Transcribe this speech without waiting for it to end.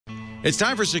It's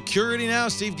time for Security Now.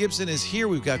 Steve Gibson is here.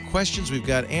 We've got questions, we've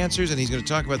got answers, and he's going to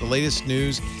talk about the latest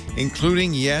news,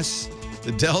 including, yes,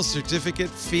 the Dell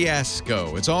certificate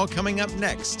fiasco. It's all coming up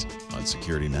next on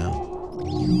Security Now.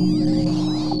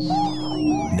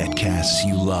 Netcasts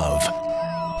you love.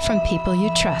 From people you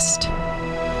trust.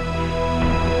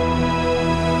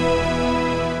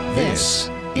 This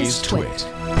is Twit.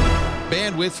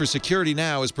 Bandwidth for Security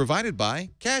Now is provided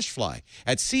by CacheFly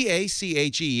at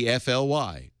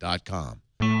CacheFly.com.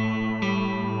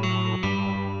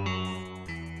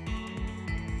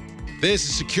 This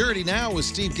is Security Now with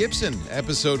Steve Gibson,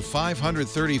 episode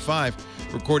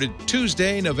 535, recorded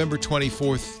Tuesday, November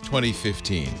 24th,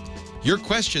 2015. Your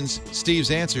questions, Steve's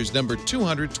answers, number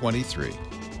 223.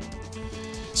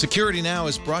 Security Now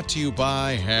is brought to you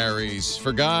by Harry's.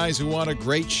 For guys who want a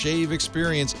great shave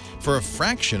experience for a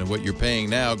fraction of what you're paying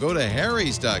now, go to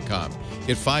harrys.com.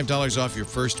 Get $5 off your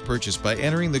first purchase by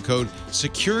entering the code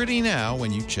SecurityNow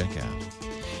when you check out.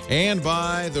 And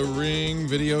by the Ring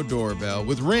Video Doorbell.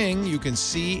 With Ring, you can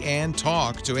see and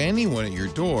talk to anyone at your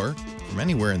door from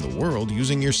anywhere in the world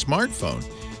using your smartphone.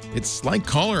 It's like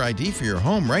caller ID for your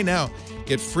home. Right now,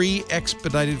 get free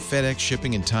expedited FedEx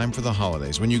shipping in time for the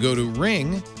holidays when you go to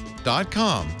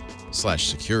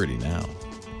ring.com/securitynow.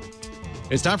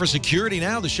 It's time for Security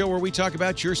Now, the show where we talk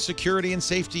about your security and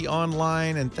safety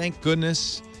online. And thank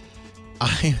goodness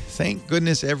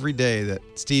every day that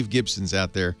Steve Gibson's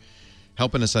out there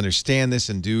helping us understand this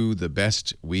and do the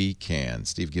best we can.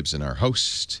 Steve Gibson, our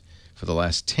host for the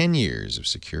last 10 years of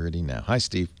Security Now. Hi,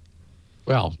 Steve.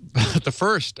 Well, the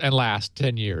first and last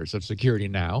 10 years of Security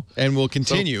Now. And we'll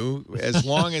continue as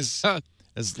long as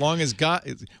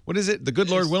God, what is it? The good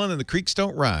Lord willing and the creeks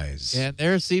don't rise. And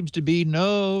there seems to be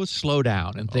no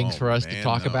slowdown in things for us to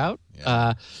talk about.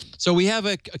 Yeah. So we have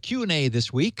a Q&A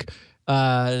this week.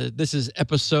 This is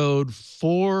episode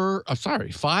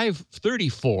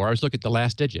 534. I was looking at the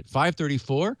last digit.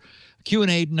 534.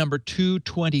 Q&A number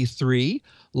 223.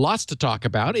 Lots to talk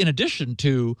about. In addition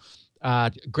to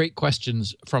great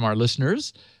questions from our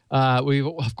listeners. We,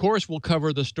 of course, will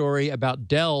cover the story about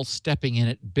Dell stepping in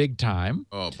it big time.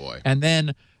 Oh, boy. And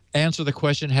then answer the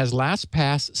question, has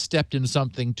Lastpass stepped in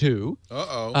something too?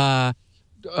 Uh-oh.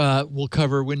 We'll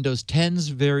cover Windows 10's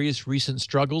various recent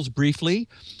struggles briefly.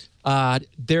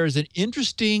 There's an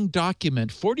interesting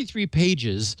document, 43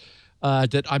 pages,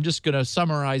 that I'm just going to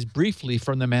summarize briefly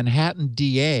from the Manhattan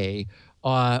DA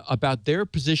about their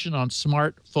position on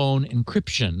smartphone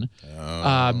encryption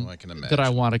I can imagine. that I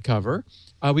want to cover.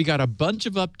 We got a bunch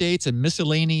of updates and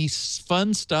miscellaneous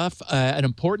fun stuff, an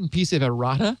important piece of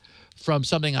errata from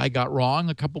something I got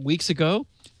wrong a couple weeks ago,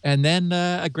 and then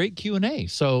a great Q&A.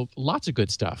 So lots of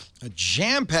good stuff. A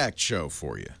jam-packed show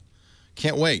for you.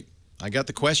 Can't wait. I got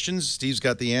the questions, Steve's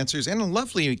got the answers, and a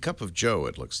lovely cup of Joe,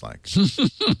 it looks like.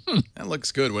 That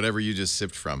looks good, whatever you just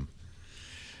sipped from.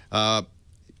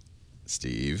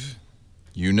 Steve,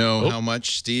 you know how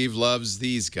much Steve loves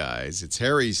these guys. It's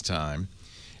Harry's time.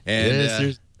 And, yes,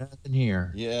 there's nothing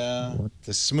here. Yeah,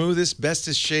 the smoothest,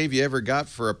 bestest shave you ever got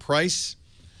for a price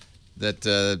that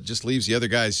just leaves the other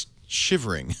guys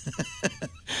shivering.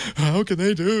 How can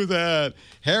they do that?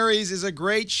 Harry's is a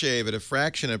great shave at a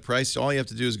fraction of price. All you have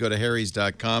to do is go to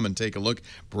harrys.com and take a look,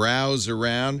 browse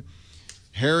around.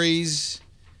 Harry's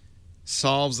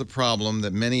solves the problem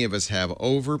that many of us have,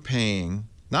 overpaying,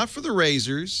 not for the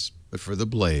razors, but for the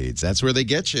blades. That's where they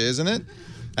get you, isn't it?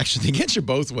 Actually, they get you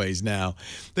both ways now.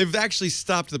 They've actually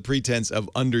stopped the pretense of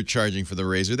undercharging for the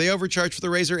razor. They overcharge for the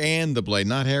razor and the blade,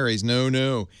 not Harry's. No,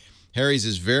 no. Harry's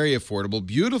is very affordable,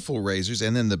 beautiful razors,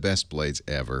 and then the best blades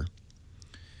ever.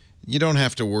 You don't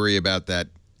have to worry about that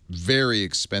very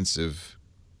expensive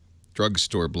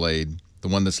drugstore blade, the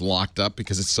one that's locked up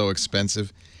because it's so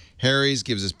expensive. Harry's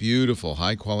gives us beautiful,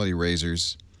 high-quality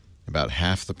razors, about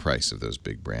half the price of those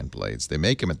big brand blades. They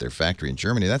make them at their factory in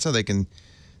Germany. That's how they can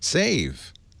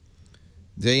save.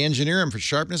 They engineer them for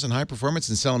sharpness and high performance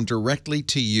and sell them directly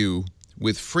to you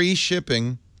with free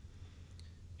shipping.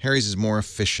 Harry's is more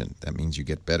efficient. That means you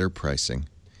get better pricing.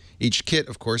 Each kit,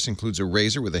 of course, includes a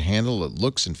razor with a handle that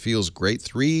looks and feels great,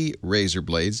 3 razor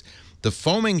blades, the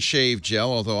foaming shave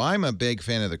gel, although I'm a big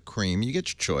fan of the cream. You get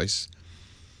your choice.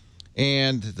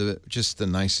 And just the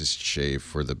nicest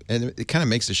shave and it kind of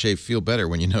makes the shave feel better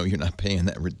when you know you're not paying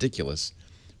that ridiculous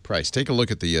price. Take a look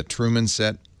at the Truman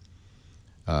set.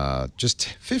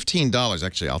 Just $15.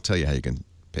 Actually, I'll tell you how you can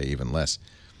pay even less.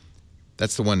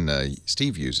 That's the one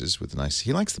Steve uses with the nice.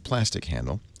 He likes the plastic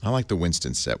handle. I like the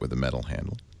Winston set with the metal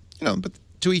handle. You know, but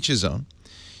to each his own.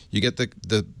 You get the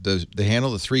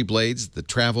handle, the 3 blades, the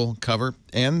travel cover,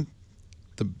 and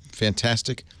the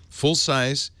fantastic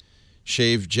full-size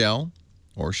shave gel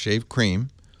or shave cream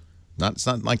It's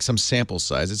not like some sample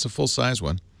size. It's a full-size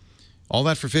one. All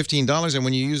that for $15. And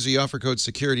when you use the offer code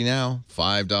security now,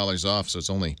 $5 off. So it's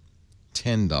only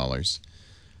 $10.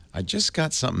 I just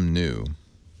got something new.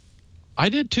 I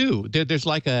did too. There's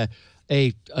like a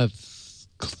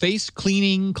face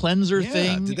cleaning cleanser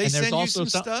thing. Did they and there's send you also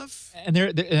some stuff? And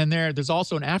there's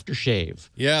also an aftershave.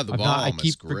 Yeah, the balm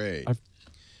is great.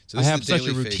 So I this have is the such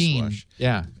a daily face routine. wash.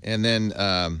 Yeah. And then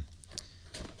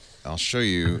I'll show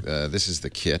you. This is the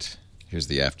kit. Here's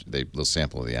the little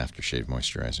sample of the aftershave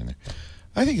moisturizer in there.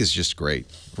 I think it's just great.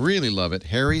 Really love it.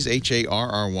 Harry's,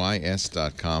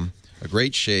 HARRYS.com. A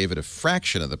great shave at a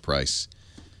fraction of the price.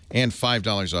 And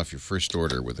 $5 off your first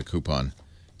order with the coupon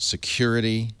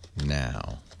Security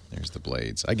Now. There's the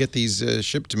blades. I get these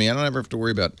shipped to me. I don't ever have to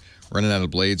worry about running out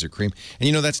of blades or cream. And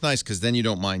you know, that's nice because then you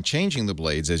don't mind changing the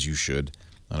blades as you should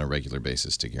on a regular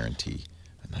basis to guarantee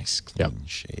a nice clean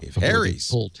shave. Harry's.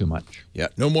 Pull too much. Yeah,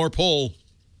 no more pull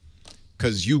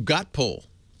because you got pull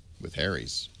with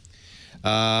Harry's.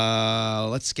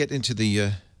 Let's get into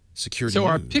the security So news.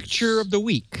 our picture of the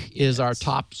week is our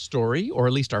top story, or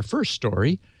at least our first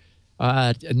story.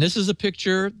 And this is a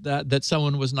picture that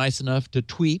someone was nice enough to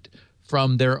tweet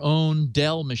from their own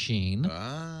Dell machine,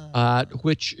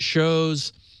 which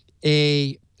shows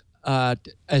a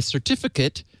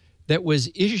certificate that was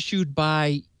issued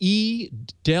by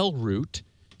eDellRoot,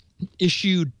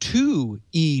 issued to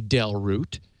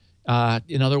eDellRoot.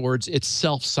 In other words, it's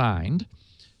self-signed.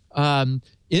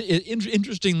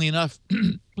 Interestingly enough,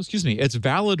 excuse me, it's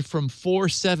valid from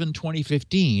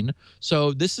 4/7/2015.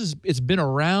 So it's been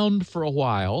around for a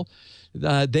while.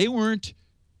 They weren't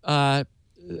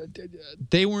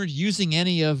using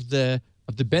any of the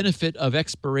benefit of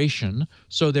expiration.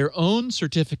 So their own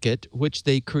certificate, which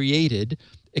they created,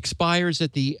 expires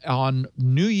on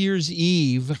New Year's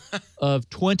Eve of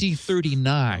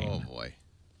 2039. Oh boy.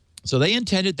 So they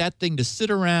intended that thing to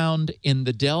sit around in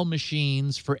the Dell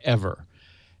machines forever.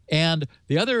 And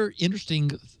the other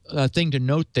interesting thing to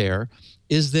note there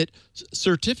is that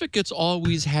certificates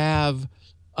always have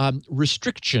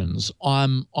restrictions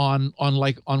on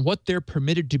what they're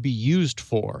permitted to be used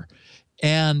for.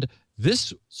 And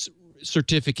this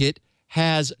certificate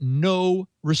has no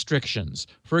restrictions.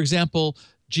 For example,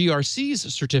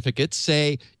 GRC's certificates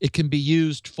say it can be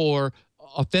used for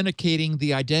authenticating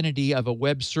the identity of a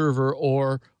web server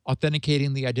or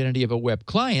authenticating the identity of a web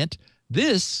client.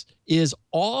 This is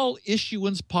all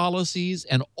issuance policies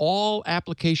and all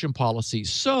application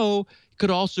policies. So it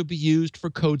could also be used for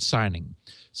code signing.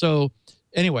 So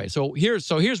anyway,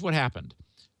 here's what happened.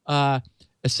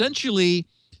 Essentially,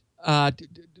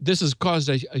 this has caused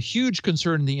a huge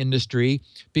concern in the industry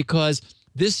because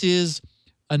this is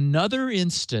another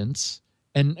instance.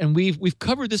 And we've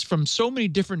covered this from so many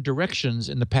different directions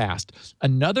in the past.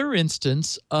 Another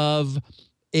instance of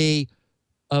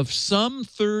some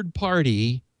third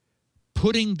party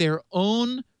putting their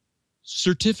own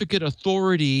certificate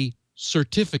authority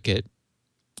certificate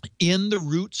in the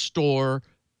root store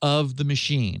of the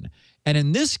machine. And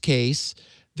in this case,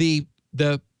 the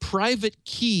private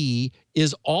key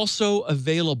is also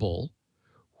available,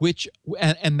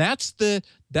 and that's the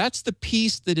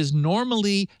piece that is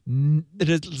normally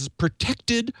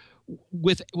protected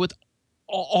with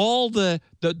all the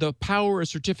power a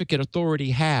certificate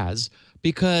authority has,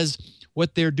 because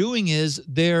what they're doing is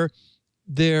I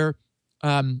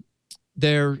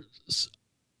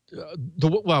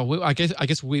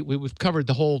guess we've covered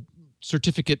the whole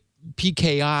certificate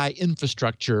PKI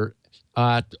infrastructure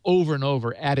over and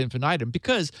over ad infinitum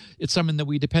because it's something that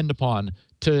we depend upon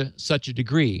to such a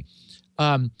degree.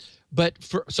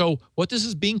 So what this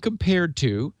is being compared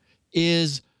to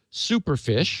is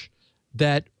Superfish,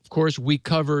 that of course we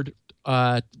covered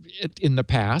in the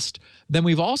past. Then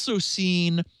we've also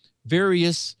seen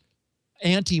various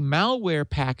anti-malware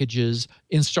packages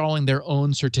installing their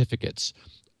own certificates.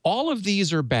 All of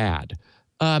these are bad.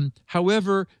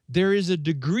 However, there is a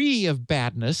degree of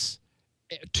badness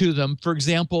to them. For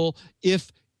example,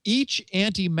 if each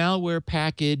anti-malware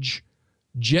package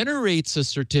generates a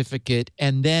certificate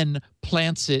and then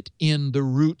plants it in the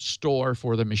root store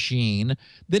for the machine,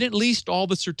 then at least all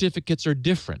the certificates are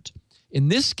different. In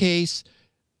this case,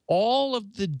 all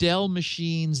of the Dell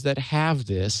machines that have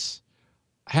this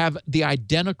have the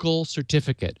identical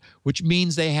certificate, which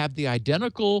means they have the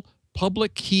identical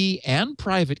public key and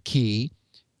private key,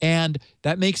 and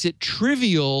that makes it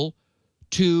trivial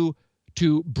to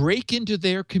break into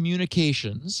their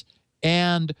communications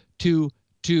and to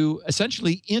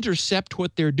essentially intercept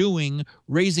what they're doing,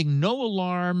 raising no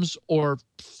alarms or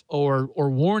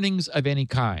warnings of any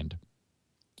kind.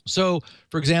 So,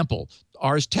 for example,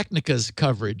 Ars Technica's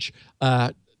coverage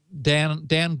Dan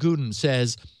Gooden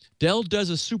says, Dell does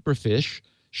a superfish,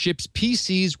 ships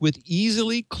PCs with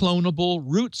easily clonable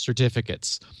root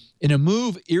certificates. In a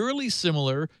move eerily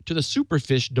similar to the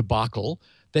superfish debacle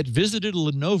that visited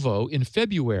Lenovo in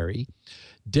February,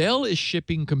 Dell is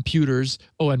shipping computers.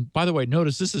 Oh, and by the way,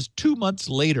 notice this is 2 months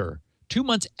later. 2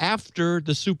 months after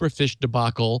the superfish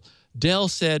debacle, Dell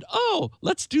said, "Oh,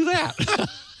 let's do that."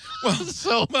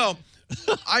 Well,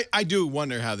 I do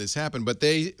wonder how this happened, but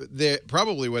they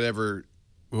probably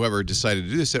whoever decided to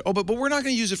do this said, "Oh, but we're not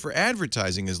going to use it for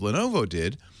advertising as Lenovo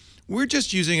did. We're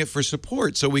just using it for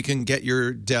support so we can get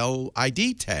your Dell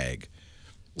ID tag."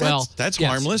 That's yes,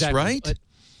 harmless, exactly. Right?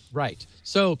 Right.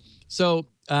 So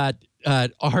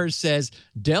ours says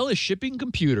Dell is shipping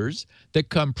computers that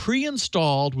come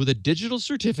pre-installed with a digital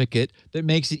certificate that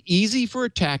makes it easy for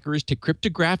attackers to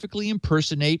cryptographically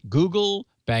impersonate Google,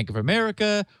 Bank of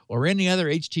America, or any other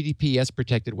HTTPS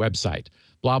protected website.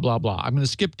 Blah, blah, blah. I'm going to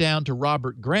skip down to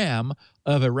Robert Graham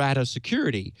of Errata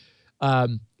Security,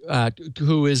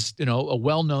 who is, a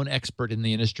well-known expert in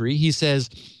the industry. He says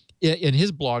in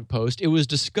his blog post, it was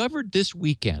discovered this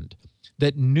weekend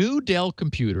that new Dell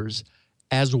computers,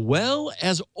 as well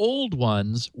as old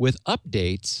ones with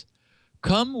updates,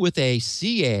 come with a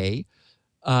CA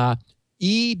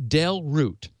eDell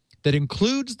root that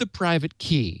includes the private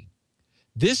key.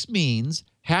 This means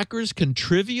hackers can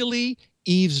trivially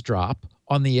eavesdrop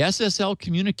on the SSL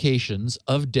communications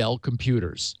of Dell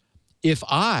computers. If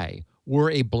I were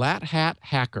a black hat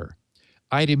hacker,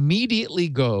 I'd immediately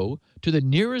go to the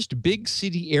nearest big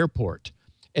city airport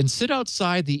and sit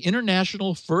outside the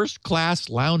international first-class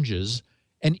lounges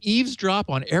and eavesdrop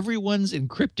on everyone's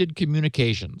encrypted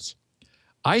communications.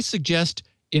 I suggest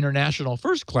international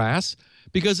first class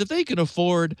because if they can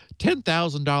afford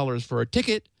 $10,000 for a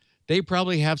ticket, they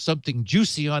probably have something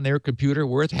juicy on their computer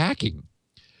worth hacking.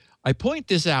 I point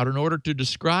this out in order to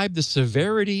describe the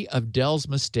severity of Dell's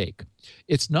mistake.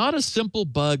 It's not a simple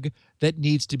bug that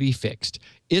needs to be fixed.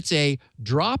 It's a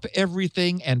drop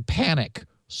everything and panic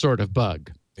sort of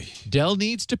bug. Dell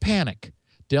needs to panic.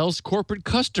 Dell's corporate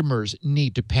customers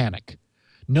need to panic.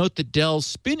 Note that Dell's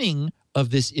spinning of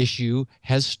this issue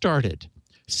has started,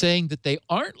 saying that they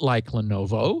aren't like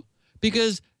Lenovo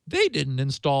because they didn't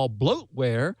install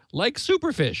bloatware like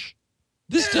Superfish.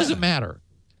 This doesn't matter.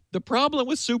 The problem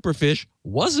with Superfish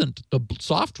wasn't the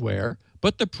software,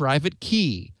 but the private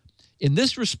key. In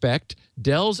this respect,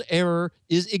 Dell's error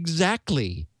is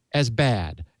exactly as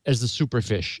bad as the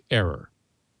Superfish error.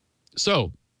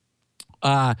 So,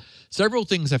 several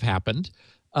things have happened.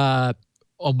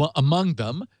 Among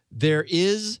them, there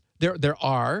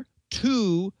are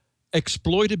 2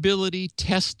 exploitability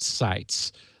test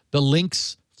sites, the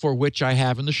links for which I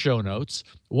have in the show notes.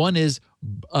 One is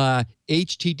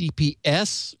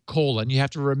HTTPS : you have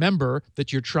to remember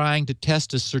that you're trying to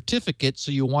test a certificate,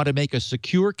 so you want to make a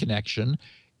secure connection.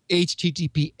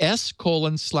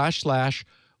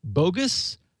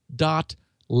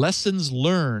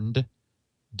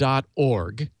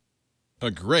 https://bogus.lessonslearned.org.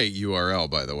 A great URL,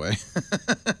 by the way.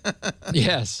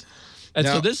 Yes. And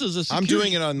now, so this is a security. I'm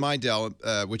doing it on my Dell,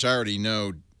 which I already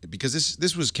know, because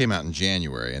this came out in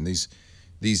January, and these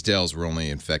Dells were only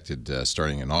infected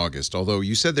starting in August. Although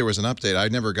you said there was an update. I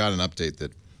never got an update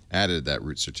that added that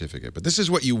root certificate. But this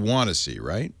is what you want to see,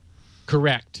 right?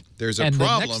 Correct. There's a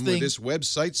problem with this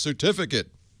website certificate.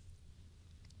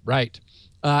 Right.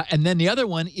 And then the other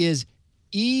one is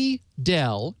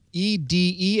eDell,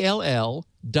 EDELL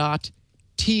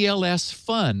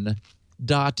 .tlsfun.de.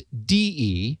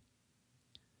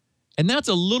 And that's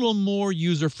a little more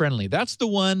user-friendly. That's the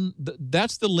one.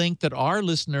 That's the link that our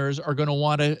listeners are going to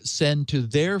want to send to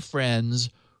their friends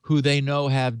who they know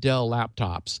have Dell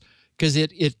laptops, because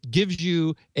it gives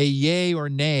you a yay or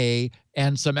nay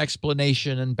and some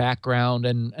explanation and background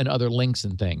and other links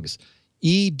and things.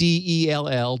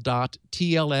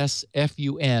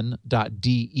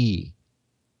 edell.tlsfun.de.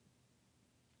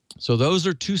 So those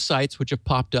are 2 sites which have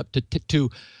popped up to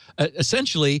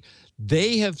essentially,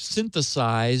 they have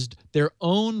synthesized their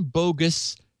own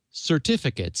bogus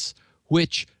certificates,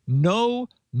 which no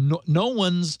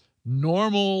one's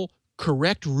normal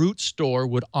correct root store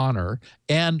would honor.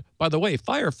 And by the way,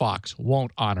 Firefox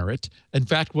won't honor it. In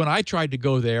fact, when I tried to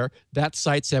go there, that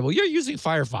site said, well, you're using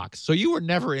Firefox, so you were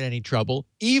never in any trouble,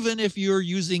 even if you're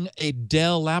using a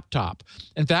Dell laptop.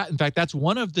 In fact, that's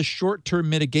one of the short-term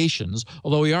mitigations,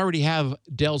 although we already have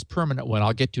Dell's permanent one,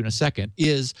 I'll get to in a second,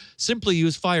 is simply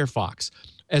use Firefox.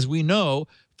 As we know,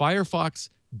 Firefox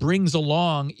brings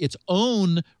along its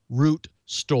own root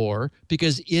store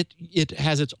because it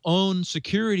has its own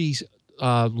security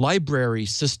library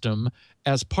system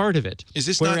as part of it. Is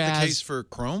this not the case for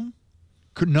Chrome?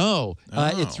 No,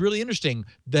 it's Oh. really interesting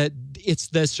that it's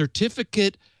the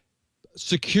certificate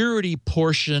security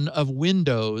portion of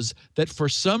Windows that for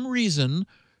some reason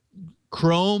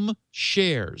Chrome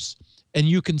shares. And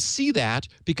you can see that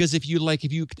because if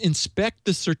you inspect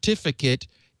the certificate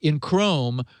in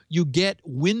Chrome, you get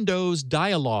Windows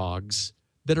dialogues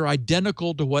that are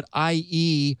identical to what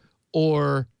IE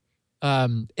or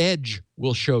Edge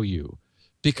will show you,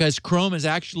 because Chrome is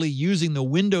actually using the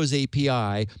Windows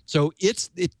API. So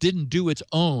it didn't do its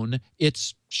own,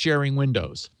 it's sharing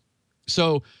Windows.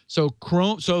 So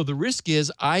Chrome, so the risk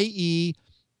is IE,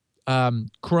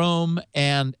 Chrome,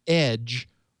 and Edge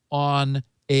on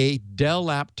a Dell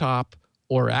laptop,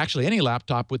 or actually any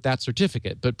laptop with that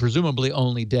certificate, but presumably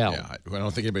only Dell. Yeah, I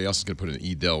don't think anybody else is going to put an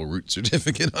eDell root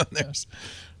certificate on there.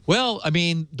 Well, I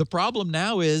mean, the problem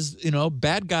now is,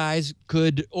 bad guys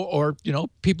could, or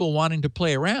people wanting to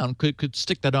play around could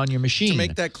stick that on your machine. To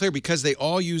make that clear, because they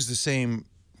all use the same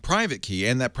private key,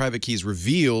 and that private key is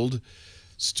revealed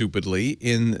stupidly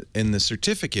in the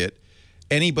certificate,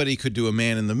 anybody could do a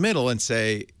man in the middle and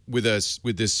say, with this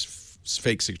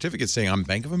fake certificate saying, I'm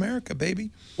Bank of America,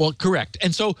 baby. Well, correct.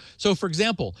 And so for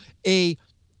example, a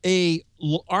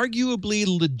arguably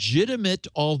legitimate,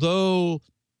 although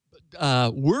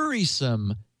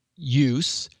worrisome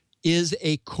use is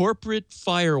a corporate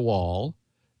firewall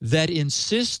that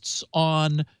insists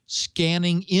on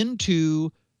scanning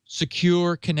into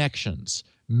secure connections.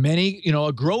 Many,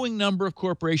 a growing number of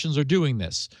corporations are doing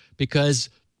this because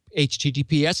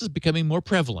HTTPS is becoming more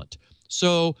prevalent.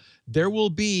 So there will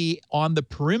be, on the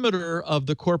perimeter of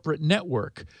the corporate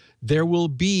network, there will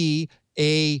be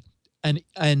an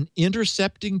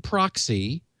intercepting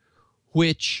proxy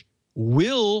which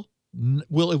will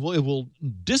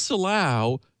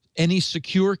disallow any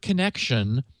secure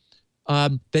connection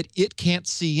that it can't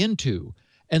see into.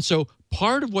 And so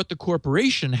part of what the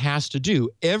corporation has to do,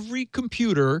 every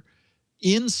computer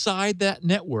inside that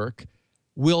network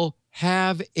will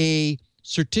have a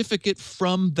certificate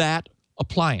from that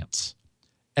appliance.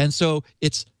 And so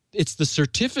it's the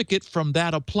certificate from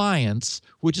that appliance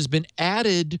which has been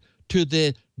added to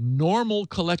the normal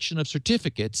collection of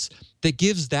certificates that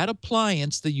gives that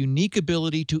appliance the unique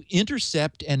ability to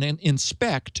intercept and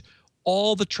inspect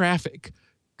all the traffic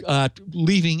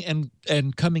leaving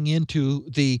and coming into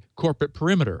the corporate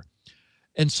perimeter.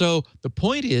 And so the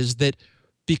point is that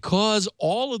because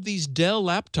all of these Dell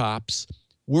laptops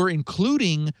were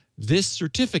including this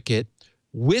certificate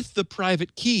with the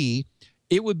private key,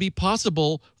 it would be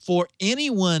possible for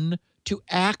anyone to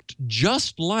act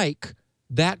just like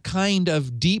that kind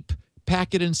of deep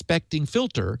packet inspecting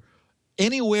filter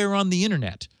anywhere on the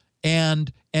internet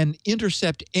and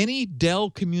intercept any Dell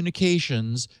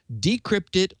communications,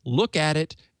 decrypt it, look at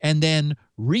it, and then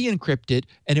re-encrypt it,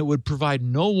 and it would provide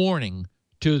no warning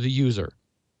to the user.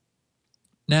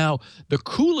 Now, the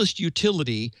coolest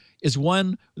utility is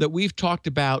one that we've talked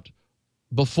about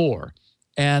before,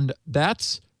 and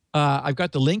that's, I've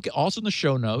got the link also in the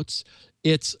show notes.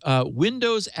 It's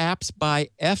Windows Apps by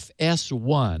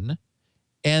FS1,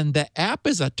 and the app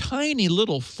is a tiny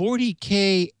little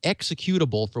 40K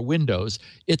executable for Windows.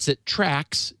 It's at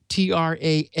Trax,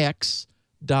 Trax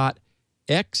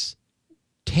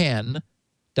 .x10,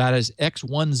 that is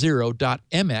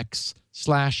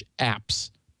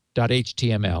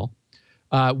x10.mx/apps.html.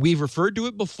 We've referred to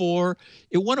it before.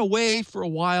 It went away for a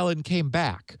while and came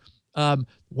back.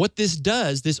 What this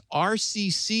does, this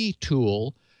RCC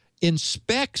tool,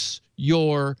 inspects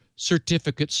your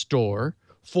certificate store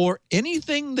for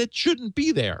anything that shouldn't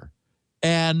be there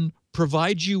and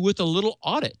provides you with a little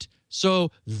audit.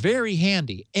 So very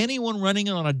handy. Anyone running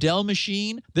it on a Dell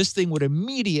machine, this thing would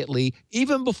immediately,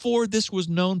 even before this was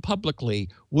known publicly,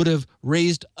 would have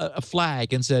raised a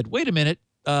flag and said, wait a minute,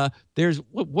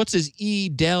 what's this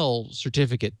Dell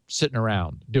certificate sitting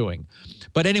around doing?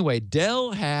 But anyway,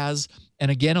 Dell has, and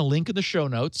again, a link in the show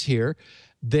notes here,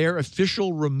 their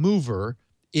official remover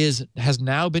has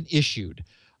now been issued.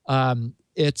 And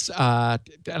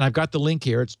I've got the link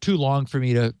here. It's too long for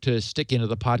me to stick into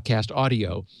the podcast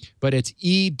audio, but it's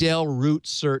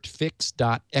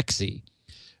edellrootcertfix.exe.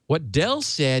 What Dell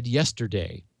said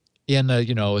yesterday in a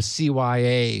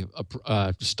CYA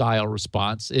style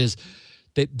response is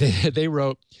that they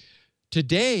wrote,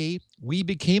 today we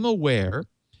became aware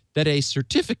that a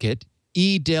certificate,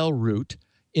 edellroot,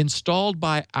 installed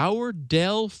by our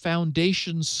Dell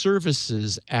Foundation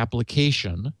Services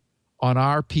application on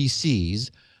our PCs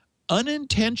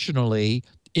unintentionally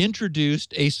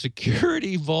introduced a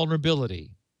security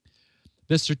vulnerability.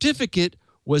 The certificate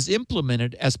was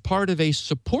implemented as part of a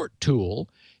support tool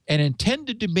and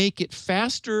intended to make it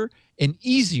faster and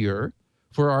easier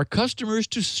for our customers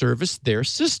to service their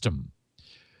system.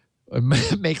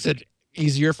 It makes it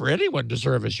easier for anyone to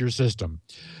service your system.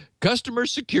 Customer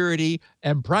security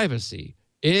and privacy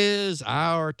is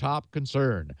our top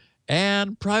concern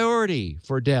and priority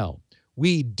for Dell.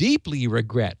 We deeply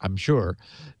regret, I'm sure,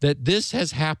 that this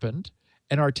has happened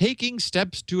and are taking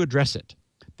steps to address it.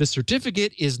 The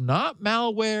certificate is not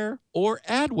malware or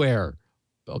adware.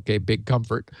 Okay, big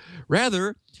comfort.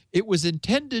 Rather, it was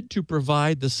intended to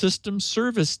provide the system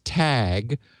service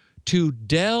tag to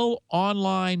Dell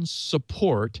Online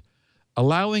Support,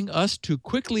 allowing us to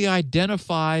quickly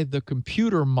identify the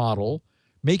computer model,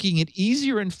 making it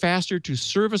easier and faster to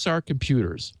service our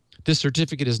computers. This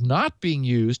certificate is not being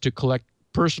used to collect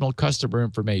personal customer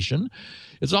information.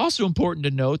 It's also important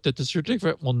to note that the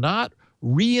certificate will not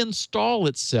reinstall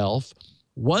itself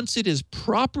once it is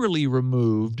properly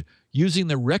removed using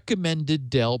the recommended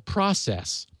Dell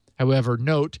process. However,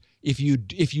 note, if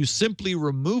you simply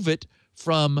remove it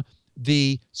from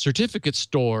the certificate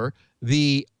store,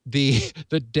 the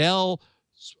Dell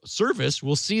service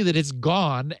will see that it's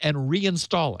gone and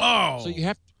reinstall it. Oh. So you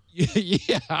have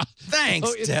yeah. Thanks,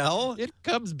 So Dell. It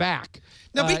comes back.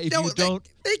 No, but if no, you don't,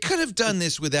 they could have done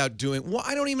this without doing. Well,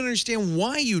 I don't even understand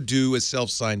why you do a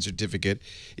self-signed certificate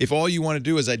if all you want to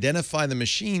do is identify the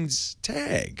machine's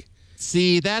tag.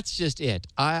 see, that's just it.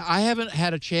 I haven't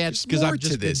had a chance because more I'm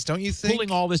just to this, don't you think?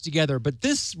 pulling all this together. But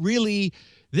this really,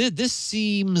 this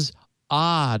seems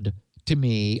odd to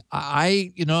me.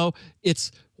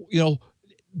 It's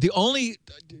the only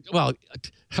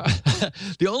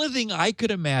the only thing I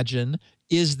could imagine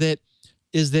is that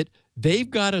they've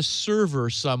got a server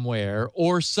somewhere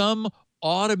or some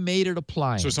automated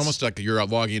appliance. So it's almost like you're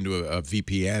logging into a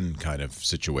VPN kind of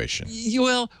situation.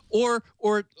 Well, or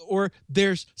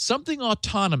there's something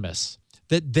autonomous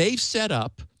that they've set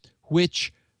up,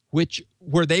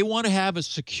 where they want to have a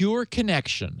secure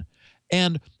connection,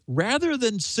 and rather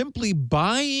than simply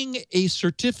buying a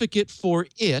certificate for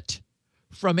it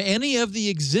from any of the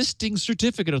existing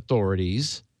certificate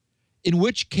authorities, in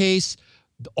which case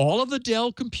all of the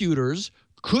Dell computers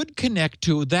could connect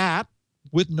to that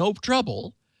with no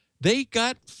trouble, they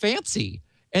got fancy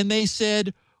and they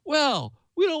said, well,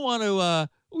 we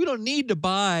don't need to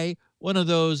buy one of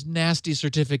those nasty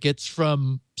certificates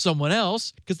from someone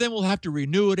else, because then we'll have to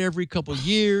renew it every couple of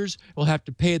years. We'll have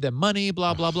to pay them money,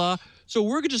 blah, blah, blah. So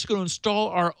we're just going to install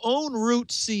our own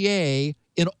root CA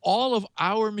in all of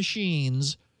our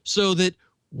machines so that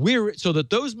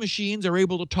those machines are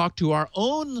able to talk to our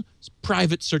own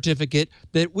private certificate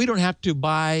that we don't have to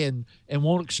buy and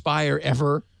won't expire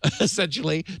ever,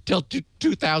 essentially, till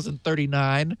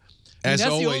 2039. As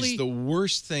always, the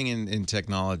worst thing in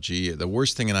technology, the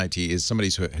worst thing in IT is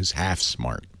somebody who's half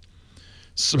smart.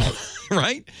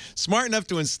 Right? Smart enough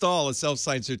to install a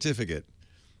self-signed certificate,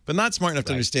 but not smart enough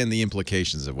to understand the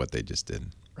implications of what they just did.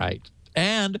 Right.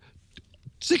 And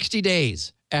 60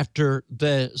 days after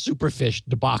the Superfish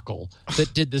debacle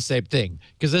that did the same thing,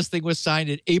 because this thing was signed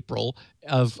in April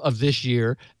of this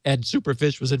year and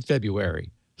Superfish was in February.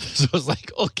 So it's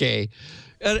like, okay.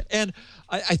 And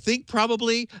I think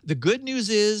probably the good news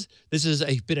is this has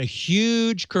been a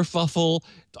huge kerfuffle.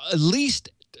 At least,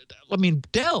 I mean,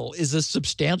 Dell is a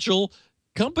substantial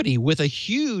company with a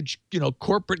huge,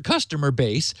 corporate customer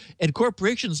base, and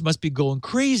corporations must be going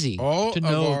crazy All to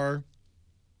know. of our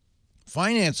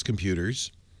finance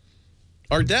computers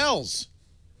are Dells.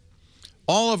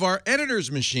 All of our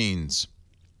editors' machines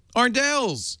are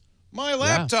Dells. My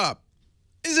laptop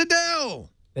is a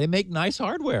Dell. They make nice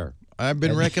hardware. I've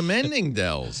been recommending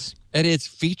Dells. And it's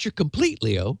feature complete,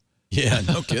 Leo. Yeah,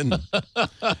 no kidding.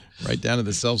 Right down to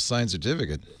the self-signed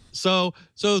certificate. So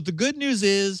the good news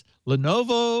is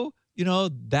Lenovo,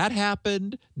 that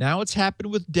happened. Now it's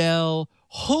happened with Dell.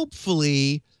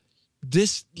 Hopefully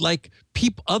this,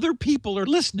 other people are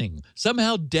listening.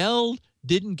 Somehow Dell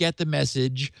didn't get the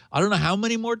message. I don't know how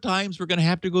many more times we're going to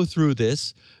have to go through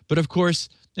this. But of course,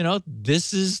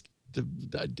 this is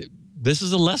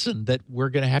a lesson that we're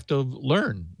going to have to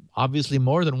learn, obviously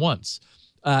more than once.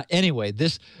 Anyway,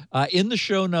 this in the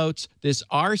show notes, this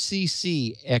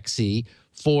RCC XE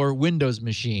for Windows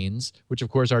machines, which of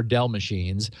course are Dell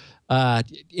machines,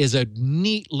 is a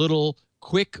neat little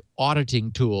quick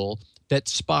auditing tool that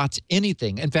spots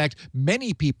anything. In fact,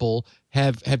 many people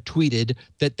have tweeted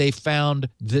that they found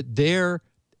that their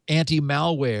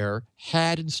anti-malware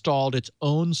had installed its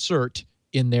own cert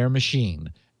in their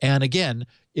machine. And again,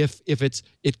 if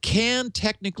it can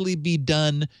technically be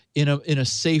done in a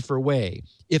safer way.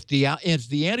 If the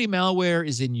anti-malware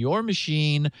is in your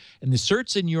machine and the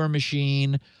cert's in your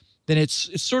machine, then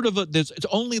it's sort of it's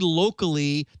only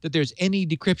locally that there's any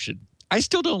decryption. I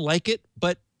still don't like it,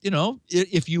 but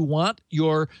if you want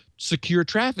your secure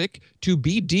traffic to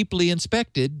be deeply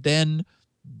inspected, then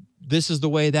this is the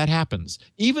way that happens.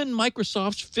 Even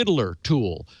Microsoft's Fiddler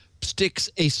tool sticks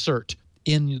a cert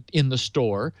in the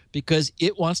store because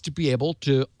it wants to be able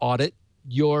to audit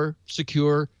your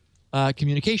secure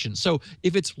communication. So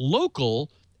if it's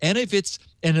local and if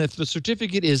the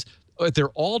certificate is, they're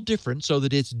all different so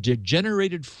that it's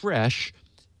generated fresh,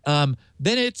 then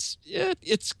it's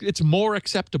more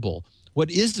acceptable. What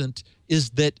isn't is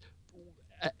that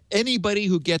anybody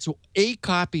who gets a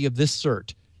copy of this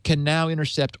cert can now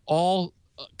intercept all,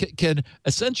 can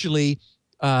essentially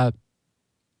get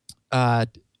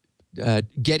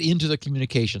into the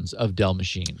communications of Dell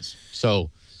machines.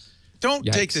 So don't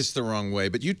take this the wrong way,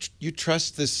 but you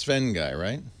trust this Sven guy,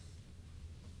 right?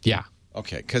 Yeah.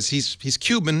 Okay, because he's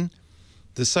Cuban.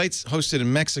 The site's hosted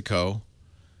in Mexico.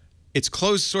 It's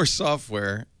closed source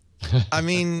software. I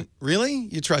mean, really?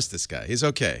 You trust this guy? He's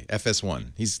okay.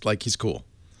 FS1. He's cool.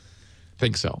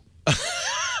 Think so.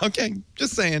 Okay,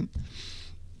 just saying.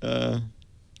 All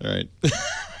right.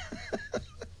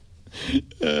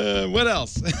 What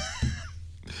else?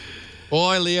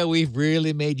 Boy, Leo, we've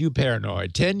really made you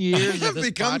paranoid. 10 years I've of this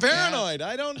become podcast. paranoid.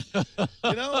 I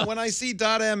don't, when I see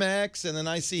 .mx and then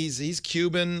I see he's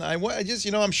Cuban, I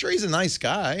just, I'm sure he's a nice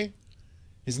guy.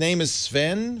 His name is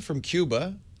Sven from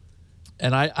Cuba.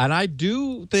 And I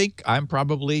do think I'm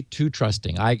probably too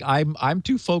trusting. I'm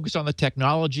too focused on the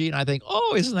technology, and I think,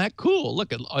 oh, isn't that cool?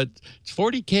 Look, it's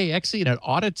 40K XE, and it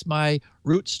audits my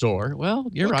root store. Well,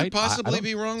 you're right. What could possibly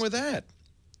be wrong with that?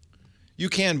 You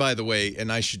can, by the way,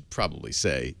 and I should probably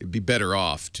say, it'd be better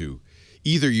off to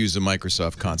either use a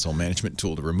Microsoft console management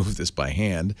tool to remove this by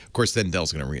hand. Of course, then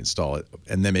Dell's going to reinstall it,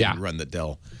 and then maybe run the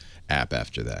Dell app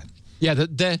after that. Yeah,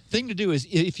 the thing to do is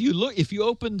if you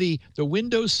open the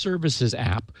Windows Services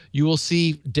app, you will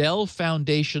see Dell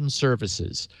Foundation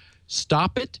Services.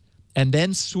 Stop it and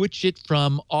then switch it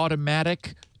from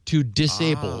automatic to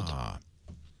disabled.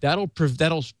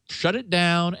 That'll shut it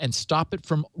down and stop it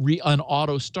from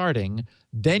auto starting.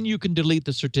 Then you can delete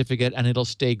the certificate and it'll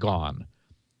stay gone.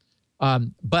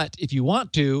 But if you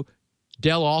want to,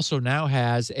 Dell also now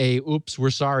has a "Oops,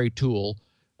 we're sorry" tool.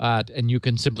 And you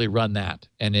can simply run that,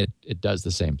 and it does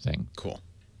the same thing. Cool.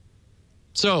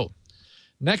 So,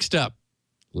 next up,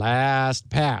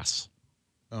 Lastpass.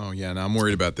 Oh, yeah, now I'm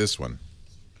worried about this one.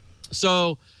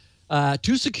 So,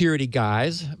 two security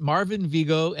guys, Marvin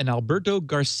Vigo and Alberto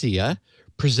Garcia,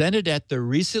 presented at the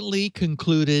recently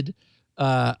concluded,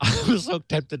 I was so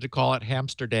tempted to call it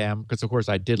Hamsterdam, because, of course,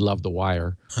 I did love The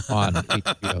Wire on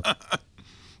HBO.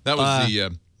 That was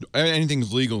the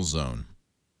Anything's Legal Zone.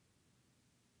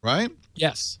 Right?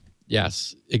 Yes,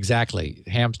 exactly.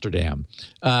 Hamsterdam.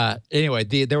 Anyway,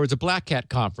 there was a Black Hat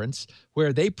conference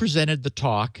where they presented the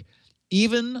talk,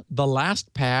 "Even the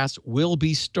Lastpass will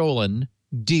be stolen,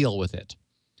 deal with it."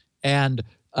 And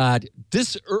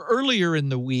this earlier in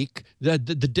the week, the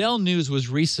Dell news was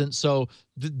recent, so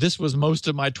this was most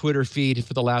of my Twitter feed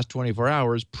for the last 24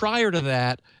 hours. Prior to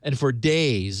that, and for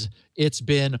days, it's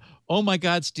been, "Oh my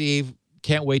God, Steve,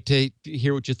 can't wait to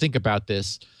hear what you think about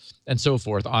this," and so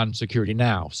forth on Security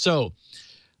Now. So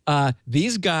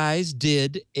these guys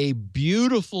did a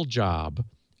beautiful job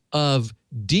of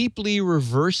deeply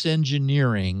reverse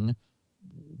engineering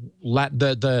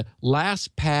the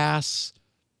Lastpass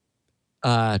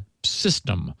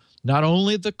system, not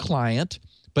only the client,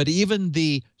 but even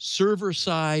the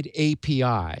server-side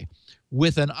API,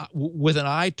 with an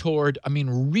eye toward,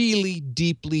 really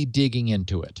deeply digging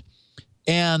into it.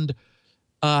 And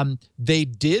they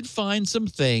did find some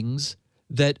things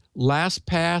that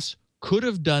Lastpass could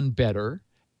have done better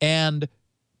and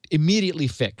immediately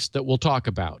fixed that we'll talk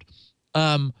about.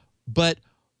 But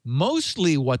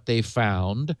mostly what they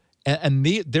found, and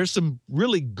there's some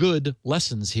really good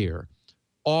lessons here,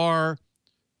 are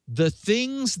the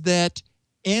things that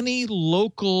any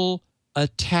local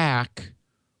attack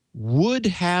would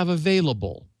have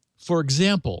available. For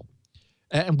example,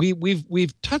 and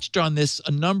we've touched on this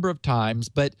a number of times,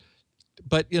 but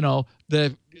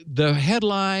the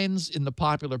headlines in the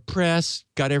popular press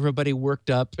got everybody worked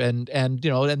up, and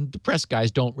the press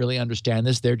guys don't really understand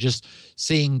this. They're just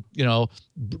seeing,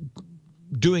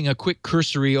 doing a quick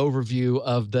cursory overview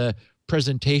of the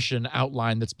presentation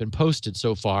outline that's been posted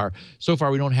so far. So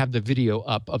far, we don't have the video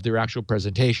up of their actual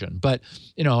presentation, but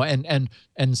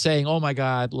and saying, "Oh my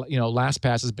God,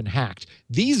 LastPass has been hacked."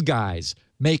 These guys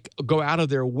go out of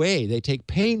their way. They take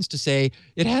pains to say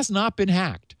it has not been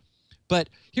hacked. But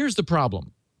here's the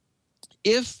problem.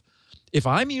 If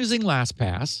I'm using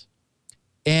LastPass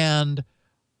and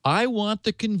I want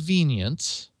the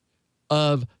convenience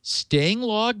of staying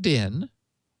logged in,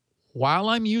 while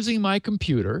I'm using my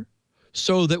computer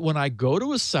so that when I go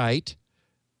to a site,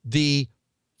 the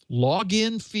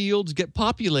login fields get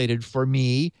populated for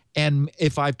me. And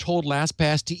if I've told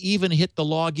LastPass to even hit the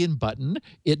login button,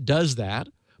 it does that.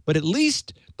 But at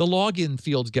least the login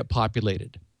fields get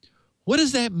populated. What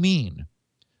does that mean?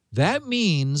 That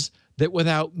means that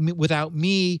without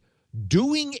me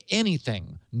doing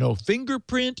anything, no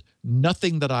fingerprint,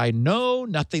 nothing that I know,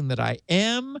 nothing that I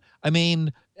am, I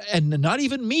mean, and not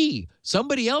even me,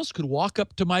 somebody else could walk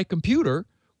up to my computer,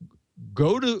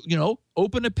 go to,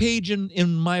 open a page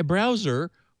in my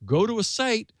browser, go to a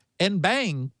site, and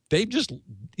bang, they've just,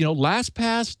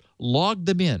 LastPass logged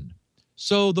them in.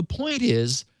 So the point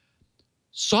is,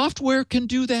 software can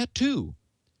do that too.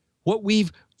 What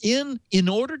we've, in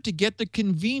order to get the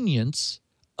convenience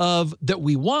of that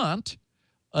we want,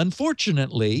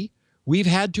 unfortunately, we've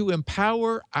had to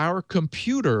empower our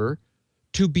computer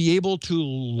to be able to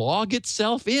log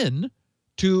itself in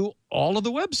to all of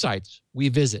the websites we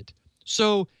visit.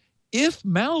 So if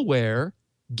malware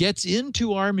gets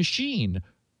into our machine,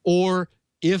 or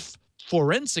if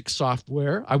forensic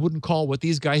software, I wouldn't call what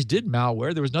these guys did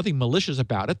malware. There was nothing malicious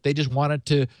about it. They just wanted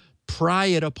to pry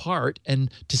it apart and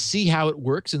to see how it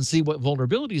works and see what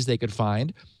vulnerabilities they could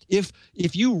find. If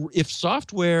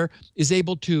software is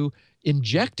able to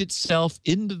inject itself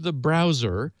into the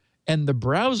browser, and the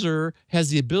browser has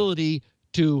the ability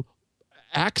to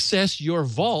access your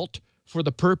vault for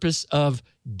the purpose of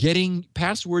getting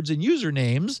passwords and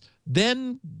usernames,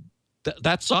 then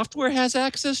that software has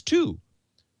access too.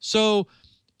 So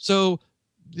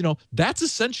that's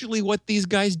essentially what these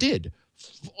guys did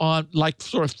on like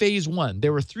sort of phase one.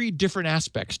 There were three different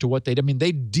aspects to what they did. I mean,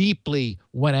 they deeply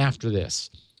went after this.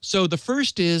 So the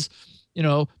first is,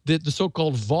 the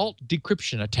so-called vault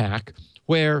decryption attack,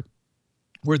 where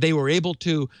they were able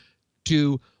to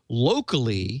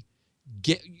locally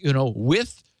get,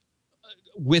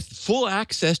 with full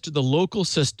access to the local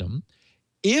system,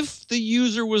 if the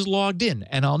user was logged in.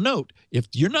 And I'll note, if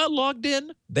you're not logged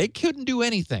in, they couldn't do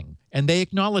anything, and they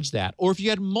acknowledged that. Or if you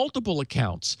had multiple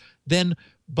accounts, then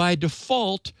by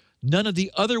default, none of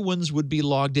the other ones would be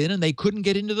logged in, and they couldn't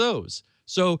get into those.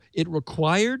 So it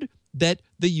required that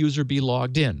the user be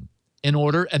logged in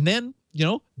order, and then,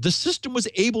 the system was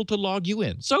able to log you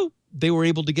in. So they were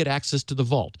able to get access to the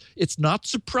vault. It's not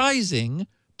surprising,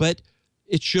 but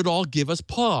it should all give us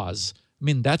pause. I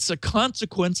mean, that's a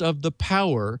consequence of the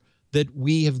power that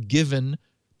we have given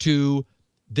to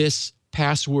this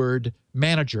password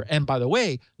manager. And by the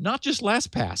way, not just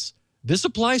LastPass. This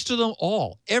applies to them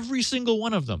all, every single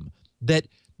one of them that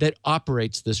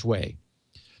operates this way.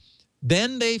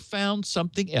 Then they found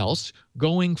something else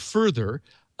going further,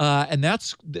 and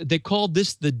they called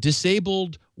this the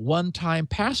disabled one-time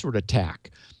password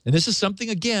attack. And this is something,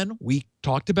 again, we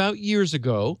talked about years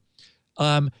ago.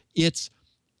 It's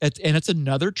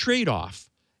another trade-off,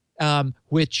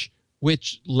 which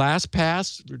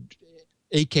LastPass,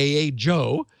 aka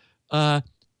Joe,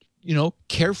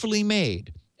 carefully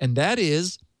made. And that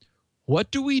is, what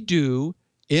do we do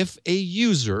if a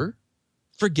user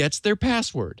forgets their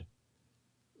password?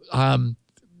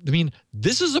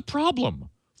 This is a problem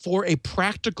for a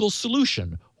practical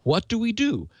solution. What do we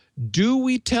do? Do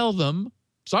we tell them,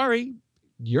 sorry,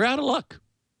 you're out of luck?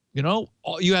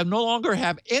 You have no longer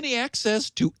have any access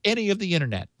to any of the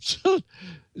internet.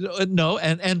 No,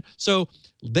 and so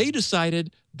they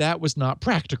decided that was not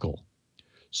practical.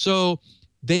 So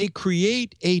they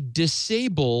create a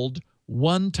disabled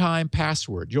one-time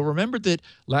password. You'll remember that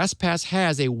LastPass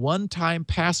has a one-time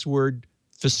password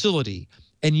facility,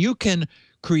 and you can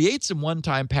create some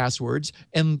one-time passwords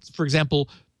and, for example,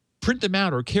 print them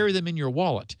out or carry them in your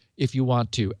wallet if you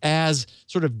want to, as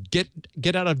sort of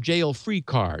get out of jail free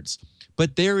cards.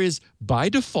 But there is, by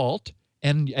default,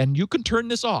 and you can turn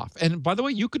this off. And by the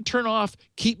way, you can turn off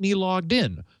keep me logged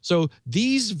in. So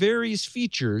these various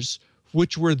features,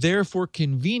 which were there for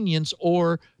convenience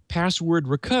or password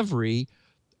recovery,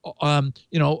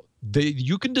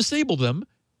 you can disable them.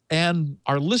 And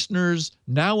our listeners,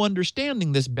 now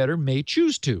understanding this better, may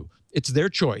choose to. It's their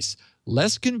choice.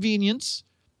 Less convenience,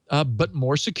 but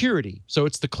more security. So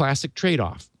it's the classic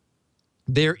trade-off.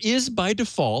 There is, by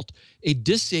default, a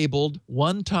disabled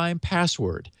one-time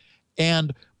password.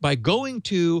 And by going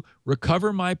to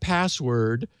recover my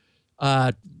password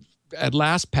at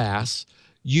LastPass,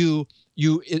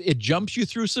 it jumps you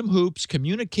through some hoops,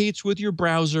 communicates with your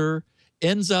browser,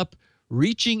 ends up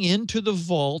reaching into the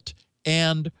vault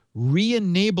and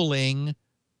re-enabling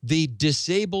the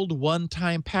disabled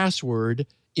one-time password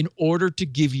in order to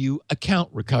give you account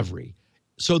recovery,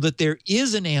 so that there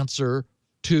is an answer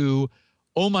to,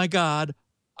 oh my God,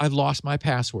 I've lost my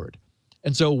password.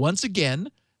 And so once again,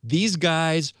 these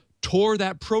guys tore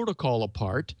that protocol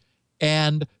apart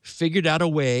and figured out a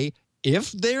way,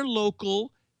 if they're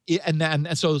local,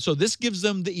 and so this gives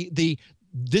them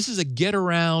this is a get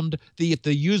around if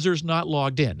the user's not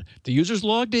logged in. If the user's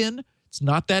logged in, it's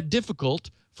not that difficult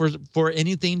for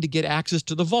anything to get access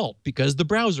to the vault because the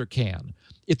browser can.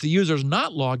 If the user's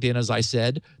not logged in, as I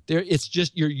said, it's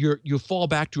just you fall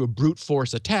back to a brute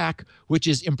force attack, which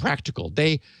is impractical.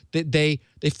 They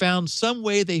found some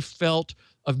way they felt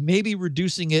of maybe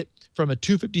reducing it from a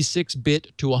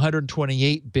 256-bit to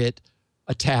 128-bit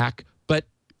attack, but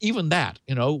even that,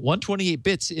 128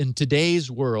 bits in today's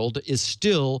world is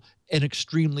still an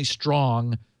extremely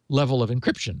strong level of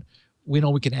encryption. We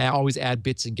know we can always add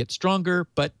bits and get stronger,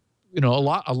 but a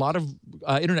lot of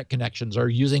internet connections are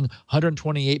using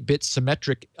 128-bit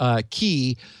symmetric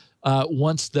key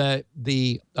once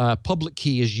the public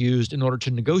key is used in order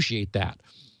to negotiate that.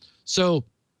 So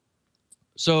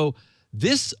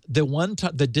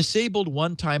the disabled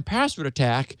one-time password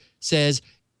attack says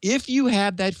if you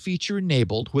have that feature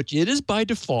enabled, which it is by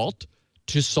default,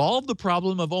 to solve the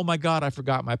problem of, oh my God, I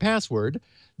forgot my password,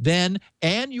 and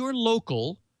you're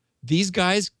local, these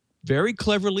guys very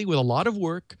cleverly, with a lot of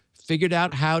work, figured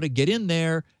out how to get in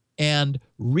there and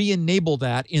re-enable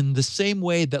that in the same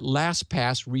way that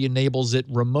Lastpass re-enables it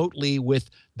remotely with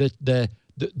the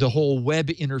whole web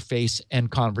interface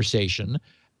and conversation,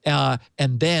 and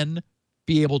then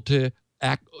be able to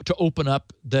open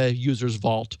up the user's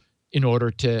vault in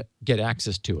order to get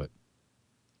access to it.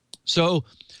 So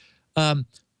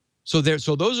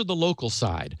those are the local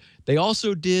side. They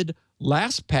also did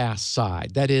Lastpass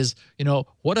side. That is,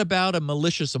 what about a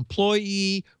malicious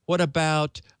employee? What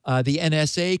about the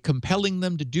NSA compelling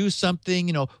them to do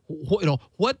something?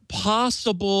 What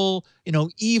possible,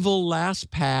 evil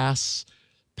Lastpass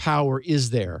power is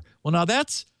there? Well, now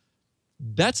that's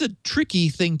a tricky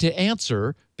thing to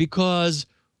answer because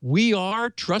we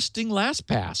are trusting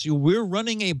Lastpass. We're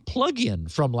running a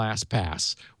plugin from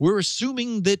Lastpass. We're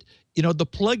assuming that, the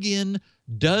plugin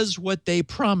does what they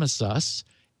promise us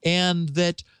and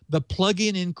that the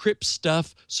plugin encrypts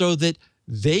stuff so that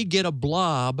they get a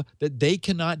blob that they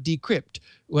cannot decrypt.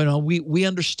 We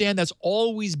understand that's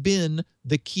always been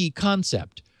the key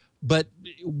concept, but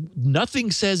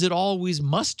nothing says it always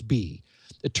must be.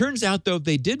 It turns out, though,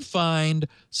 they did find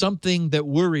something that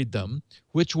worried them,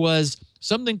 which was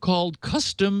something called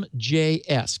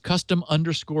custom.js,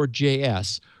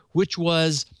 custom_JS, which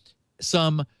was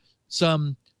some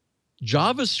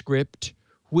JavaScript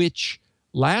which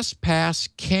Lastpass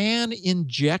can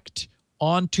inject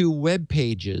onto web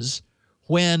pages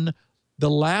when the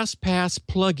Lastpass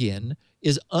plugin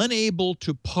is unable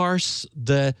to parse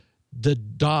the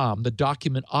DOM, the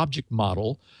document object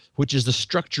model, which is the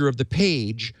structure of the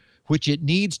page, which it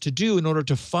needs to do in order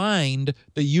to find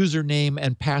the username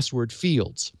and password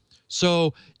fields.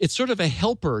 So it's sort of a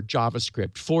helper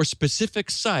JavaScript for specific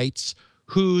sites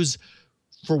whose,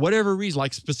 for whatever reason,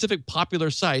 like specific popular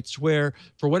sites where,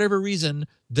 for whatever reason,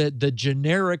 the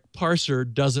generic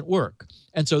parser doesn't work.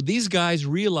 And so these guys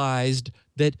realized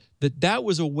that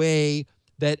was a way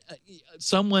that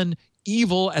someone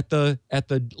evil at the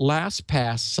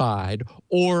Lastpass side,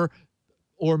 or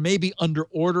maybe under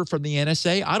order from the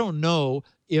NSA. I don't know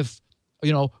if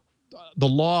the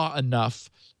law enough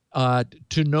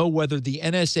to know whether the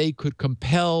NSA could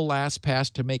compel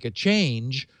Lastpass to make a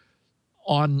change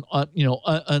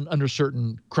under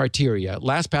certain criteria.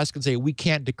 Lastpass could say we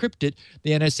can't decrypt it.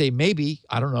 The NSA maybe,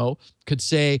 I don't know, could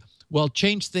say, well,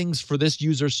 change things for this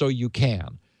user so you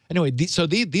can. Anyway, so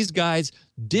these guys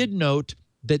did note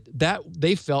that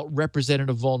they felt represented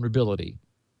a vulnerability.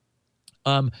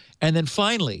 And then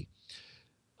finally,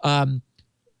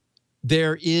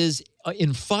 there is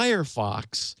in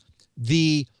Firefox,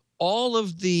 all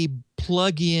of the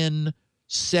plugin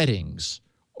settings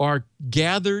are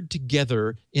gathered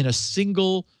together in a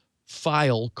single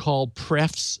file called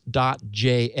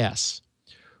prefs.js,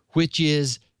 which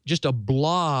is just a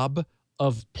blob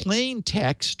of plain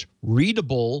text,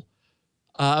 readable,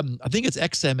 I think it's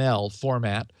XML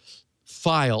format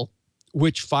file,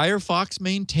 which Firefox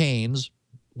maintains,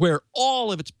 where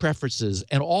all of its preferences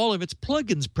and all of its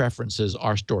plugins preferences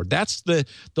are stored. That's the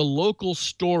local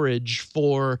storage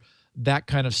for that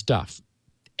kind of stuff.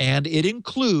 And it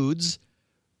includes,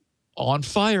 on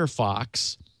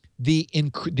Firefox, the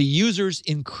user's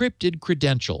encrypted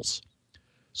credentials.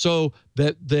 So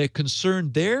the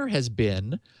concern there has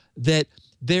been that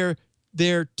they're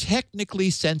technically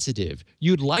sensitive.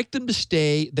 You'd like them to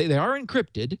stay, they are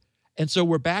encrypted, and so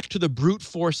we're back to the brute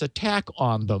force attack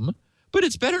on them, but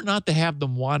it's better not to have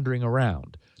them wandering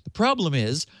around. The The problem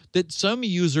is that some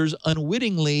users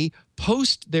unwittingly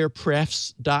post their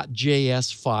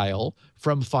prefs.js file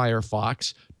from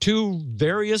Firefox to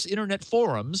various internet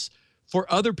forums for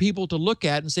other people to look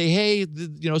at and say, hey,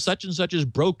 such and such is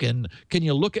broken. Can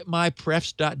you look at my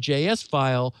prefs.js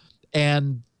file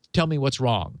and tell me what's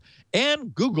wrong?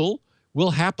 And Google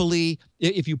will happily,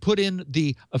 if you put in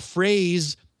a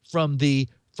phrase from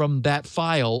that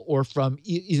file, or from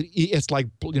it's like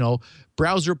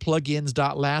browser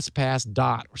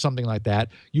plugins.lastpass. or something like that,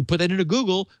 you put that into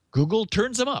Google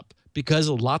turns them up because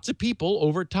lots of people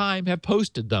over time have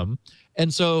posted them.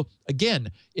 And so again,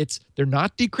 they're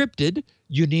not decrypted.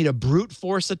 You need a brute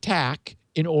force attack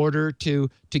in order to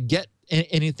get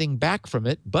anything back from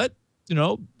it, but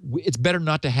it's better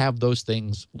not to have those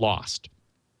things lost.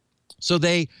 So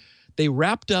they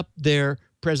wrapped up their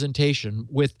presentation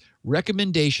with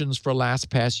recommendations for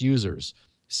LastPass users,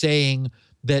 saying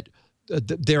that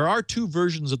there are two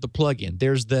versions of the plugin.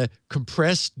 There's the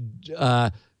compressed,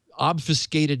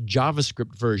 obfuscated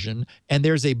JavaScript version, and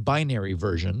there's a binary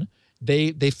version.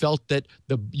 They felt that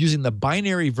using the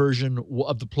binary version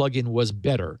of the plugin was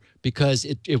better because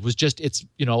it was just it's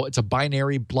a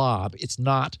binary blob. It's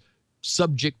not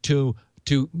subject to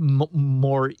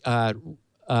more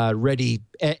ready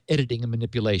editing and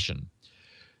manipulation.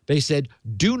 They said,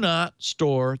 do not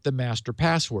store the master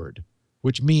password,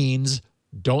 which means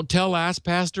don't tell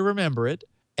LastPass to remember it,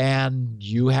 and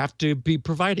you have to be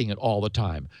providing it all the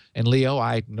time. And Leo,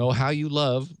 I know how you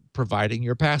love providing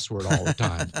your password all the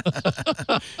time.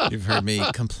 You've heard me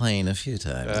complain a few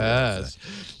times. Yes.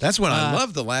 That's when I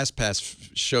love the LastPass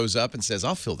shows up and says,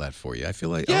 I'll fill that for you. I feel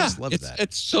like I always love that.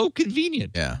 It's so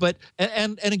convenient. Yeah. But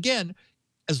and again,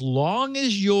 as long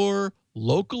as your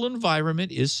local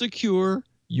environment is secure,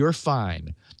 you're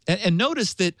fine. And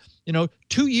notice that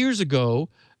 2 years ago,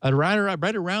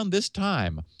 right around this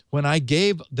time, when I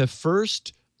gave the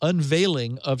first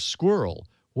unveiling of Squirrel,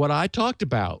 what I talked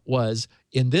about was,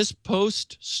 in this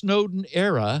post-Snowden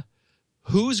era,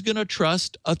 who's going to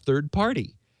trust a third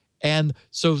party? And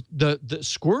so the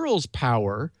Squirrel's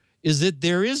power is that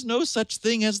there is no such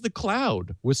thing as the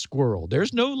cloud with Squirrel.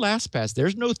 There's no LastPass.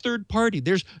 There's no third party.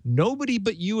 There's nobody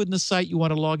but you and the site you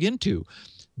want to log into.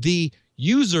 The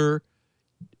user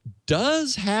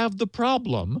does have the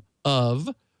problem of,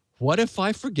 what if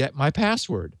I forget my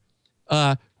password?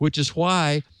 Which is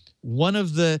why one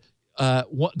of the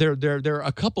there are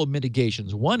a couple of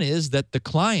mitigations. One is that the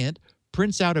client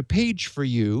prints out a page for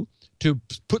you to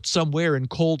put somewhere in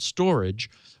cold storage,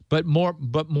 but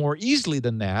more easily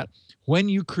than that, when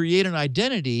you create an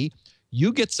identity,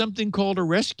 you get something called a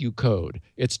rescue code.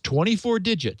 It's 24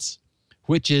 digits,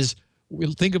 which is,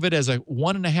 we'll think of it as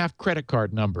 1.5 credit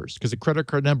card numbers, because a credit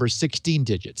card number is 16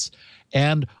 digits.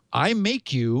 And I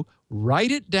make you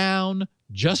write it down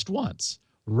just once.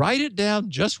 Write it down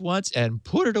just once and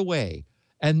put it away.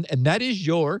 And that is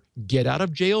your get out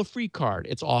of jail free card.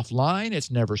 It's offline.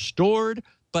 It's never stored.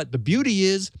 But the beauty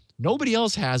is nobody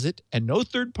else has it and no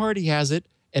third party has it.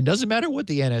 And doesn't matter what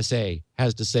the NSA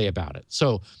has to say about it.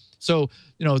 So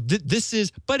this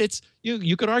is, but it's,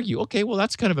 you could argue, okay, well,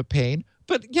 that's kind of a pain.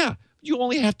 But yeah, you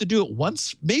only have to do it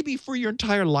once, maybe for your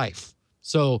entire life.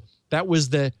 So that was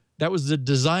the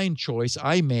design choice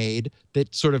I made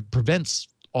that sort of prevents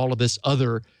all of this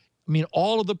other,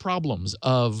 all of the problems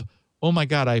of, oh my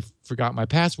God, I forgot my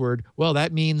password. Well,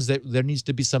 that means that there needs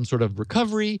to be some sort of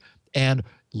recovery, and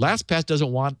LastPass doesn't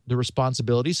want the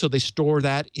responsibility, so they store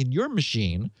that in your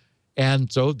machine, and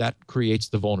so that creates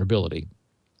the vulnerability.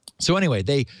 So anyway,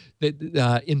 they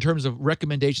in terms of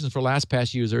recommendations for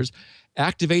LastPass users,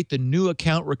 activate the new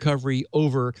account recovery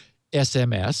over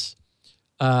SMS.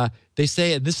 They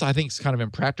say, and this I think is kind of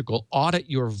impractical, audit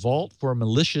your vault for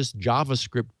malicious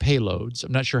JavaScript payloads.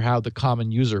 I'm not sure how the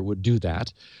common user would do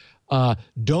that.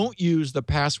 Don't use the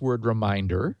password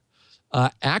reminder.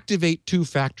 Activate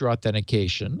two-factor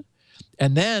authentication.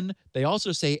 And then they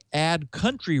also say add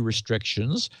country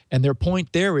restrictions. And their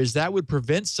point there is that would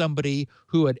prevent somebody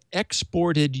who had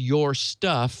exported your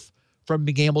stuff from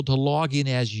being able to log in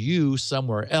as you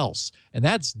somewhere else. And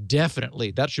that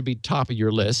should be top of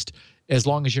your list, as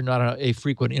long as you're not a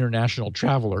frequent international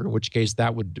traveler, in which case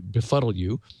that would befuddle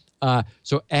you.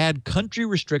 So add country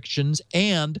restrictions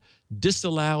and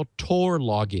disallow Tor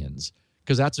logins,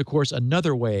 because that's, of course,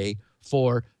 another way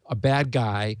for a bad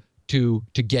guy to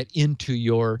get into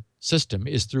your system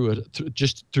is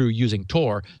just through using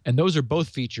Tor. And those are both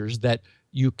features that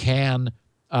you can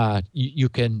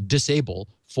disable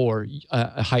for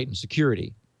a heightened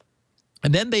security.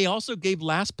 And then they also gave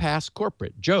LastPass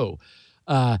corporate, Joe,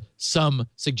 some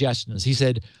suggestions.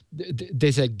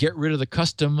 They said, get rid of the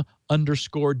custom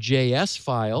 _JS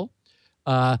file.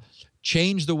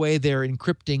 changed the way they're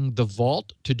encrypting the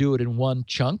vault to do it in one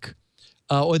chunk.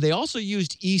 Or they also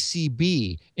used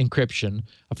ECB encryption.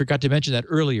 I forgot to mention that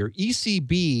earlier.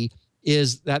 ECB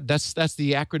is that's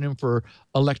the acronym for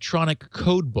electronic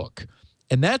code book,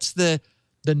 and that's the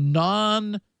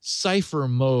non-cipher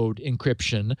mode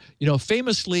encryption. You know,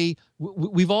 famously,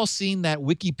 we've all seen that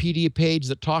Wikipedia page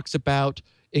that talks about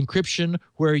encryption,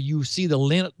 where you see the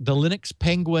Linux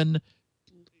penguin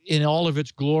in all of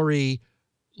its glory,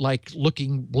 like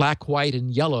looking black, white,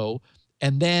 and yellow,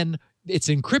 and then it's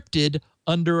encrypted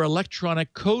under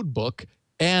electronic code book,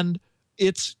 and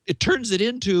it turns it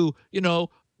into, you know,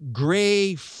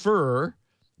 gray fur,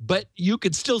 but you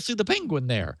can still see the penguin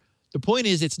there. The point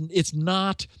is, it's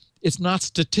not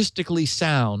statistically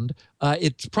sound.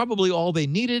 It's probably all they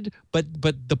needed, but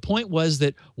the point was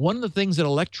that one of the things that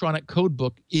electronic code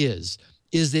book is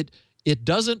that it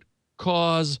doesn't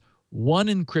cause one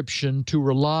encryption to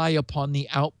rely upon the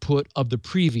output of the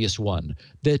previous one.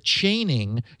 The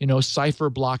chaining, you know, cipher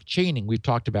block chaining, we've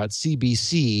talked about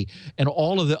CBC and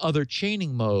all of the other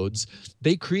chaining modes,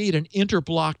 they create an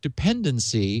interblock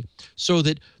dependency so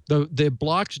that the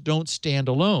blocks don't stand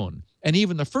alone. And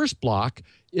even the first block,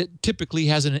 it typically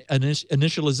has an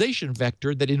initialization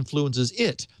vector that influences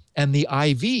it. And the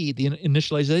IV, the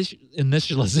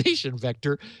initialization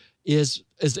vector, is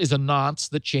a nonce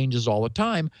that changes all the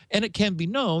time, and it can be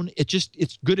known.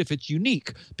 It's good if it's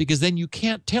unique, because then you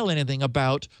can't tell anything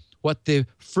about what the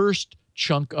first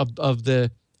chunk of the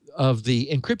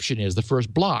encryption is, the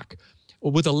first block.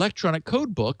 With electronic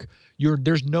code book,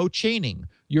 there's no chaining.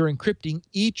 You're encrypting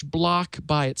each block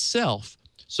by itself.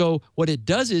 So what it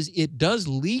does is it does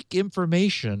leak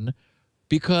information,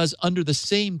 because under the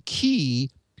same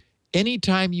key,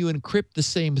 anytime you encrypt the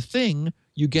same thing,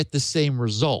 you get the same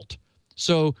result.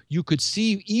 So you could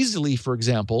see easily, for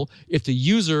example, if the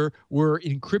user were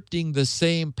encrypting the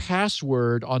same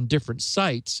password on different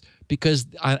sites, because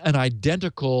an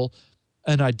identical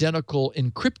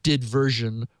encrypted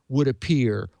version would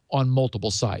appear on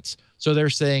multiple sites. So they're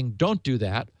saying, don't do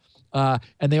that.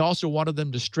 And they also wanted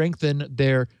them to strengthen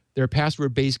their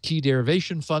password-based key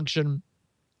derivation function,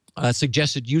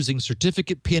 suggested using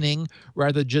certificate pinning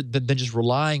rather than just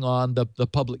relying on the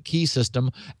public key system.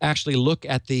 Actually look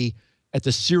at the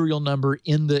serial number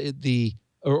in the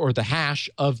hash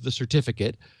of the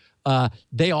certificate.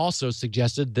 They also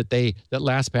suggested that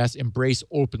LastPass embrace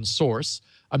open source.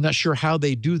 I'm not sure how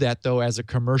they do that, though, as a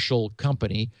commercial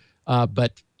company,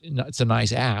 but it's a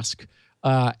nice ask.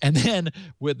 And then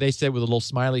they said with a little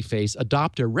smiley face,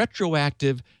 adopt a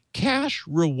retroactive cash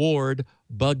reward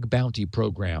bug bounty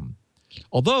program.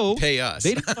 Although pay us,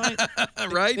 they didn't find,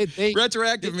 right?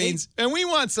 Retroactive means, and we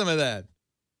want some of that.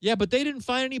 Yeah, but they didn't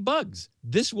find any bugs.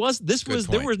 There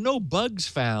were no bugs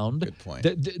found. Good point.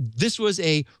 This was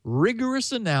a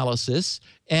rigorous analysis,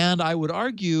 and I would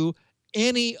argue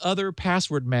any other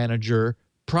password manager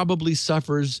probably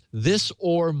suffers this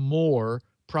or more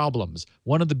problems.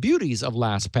 One of the beauties of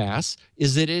LastPass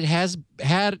is that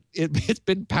it's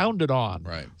been pounded on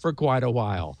for quite a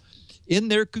while. In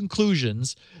their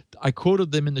conclusions, I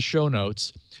quoted them in the show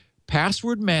notes,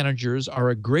 password managers are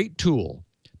a great tool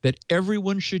that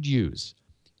everyone should use.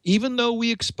 Even though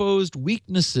we exposed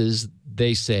weaknesses,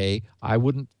 they say, I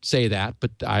wouldn't say that,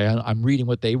 but I'm reading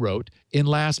what they wrote, in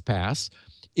LastPass,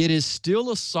 it is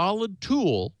still a solid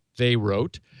tool, they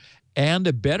wrote, and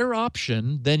a better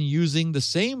option than using the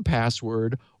same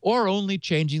password or only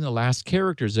changing the last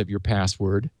characters of your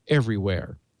password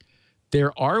everywhere.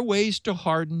 There are ways to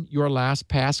harden your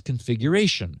LastPass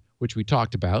configuration, which we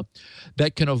talked about,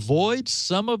 that can avoid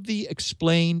some of the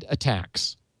explained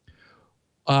attacks.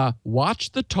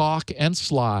 Watch the talk and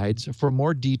slides for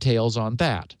more details on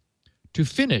that. To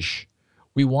finish,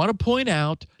 we want to point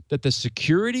out that the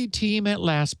security team at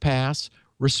LastPass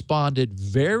responded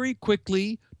very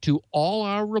quickly to all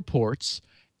our reports,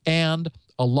 and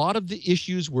a lot of the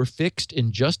issues were fixed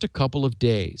in just a couple of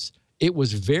days. It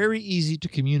was very easy to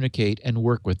communicate and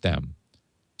work with them.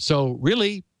 So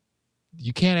really,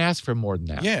 you can't ask for more than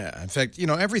that. Yeah. In fact,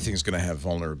 everything's going to have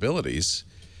vulnerabilities.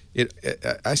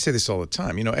 I say this all the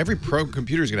time. Every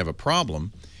computer is going to have a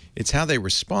problem. It's how they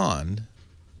respond.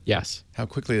 Yes. How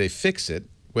quickly they fix it,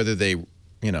 whether they,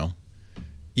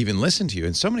 even listen to you.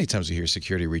 And so many times we hear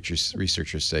security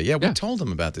researchers say, we told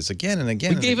them about this again and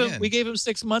again We gave him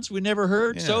 6 months. We never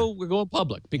heard. So we're going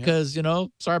public because,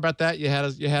 sorry about that. You had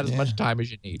as much time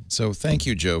as you need. So thank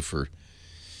you, Joe, for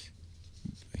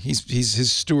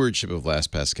his stewardship of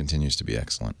LastPass continues to be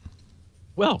excellent.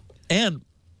 Well, and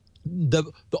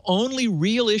the only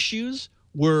real issues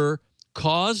were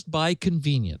caused by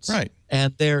convenience. Right.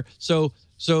 And so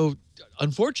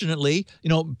unfortunately,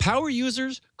 power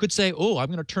users could say, "Oh, I'm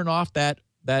going to turn off that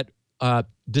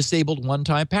disabled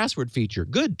one-time password feature."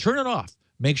 Good, turn it off.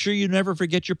 Make sure you never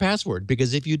forget your password,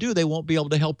 because if you do, they won't be able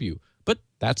to help you. But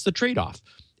that's the trade-off.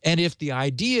 And if the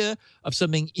idea of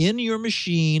something in your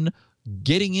machine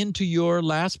getting into your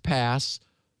LastPass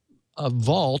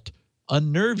vault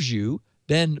unnerves you,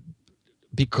 then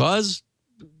because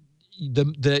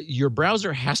your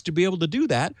browser has to be able to do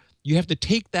that, you have to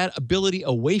take that ability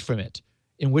away from it,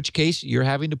 in which case you're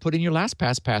having to put in your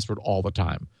LastPass password all the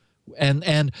time. And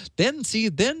then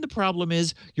the problem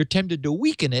is you're tempted to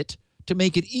weaken it to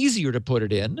make it easier to put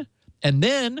it in, and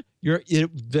then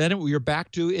you're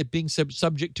back to it being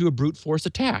subject to a brute force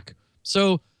attack.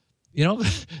 So,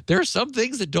 there are some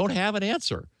things that don't have an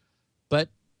answer, but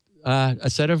a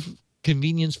set of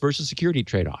convenience versus security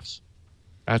trade-offs.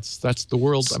 That's the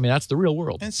world. I mean, that's the real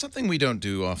world. And something we don't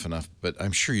do often enough, but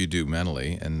I'm sure you do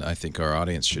mentally, and I think our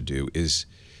audience should do, is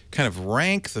kind of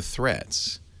rank the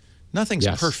threats. Nothing's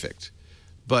perfect,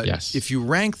 but if you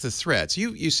rank the threats,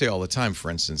 you say all the time, for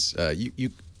instance,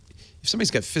 if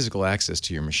somebody's got physical access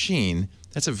to your machine,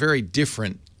 that's a very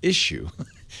different issue.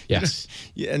 Yes.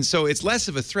 And so it's less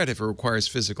of a threat if it requires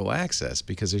physical access,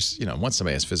 because there's, once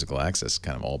somebody has physical access,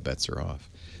 kind of all bets are off.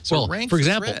 So rank for the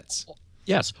example, threats.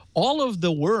 Yes, all of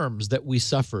the worms that we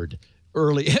suffered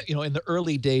early, in the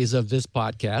early days of this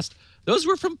podcast, those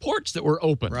were from ports that were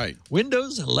open. Right.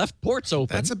 Windows left ports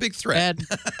open. That's a big threat. And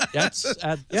that's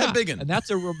a big one. And that's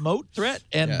a remote threat.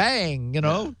 And bang,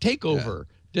 takeover.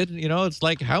 It's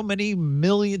like how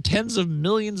many tens of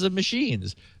millions of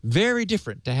machines. Very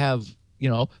different to have,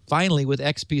 finally with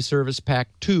XP Service Pack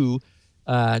 2,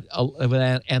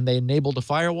 and they enabled a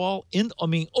firewall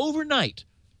overnight.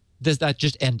 That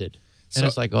just ended. And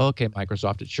it's like, okay,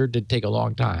 Microsoft, it sure did take a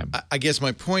long time. I guess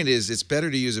my point is it's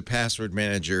better to use a password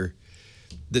manager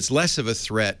that's less of a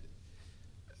threat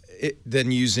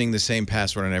than using the same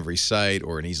password on every site,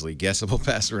 or an easily guessable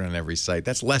password on every site.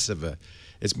 That's less of a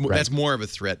that's more of a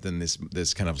threat than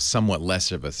this kind of somewhat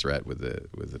less of a threat with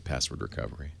the password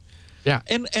recovery. Yeah,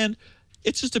 and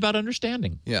it's just about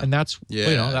understanding. Yeah. And that's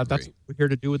that's what we're here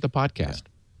to do with the podcast. Yeah.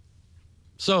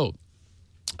 So,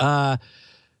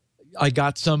 I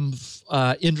got some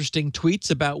interesting tweets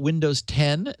about Windows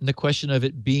 10 and the question of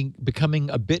it becoming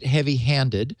a bit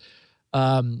heavy-handed.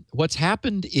 What's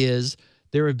happened is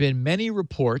there have been many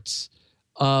reports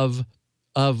of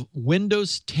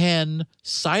Windows 10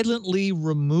 silently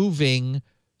removing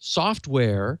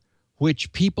software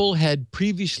which people had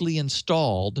previously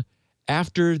installed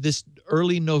after this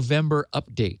early November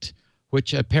update,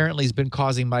 which apparently has been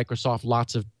causing Microsoft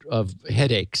lots of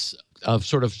headaches of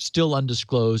sort of still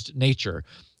undisclosed nature.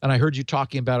 And I heard you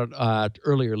talking about it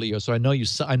earlier, Leo. So I know you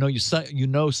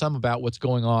know some about what's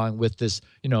going on with this.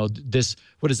 This,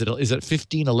 what is it? Is it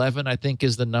 1511? I think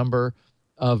is the number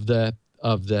of the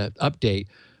update.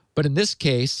 But in this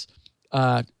case,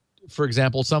 for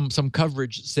example, some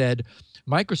coverage said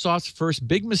Microsoft's first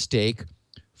big mistake.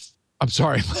 I'm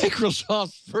sorry,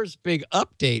 Microsoft's first big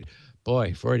update.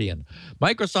 Boy, Freudian.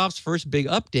 Microsoft's first big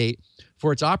update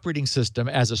for its operating system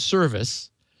as a service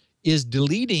is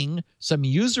deleting some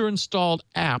user-installed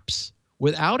apps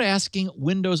without asking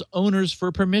Windows owners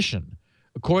for permission,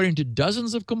 according to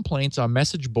dozens of complaints on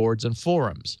message boards and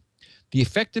forums. The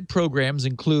affected programs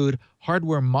include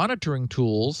hardware monitoring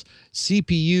tools,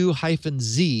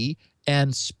 CPU-Z,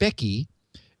 and Speccy,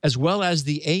 as well as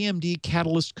the AMD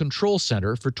Catalyst Control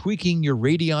Center for tweaking your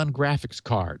Radeon graphics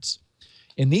cards.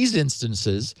 In these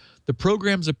instances, the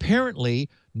programs apparently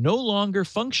no longer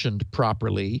functioned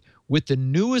properly with the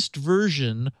newest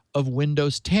version of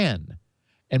Windows 10,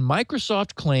 and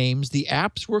Microsoft claims the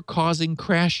apps were causing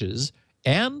crashes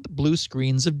and blue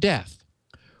screens of death.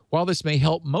 While this may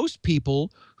help most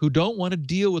people who don't want to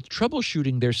deal with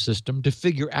troubleshooting their system to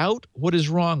figure out what is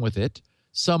wrong with it,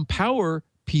 some PC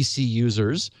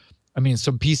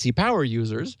power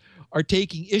users are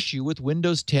taking issue with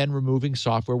Windows 10 removing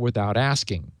software without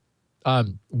asking.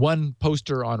 One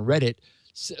poster on Reddit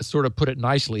sort of put it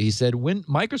nicely. He said,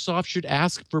 Microsoft should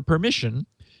ask for permission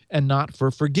and not for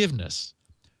forgiveness.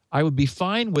 I would be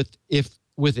fine with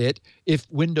it if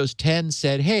Windows 10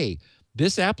 said, hey,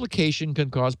 this application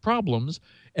can cause problems,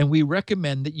 and we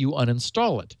recommend that you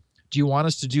uninstall it. Do you want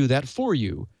us to do that for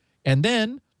you? And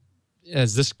then,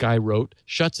 as this guy wrote,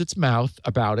 shuts its mouth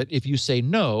about it if you say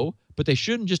no, but they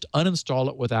shouldn't just uninstall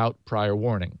it without prior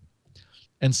warning.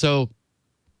 And so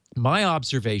my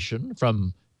observation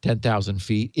from 10,000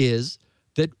 feet is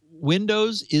that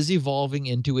Windows is evolving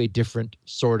into a different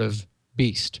sort of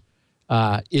beast.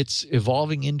 It's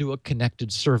evolving into a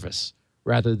connected service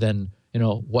rather than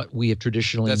what we have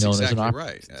traditionally That's known exactly as an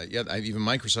right. Even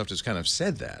Microsoft has kind of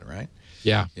said that, right?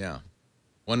 Yeah. Yeah.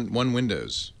 One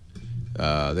Windows.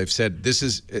 They've said this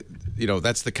is,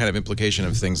 that's the kind of implication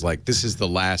of things like this is the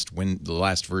last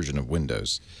version of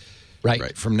Windows.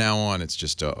 Right. From now on, it's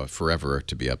just forever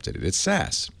to be updated. It's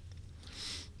SaaS.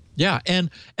 Yeah, and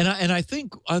I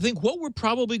think what we're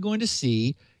probably going to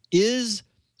see is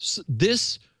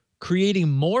this creating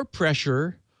more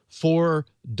pressure for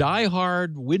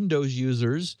diehard Windows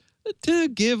users to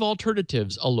give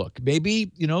alternatives a look.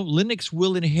 Maybe, Linux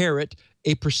will inherit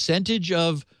a percentage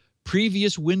of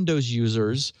previous Windows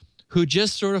users who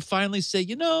just sort of finally say,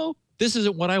 this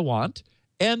isn't what I want,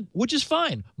 and which is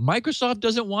fine. Microsoft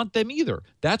doesn't want them either.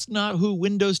 That's not who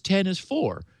Windows 10 is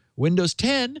for. Windows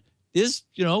 10 is,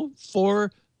 for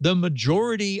the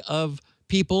majority of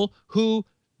people who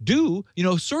do,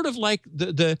 sort of like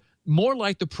the more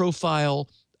like the profile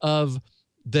of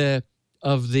the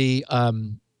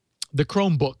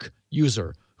Chromebook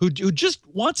user who just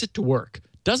wants it to work,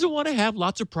 doesn't want to have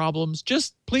lots of problems,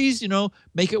 just please,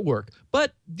 make it work.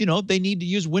 But, they need to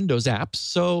use Windows apps,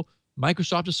 so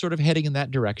Microsoft is sort of heading in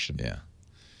that direction. Yeah.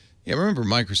 Yeah, remember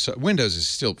Windows is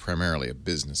still primarily a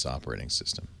business operating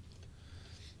system.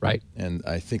 Right. And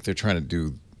I think they're trying to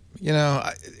do,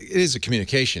 it is a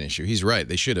communication issue. He's right.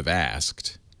 They should have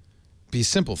asked. It'd be a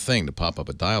simple thing to pop up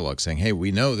a dialogue saying, hey,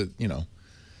 we know that,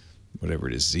 whatever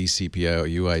it is,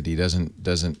 ZCPO, UID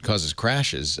doesn't causes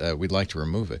crashes. We'd like to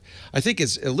remove it. I think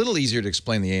it's a little easier to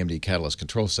explain the AMD Catalyst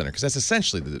Control Center because that's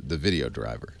essentially the video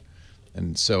driver.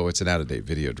 And so it's an out-of-date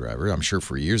video driver. I'm sure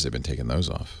for years they've been taking those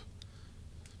off.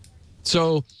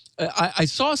 So I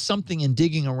saw something in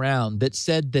digging around that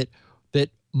said that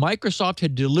Microsoft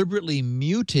had deliberately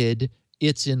muted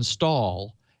its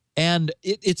install, and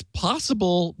it's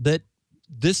possible that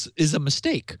this is a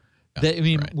mistake.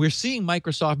 We're seeing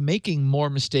Microsoft making more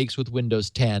mistakes with Windows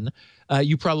 10.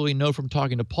 You probably know from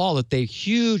talking to Paul that they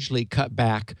hugely cut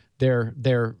back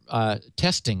their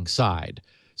testing side,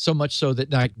 so much so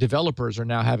that developers are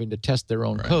now having to test their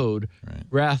own code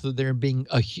rather than there being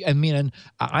and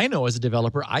I know as a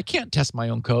developer, I can't test my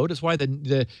own code. That's why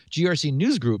the GRC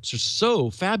news groups are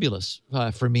so fabulous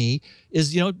for me.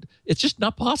 It's just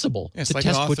not possible it's to like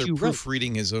test an what author you wrote.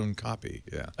 proofreading his own copy.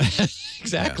 Yeah.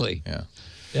 Exactly. Yeah.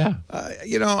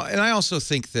 And I also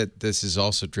think that this is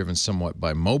also driven somewhat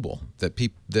by mobile, that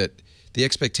the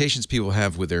expectations people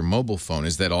have with their mobile phone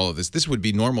is that all of this would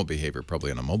be normal behavior probably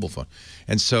on a mobile phone.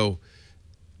 And so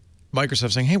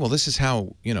Microsoft's saying, hey, well, this is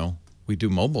how, we do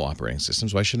mobile operating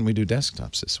systems. Why shouldn't we do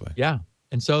desktops this way? Yeah.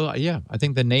 And so, I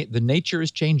think the nature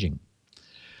is changing.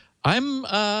 I'm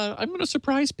going to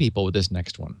surprise people with this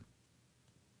next one.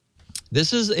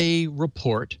 This is a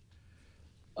report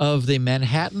of the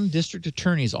Manhattan District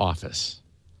Attorney's Office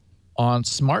on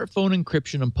smartphone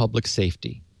encryption and public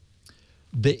safety.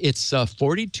 It's a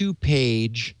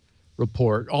 42-page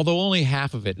report, although only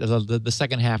half of it, the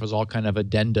second half is all kind of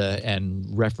addenda and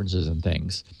references and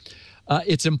things.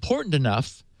 It's important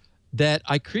enough that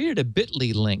I created a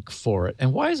bit.ly link for it.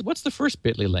 And what's the first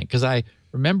bit.ly link? Because I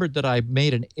remembered that I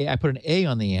put an A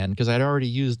on the end because I'd already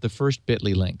used the first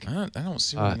bit.ly link. I don't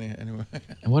see one anyway.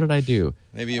 And what did I do?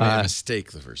 Maybe you made a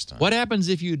mistake the first time. What happens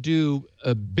if you do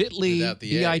bit.ly,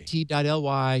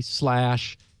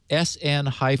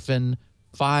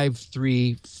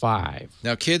 bit.ly/SN-535?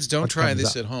 Now, kids, don't try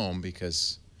this at home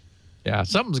because... Yeah,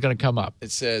 something's going to come up. It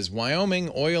says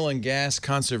Wyoming Oil and Gas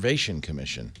Conservation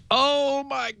Commission. Oh,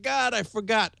 my God, I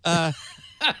forgot.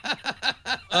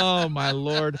 Oh, my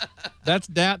Lord. That's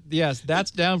down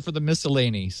for the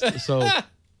miscellanies. So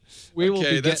we will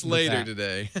be that's getting later that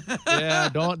today. Yeah,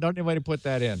 don't anybody put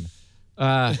that in.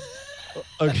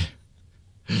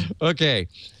 Okay.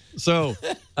 So,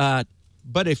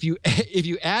 but if you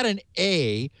add an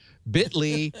A,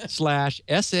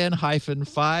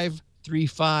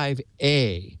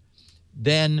 bit.ly/SN-535A,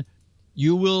 then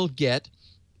you will get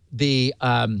the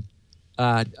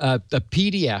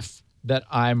PDF that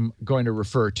I'm going to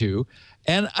refer to,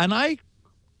 and I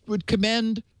would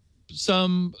commend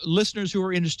some listeners who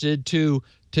are interested to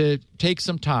take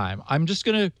some time. I'm just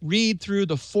going to read through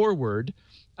the foreword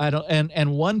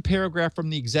and one paragraph from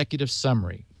the executive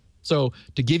summary, so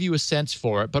to give you a sense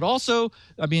for it. But also,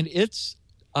 it's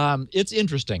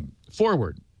interesting.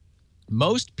 Forward.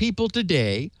 Most people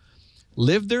today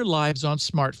live their lives on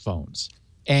smartphones,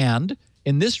 and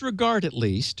in this regard at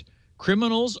least,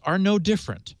 criminals are no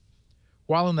different.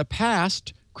 While in the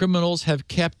past, criminals have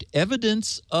kept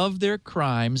evidence of their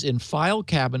crimes in file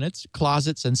cabinets,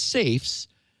 closets, and safes,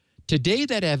 today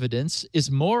that evidence is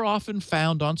more often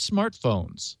found on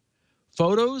smartphones.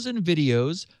 Photos and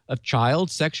videos of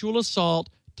child sexual assault,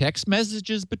 text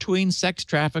messages between sex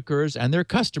traffickers and their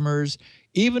customers,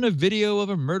 even a video of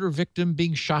a murder victim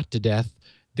being shot to death.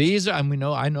 These are,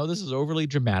 I know this is overly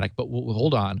dramatic, but we'll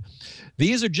hold on.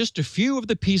 These are just a few of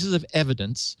the pieces of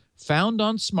evidence found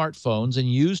on smartphones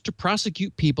and used to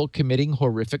prosecute people committing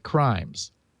horrific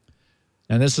crimes.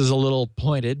 And this is a little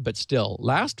pointed, but still.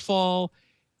 Last fall,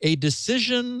 a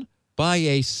decision by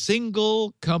a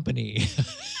single company,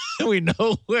 we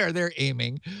know where they're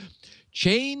aiming,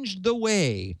 changed the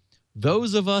way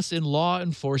those of us in law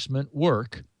enforcement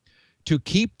work to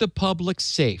keep the public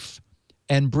safe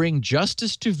and bring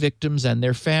justice to victims and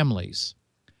their families.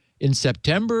 In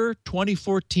September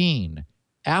 2014,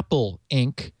 Apple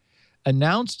Inc.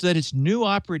 announced that its new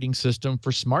operating system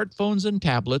for smartphones and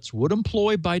tablets would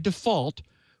employ by default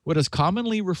what is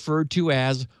commonly referred to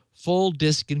as full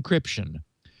disk encryption,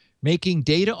 making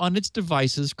data on its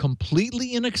devices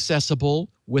completely inaccessible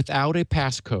without a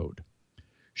passcode.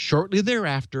 Shortly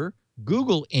thereafter,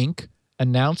 Google Inc.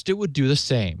 announced it would do the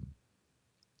same.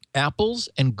 Apple's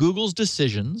and Google's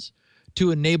decisions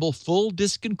to enable full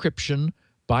disk encryption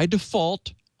by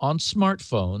default on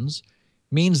smartphones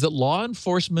means that law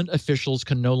enforcement officials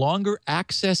can no longer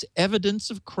access evidence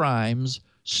of crimes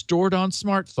stored on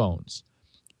smartphones,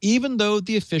 even though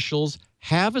the officials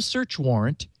have a search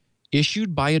warrant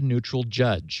issued by a neutral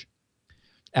judge.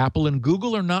 Apple and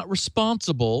Google are not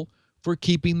responsible for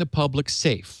keeping the public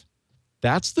safe.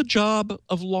 That's the job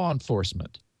of law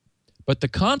enforcement. But the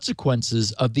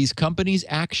consequences of these companies'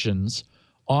 actions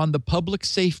on the public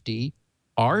safety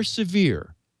are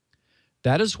severe.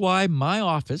 That is why my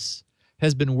office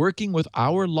has been working with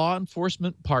our law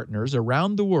enforcement partners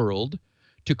around the world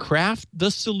to craft the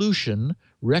solution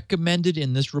recommended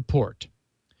in this report.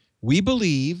 We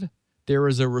believe there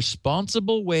is a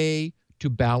responsible way to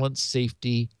balance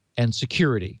safety and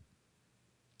security.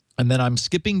 And then I'm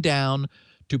skipping down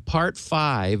to Part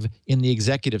 5 in the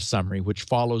executive summary, which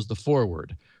follows the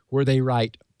foreword, where they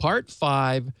write, Part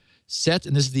 5 sets,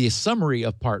 and this is the summary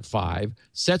of Part 5,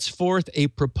 sets forth a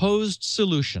proposed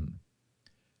solution.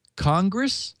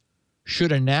 Congress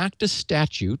should enact a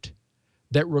statute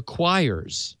that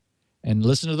requires, and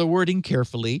listen to the wording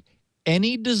carefully,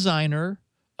 any designer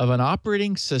of an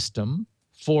operating system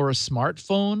for a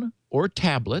smartphone or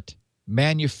tablet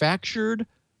manufactured,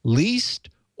 leased,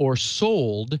 or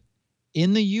sold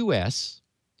in the U.S.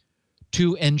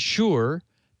 to ensure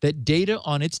that data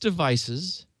on its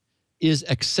devices is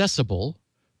accessible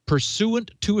pursuant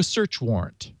to a search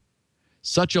warrant.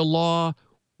 Such a law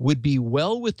would be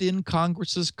well within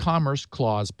Congress's Commerce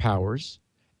Clause powers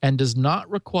and does not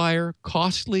require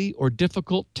costly or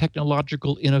difficult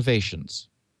technological innovations.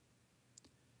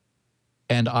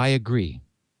 And I agree.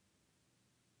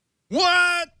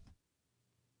 What?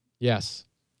 Yes,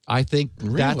 I think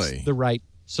that's the right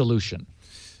solution.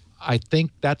 I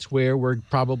think that's where we're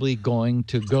probably going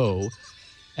to go,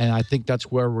 and I think that's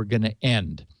where we're going to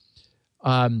end.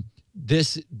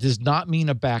 This does not mean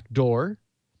a back door.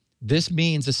 This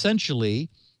means essentially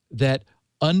that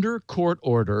under court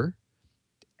order,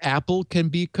 Apple can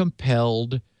be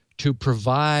compelled to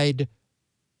provide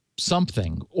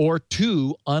something or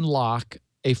to unlock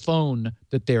a phone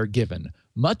that they're given,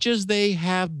 much as they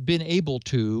have been able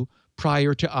to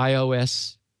prior to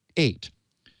iOS 8.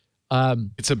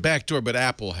 It's a backdoor, but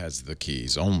Apple has the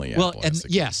keys. Only Apple has the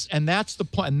keys. Yes, and that's the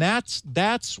point. And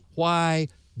that's why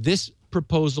this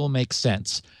proposal makes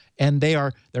sense. And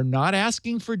they're not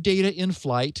asking for data in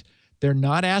flight. They're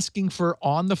not asking for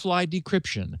on-the-fly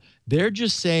decryption. They're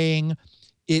just saying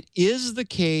it is the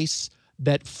case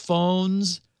that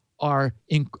phones are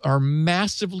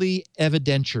massively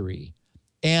evidentiary,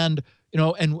 and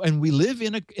we live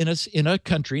in a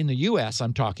country, in the U.S.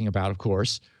 I'm talking about, of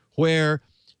course, where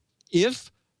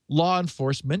if law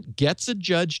enforcement gets a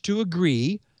judge to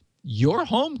agree, your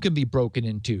home can be broken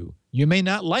into. You may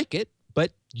not like it,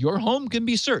 but your home can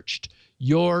be searched.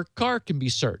 Your car can be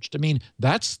searched. I mean,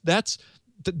 that's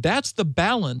the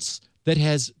balance that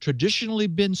has traditionally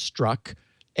been struck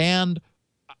and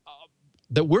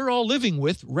that we're all living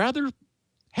with rather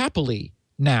happily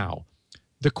now.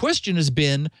 The question has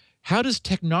been, how does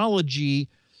technology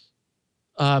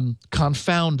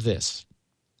confound this?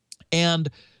 And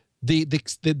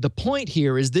the point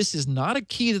here is this is not a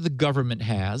key that the government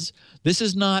has. This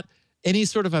is not any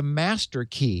sort of a master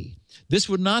key. This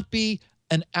would not be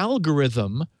an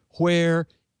algorithm where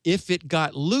if it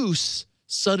got loose,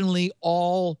 suddenly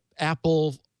all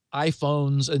Apple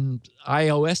iPhones and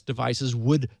iOS devices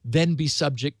would then be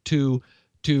subject to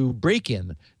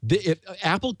break-in.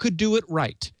 Apple could do it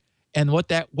right. And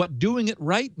what doing it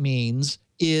right means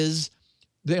is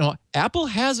Apple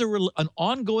has an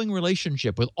ongoing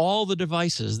relationship with all the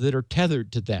devices that are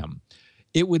tethered to them.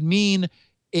 It would mean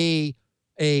a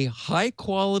high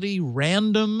quality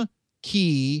random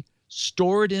key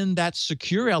stored in that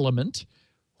secure element,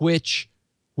 which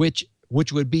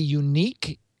would be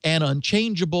unique and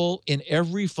unchangeable in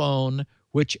every phone,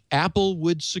 which Apple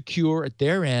would secure at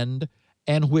their end,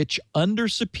 and which under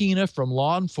subpoena from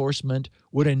law enforcement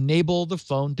would enable the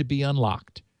phone to be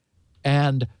unlocked.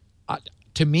 And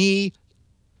to me,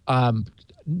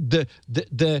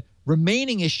 the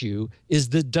remaining issue is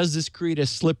does this create a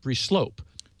slippery slope?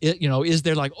 Is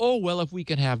there like, oh, well, if we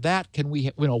can have that, can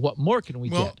we, what more can we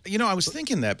get? Well, I was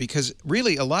thinking that because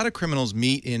really a lot of criminals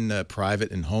meet in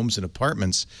private in homes and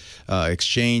apartments,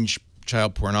 exchange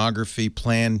child pornography,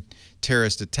 plan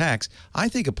terrorist attacks. I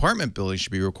think apartment buildings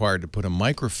should be required to put a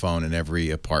microphone in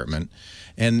every apartment.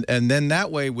 And then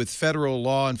that way with federal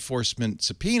law enforcement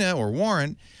subpoena or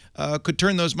warrant could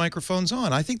turn those microphones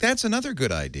on. I think that's another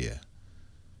good idea.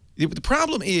 The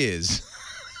problem is...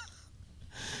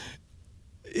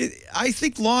 I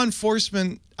think law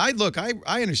enforcement, I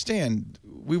understand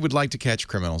we would like to catch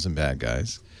criminals and bad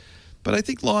guys, but I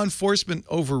think law enforcement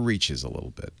overreaches a little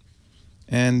bit.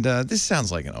 And this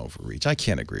sounds like an overreach. I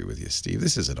can't agree with you, Steve.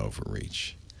 This is an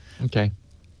overreach. Okay.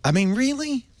 I mean,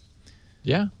 really?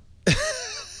 Yeah.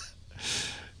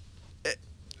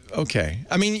 Okay.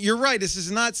 I mean, you're right. This is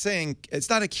not saying, it's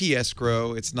not a key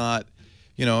escrow. It's not,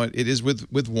 it is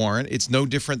with warrant. It's no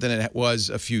different than it was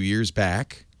a few years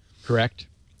back. Correct.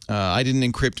 I didn't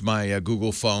encrypt my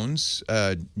Google phones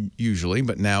usually,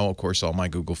 but now, of course, all my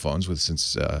Google phones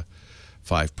since Android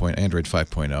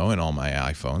 5.0 and all my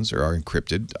iPhones are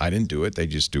encrypted. I didn't do it. They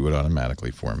just do it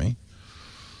automatically for me.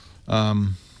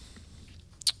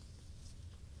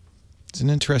 It's an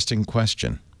interesting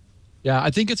question. Yeah, I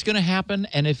think it's going to happen,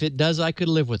 and if it does, I could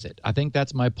live with it. I think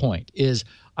that's my point, is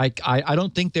I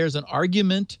don't think there's an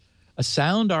argument, a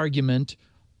sound argument,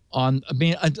 and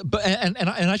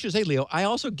I should say, Leo, I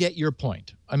also get your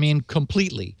point. I mean,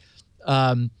 completely.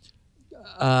 And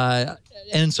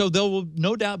so there will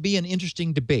no doubt be an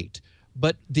interesting debate.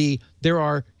 But there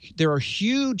are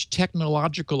huge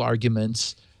technological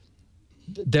arguments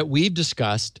that we've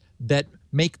discussed that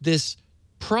make this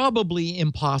probably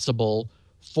impossible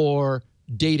for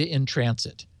data in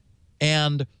transit.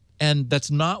 And that's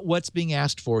not what's being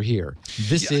asked for here.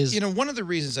 This is... one of the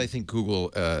reasons I think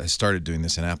Google started doing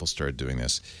this and Apple started doing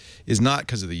this is not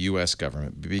because of the U.S.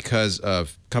 government, but because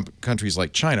of countries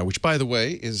like China, which, by the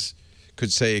way,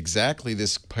 could say exactly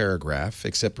this paragraph,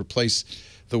 except replace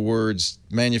the words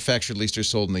manufactured, leased, or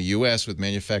sold in the U.S. with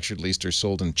manufactured, leased, or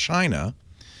sold in China.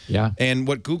 Yeah. And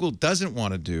what Google doesn't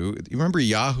want to do, you remember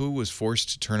Yahoo was forced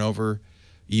to turn over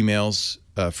emails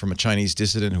from a Chinese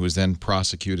dissident who was then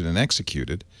prosecuted and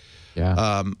executed.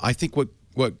 Yeah. I think what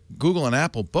Google and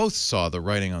Apple both saw the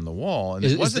writing on the wall, and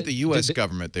it wasn't the U.S.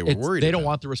 government they were worried about. They don't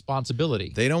want the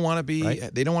responsibility. They don't want to be.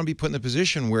 Right? They don't want to be put in the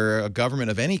position where a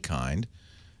government of any kind,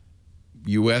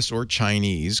 U.S. or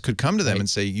Chinese, could come to them and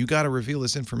say, "You got to reveal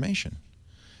this information."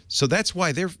 So that's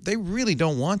why they really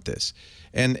don't want this.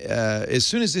 And as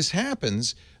soon as this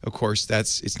happens, of course,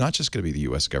 it's not just going to be the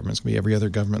U.S. government; it's going to be every other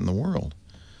government in the world.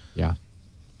 Yeah.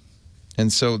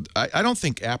 And so I don't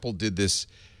think Apple did this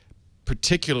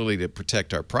particularly to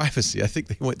protect our privacy. I think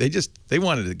they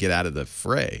wanted to get out of the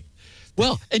fray.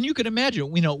 Well, and you can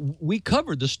imagine, we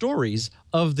covered the stories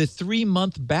of the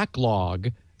 3-month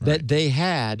backlog that they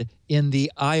had in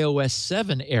the iOS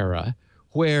 7 era,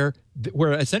 where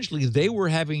essentially they were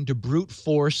having to brute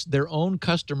force their own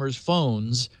customers'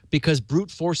 phones because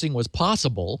brute forcing was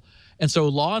possible. And so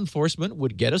law enforcement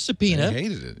would get a subpoena, they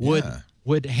hated it.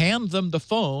 would hand them the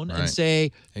phone and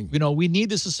say, we need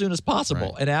this as soon as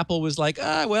possible. And Apple was like,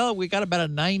 well, we got about a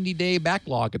 90-day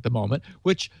backlog at the moment,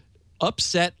 which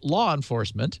upset law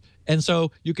enforcement. And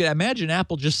so you can imagine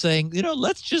Apple just saying,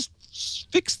 let's just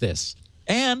fix this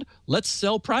and let's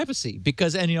sell privacy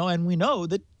because, and we know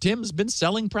that Tim's been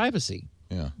selling privacy.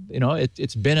 Yeah.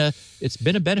 It's been a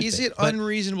benefit. Is it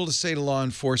unreasonable to say to law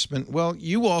enforcement, well,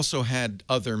 you also had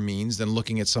other means than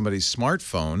looking at somebody's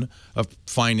smartphone of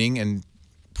finding and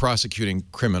prosecuting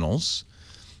criminals?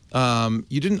 You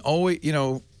didn't always,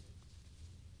 and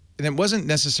it wasn't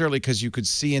necessarily because you could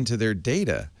see into their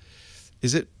data.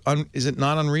 Is it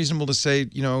not unreasonable to say,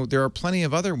 there are plenty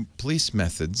of other police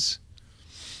methods?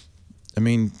 I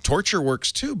mean, torture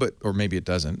works too, or maybe it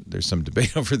doesn't. There's some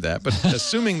debate over that. But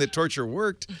assuming that torture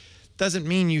worked doesn't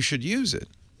mean you should use it.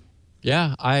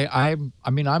 Yeah, I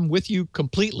mean, I'm with you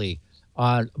completely.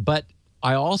 But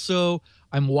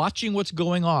I'm watching what's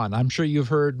going on. I'm sure you've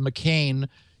heard McCain,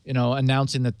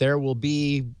 announcing that there will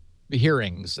be,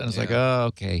 hearings, and it's like, Yeah. oh,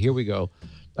 okay, here we go.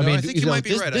 No, I think you might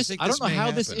be right. I think I don't this know may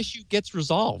how this happen. issue gets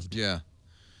resolved. Yeah.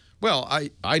 Well,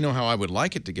 I know how I would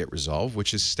like it to get resolved,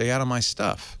 which is stay out of my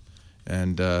stuff.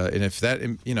 And if that,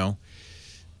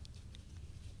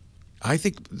 I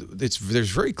think there's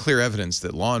very clear evidence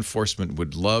that law enforcement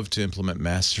would love to implement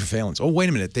mass surveillance. Oh, wait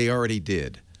a minute. They already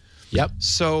did. Yep.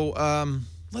 So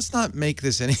let's not make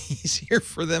this any easier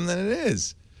for them than it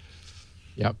is.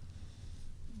 Yep.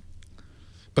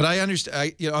 But I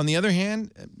understand. On the other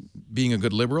hand, being a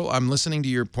good liberal, I'm listening to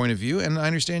your point of view, and I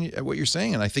understand what you're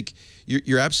saying, and I think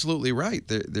you're absolutely right.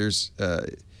 It's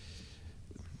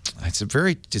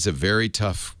a very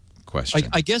tough question.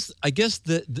 I guess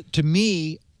to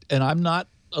me, and I'm not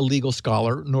a legal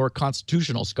scholar nor a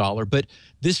constitutional scholar, but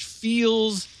this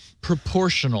feels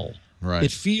proportional. Right.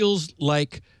 It feels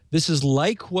like this is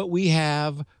like what we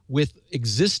have with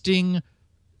existing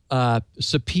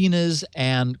subpoenas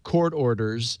and court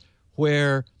orders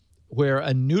where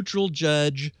a neutral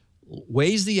judge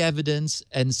weighs the evidence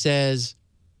and says,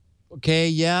 okay,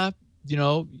 yeah,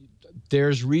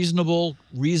 there's reasonable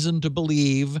reason to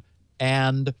believe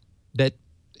and that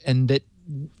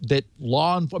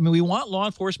we want law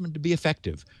enforcement to be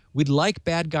effective. We'd like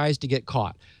bad guys to get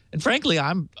caught. And frankly,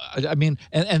 and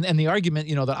the argument,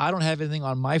 that I don't have anything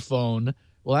on my phone,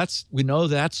 well, we know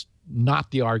that's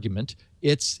not the argument.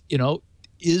 It's,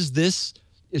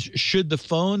 should the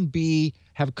phone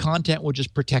have content which is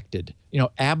protected,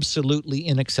 absolutely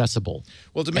inaccessible?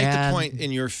 Well, to make the point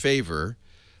in your favor,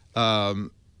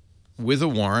 with a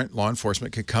warrant, law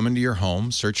enforcement could come into your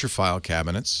home, search your file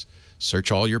cabinets,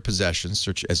 search all your possessions,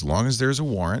 search as long as there's a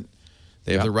warrant.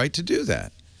 They have the right to do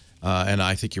that. And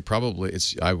I think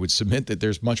I would submit that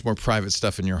there's much more private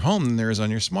stuff in your home than there is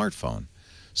on your smartphone.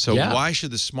 So why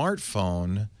should the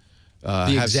smartphone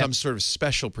have some sort of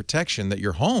special protection that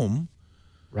your home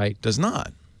does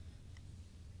not?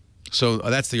 So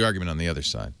that's the argument on the other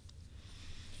side.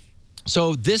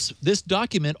 So this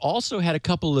document also had a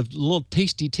couple of little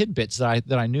tasty tidbits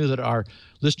that I knew that our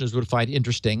listeners would find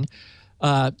interesting.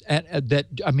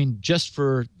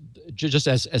 Just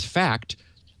as fact,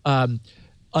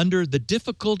 under the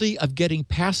difficulty of getting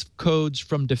passcodes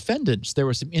from defendants, there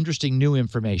was some interesting new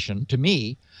information to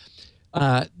me.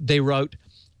 They wrote,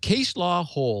 case law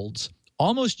holds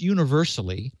almost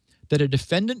universally that a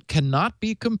defendant cannot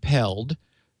be compelled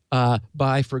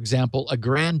by, for example, a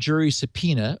grand jury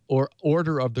subpoena or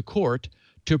order of the court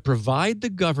to provide the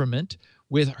government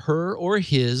with her or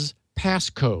his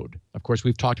passcode. Of course,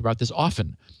 we've talked about this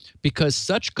often, because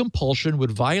such compulsion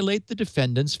would violate the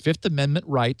defendant's Fifth Amendment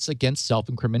rights against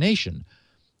self-incrimination.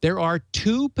 There are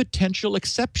two potential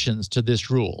exceptions to this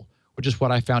rule, which is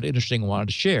what I found interesting and wanted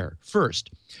to share.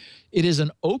 First, it is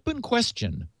an open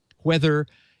question whether,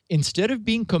 instead of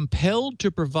being compelled to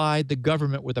provide the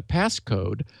government with a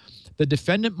passcode, the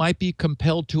defendant might be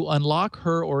compelled to unlock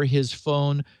her or his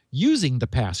phone using the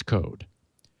passcode.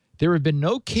 There have been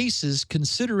no cases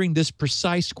considering this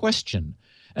precise question,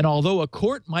 and although a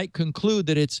court might conclude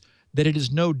that it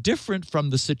is no different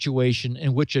from the situation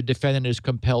in which a defendant is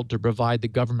compelled to provide the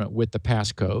government with the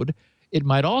passcode, it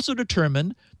might also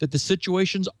determine that the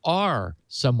situations are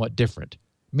somewhat different,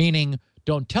 meaning,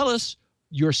 don't tell us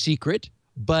your secret,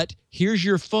 but here's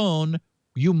your phone.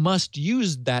 You must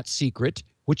use that secret,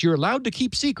 which you're allowed to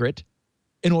keep secret,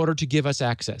 in order to give us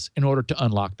access, in order to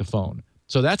unlock the phone.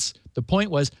 So that's the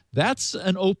point. That's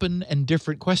an open and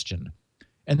different question.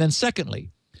 And then secondly,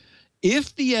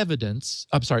 if the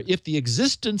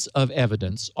existence of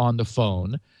evidence on the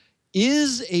phone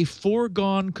is a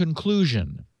foregone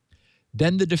conclusion,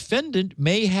 then the defendant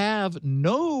may have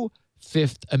no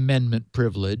Fifth Amendment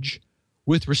privilege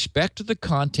with respect to the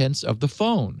contents of the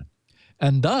phone,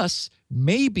 and thus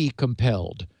may be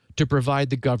compelled to provide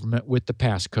the government with the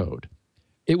passcode.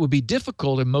 It would be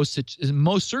difficult in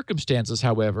most circumstances,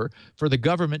 however, for the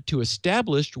government to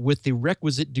establish with the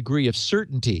requisite degree of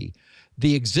certainty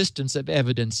the existence of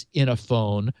evidence in a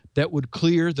phone that would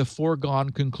clear the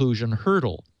foregone conclusion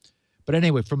hurdle. But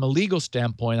anyway, from a legal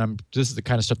standpoint, this is the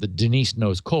kind of stuff that Denise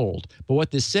knows cold. But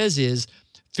what this says is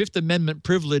Fifth Amendment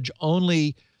privilege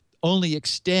only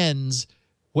extends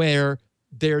where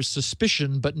there's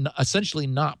suspicion, but essentially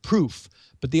not proof.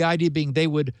 But the idea being they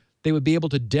would be able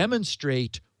to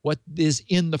demonstrate what is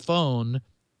in the phone,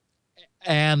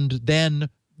 and then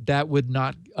that would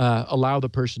not allow the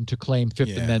person to claim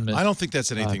Fifth Amendment. I don't think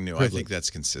that's anything new. privilege. I think that's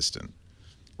consistent.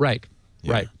 Right.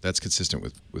 Yeah, right. That's consistent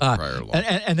with prior law.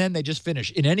 And then they just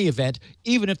finish. In any event,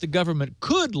 even if the government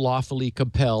could lawfully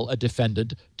compel a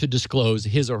defendant to disclose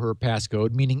his or her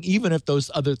passcode, meaning even if those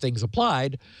other things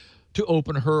applied, to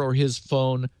open her or his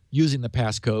phone using the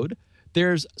passcode,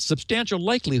 there's substantial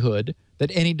likelihood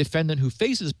that any defendant who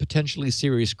faces potentially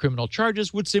serious criminal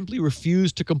charges would simply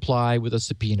refuse to comply with a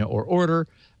subpoena or order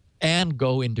and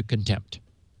go into contempt.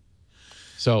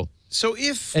 So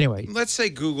if, anyway, let's say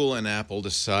Google and Apple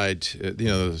decide,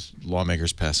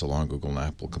 lawmakers pass a law, Google and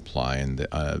Apple comply and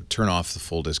turn off the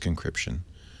full disk encryption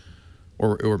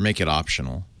or make it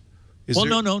optional.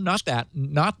 No, not that.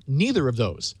 Neither of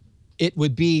those. It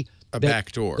would be a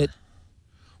backdoor. Their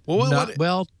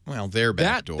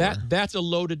backdoor. That's a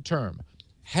loaded term.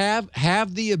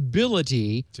 Have the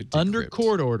ability under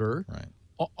court order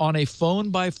on a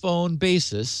phone-by-phone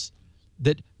basis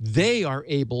that they are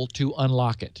able to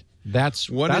unlock it. That's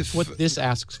what this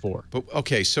asks for. But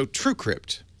okay, so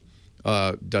TrueCrypt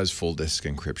does full disk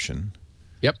encryption.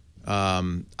 Yep.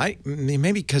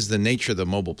 Maybe because the nature of the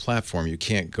mobile platform, you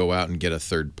can't go out and get a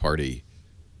third-party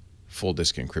full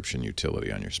disk encryption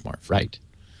utility on your smartphone.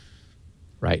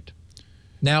 Right.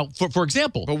 Now, for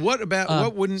example, but what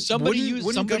about wouldn't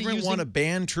government want to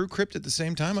ban TrueCrypt at the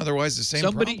same time? Otherwise, the same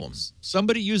problem.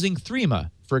 Somebody using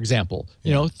Threema, for example,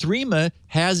 Threema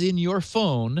has in your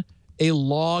phone a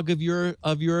log of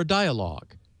your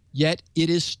dialogue, yet it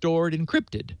is stored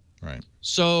encrypted. Right.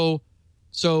 So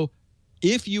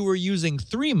if you were using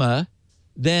Threema,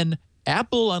 then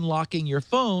Apple unlocking your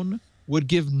phone would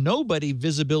give nobody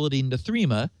visibility into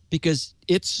Threema because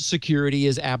its security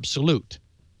is absolute.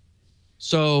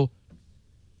 So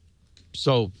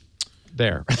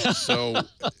there.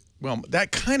 Well,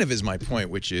 that kind of is my point,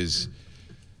 which is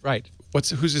right.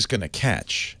 Who's this going to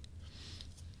catch?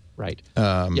 Right.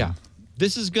 Yeah.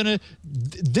 This is going to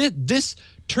this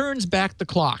turns back the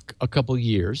clock a couple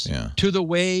years to the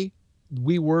way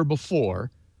we were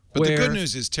before. But the good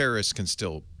news is terrorists can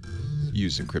still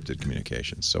use encrypted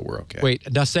communications, so we're okay. Wait,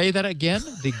 now say that again.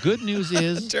 The good news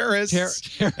is terrorists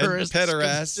and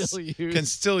pederasts can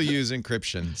still use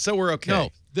encryption, so we're okay. No,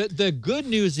 the good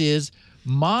news is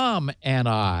Mom and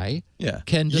I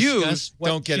can discuss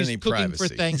what she's cooking for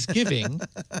Thanksgiving.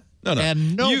 No,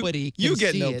 and nobody can you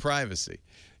get see no it. Privacy.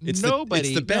 It's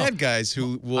the bad guys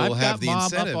who will have the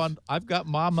incentive. I've got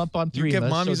Mom up on Threema, You get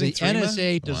Mom so the using Threema?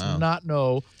 NSA does not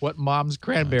know what Mom's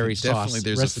cranberry sauce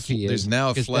recipe is. There's now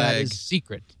a flag. That is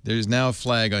secret. There's now a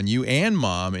flag on you and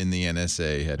Mom in the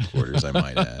NSA headquarters, I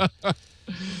might add.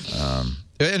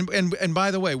 And by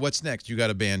the way, what's next? You got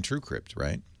to ban TrueCrypt,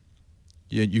 right?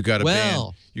 You got to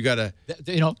ban. You got to.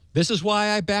 This is why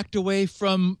I backed away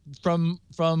from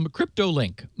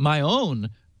CryptoLink, my own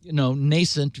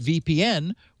nascent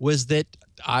VPN, was that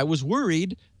I was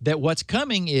worried that what's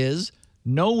coming is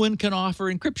no one can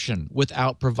offer encryption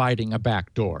without providing a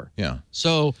backdoor. Yeah.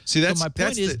 So that's my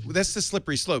point is that's the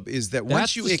slippery slope. Is that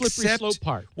once you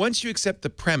accept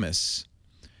the premise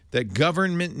that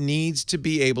government needs to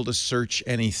be able to search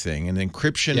anything and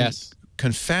encryption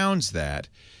confounds that.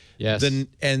 Yes. The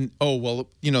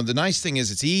nice thing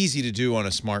is it's easy to do on a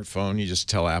smartphone. You just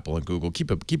tell Apple and Google, keep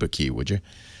a key, would you?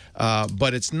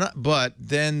 But it's not. But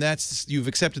then you've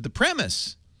accepted the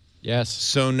premise. Yes.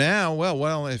 So now,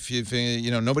 if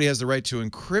nobody has the right to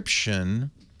encryption.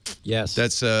 Yes.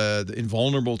 That's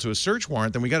invulnerable to a search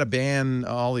warrant. Then we got to ban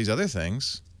all these other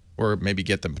things, or maybe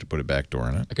get them to put a backdoor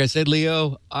in it. Like I said,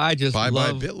 Leo, I just bye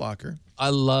BitLocker. I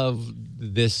love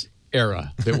this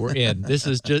era that we're in.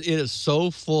 It is so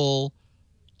full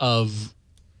of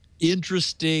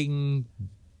interesting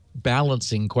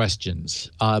balancing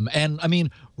questions, and I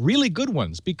mean really good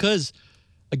ones, because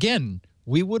again,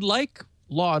 we would like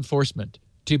law enforcement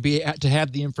to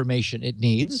have the information it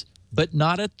needs, but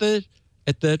not at the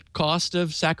cost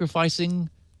of sacrificing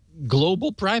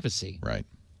global privacy. Right.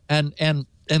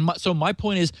 So my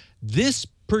point is, this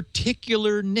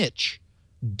particular niche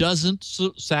doesn't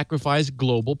sacrifice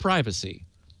global privacy.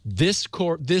 This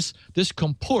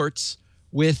comports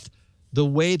with the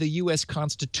way the U.S.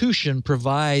 Constitution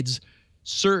provides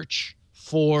search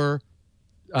for,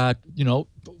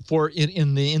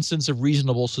 in the instance of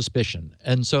reasonable suspicion.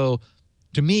 And so,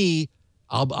 to me,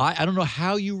 I don't know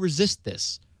how you resist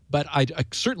this, but I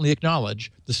certainly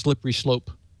acknowledge the slippery slope.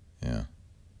 Yeah.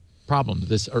 Problem.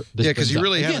 Because you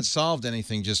really haven't solved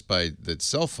anything just by the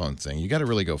cell phone thing. You got to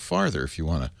really go farther if you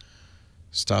want to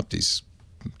stop these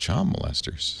child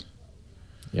molesters.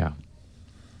 Yeah.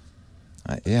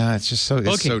 It's just so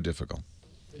so difficult.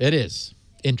 It is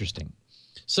interesting.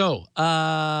 So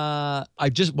I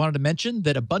just wanted to mention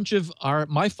that a bunch of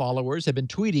my followers have been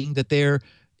tweeting that they're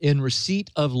in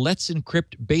receipt of Let's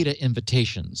Encrypt beta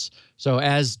invitations. So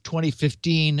as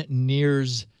 2015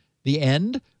 nears the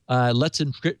end, Let's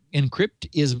Encrypt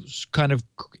is kind of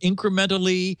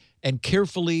incrementally and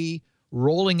carefully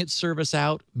rolling its service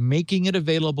out, making it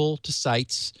available to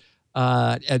sites.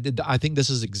 And I think this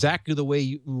is exactly the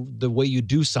way you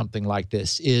do something like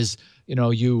this. Is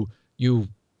you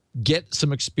get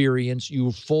some experience,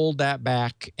 you fold that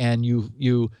back, and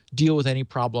you deal with any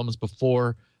problems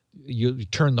before you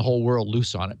turn the whole world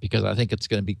loose on it, because I think it's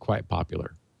going to be quite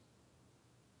popular.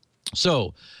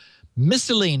 So,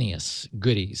 miscellaneous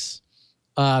goodies.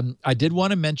 I did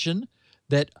want to mention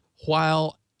that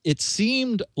while it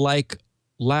seemed like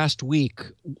last week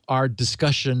our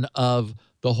discussion of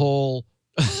the whole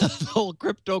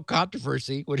crypto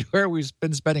controversy, where we've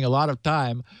been spending a lot of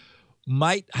time,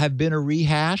 might have been a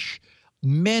rehash,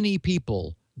 many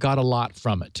people got a lot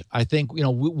from it. I think,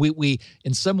 we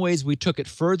in some ways we took it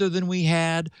further than we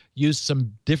had, used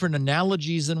some different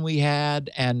analogies than we had,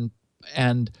 and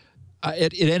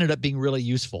it ended up being really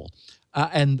useful.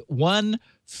 And one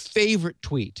favorite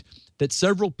tweet that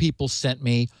several people sent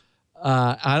me,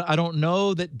 I don't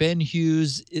know that Ben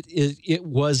Hughes it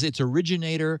was its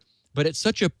originator, but it's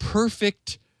such a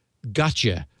perfect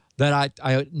gotcha that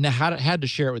I had to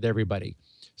share it with everybody.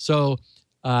 So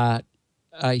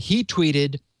he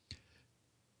tweeted,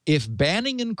 if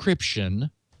banning encryption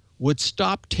would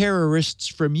stop terrorists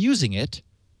from using it,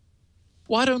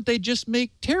 why don't they just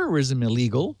make terrorism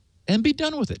illegal and be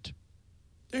done with it?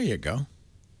 There you go.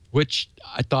 Which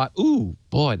I thought, ooh,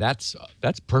 boy, that's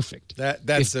perfect.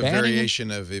 That's a variation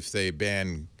of if they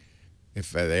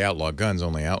outlaw guns,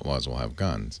 only outlaws will have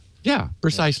guns. Yeah,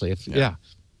 precisely. Yeah,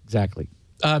 exactly.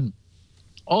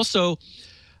 Also,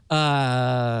 look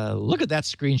at that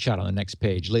screenshot on the next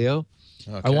page, Leo.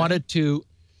 Okay. I wanted to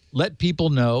let people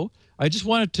know. I just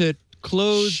wanted to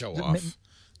close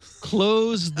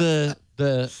the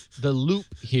loop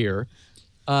here.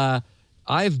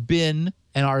 I've been,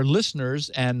 and our listeners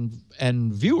and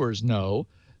viewers know,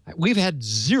 we've had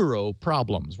zero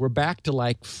problems. We're back to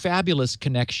like fabulous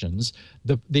connections.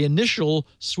 The initial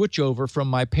switchover from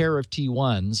my pair of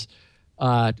T1s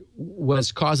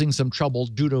was causing some trouble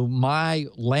due to my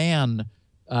LAN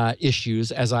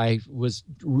issues as I was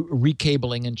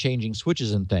recabling and changing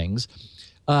switches and things.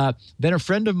 Then a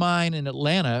friend of mine in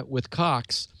Atlanta with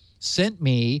Cox sent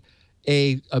me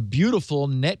a beautiful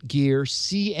Netgear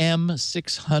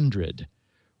CM600,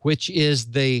 which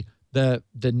is the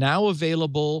now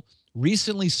available,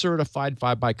 recently certified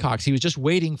by Cox. He was just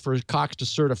waiting for Cox to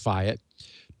certify it.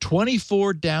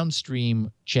 24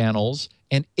 downstream channels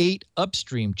and 8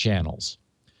 upstream channels.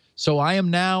 So I am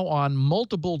now on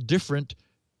multiple different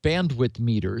bandwidth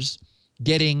meters,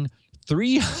 getting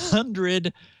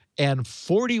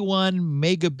 341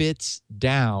 megabits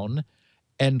down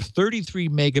and 33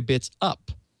 megabits up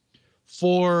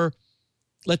for,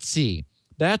 let's see,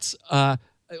 that's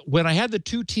when I had the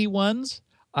two T1s,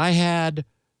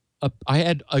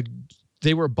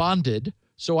 they were bonded,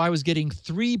 so I was getting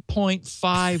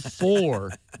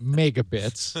 3.54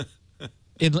 megabits.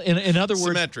 In other words,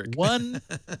 symmetric. one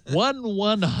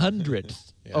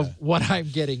 100th of what I'm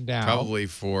getting now. Probably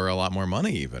for a lot more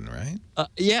money, even, right?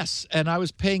 Yes, and I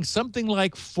was paying something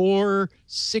like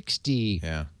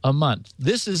 $460 a month.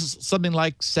 This is something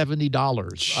like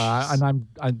 $70, and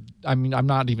I'm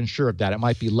not even sure of that. It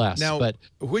might be less. Now, but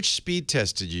which speed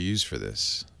test did you use for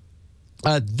this?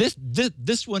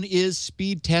 This one is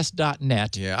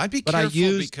speedtest.net. Yeah, I'd be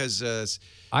careful because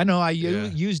I know I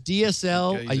use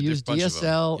DSL. Okay, I use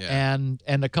DSL and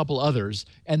a couple others,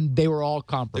 and they were all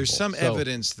comparable. There's some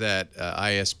evidence that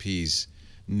ISPs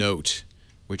note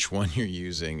which one you're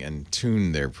using and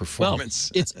tune their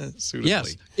performance suitably.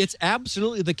 Yes, it's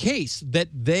absolutely the case that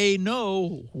they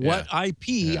know what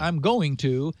IP I'm going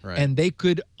to, and they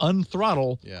could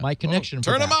unthrottle my connection.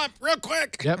 Turn them up real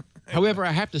quick. Yep. However,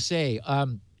 I have to say,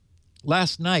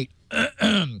 last night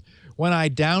when I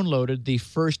downloaded the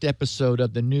first episode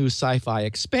of the new Sci-Fi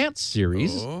Expanse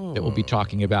series that we'll be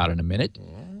talking about in a minute,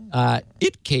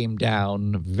 it came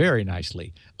down very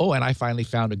nicely. Oh, and I finally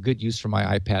found a good use for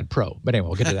my iPad Pro. But anyway,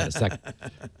 we'll get to that in a second.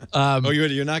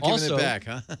 You're not giving it back,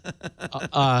 huh?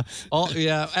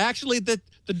 Actually, the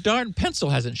darn pencil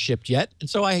hasn't shipped yet, and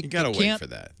so you gotta wait for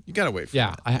that. You gotta wait for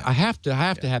that. I have to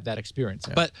have that experience.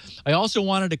 Yeah. But I also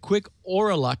wanted a quick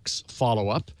Auralux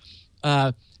follow-up.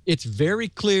 It's very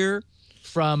clear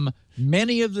from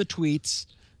many of the tweets,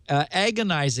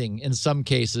 agonizing in some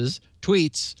cases,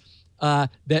 tweets,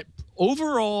 that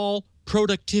overall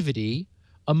productivity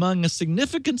among a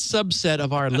significant subset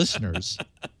of our listeners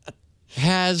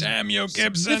has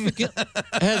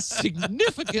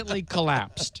significantly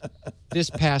collapsed this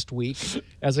past week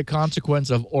as a consequence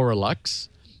of Auralux.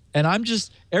 And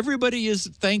everybody is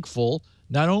thankful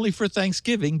not only for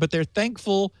Thanksgiving, but they're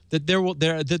thankful that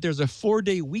there's a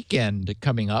 4-day weekend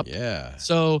coming up. Yeah.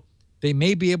 So they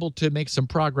may be able to make some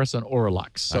progress on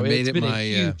Oralux. So I made it's it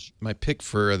been my pick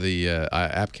for the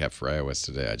AppCap for iOS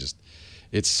today.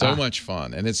 It's so much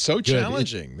fun, and it's so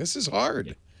challenging. This is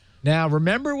hard. Now,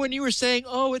 remember when you were saying,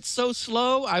 "Oh, it's so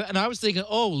slow," and I was thinking,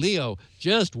 "Oh, Leo,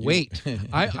 just wait."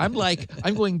 I'm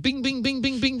going bing, bing, bing,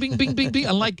 bing, bing, bing, bing, bing, bing.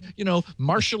 I'm like,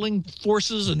 marshaling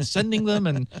forces and sending them,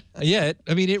 and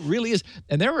it really is.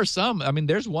 And there were some. I mean,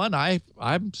 there's one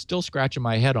I'm still scratching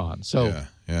my head on. So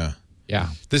yeah.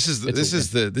 This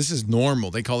is normal.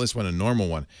 They call this one a normal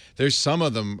one. There's some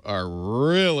of them are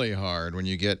really hard when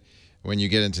you get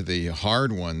into the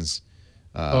hard ones.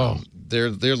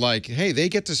 They're like, hey, they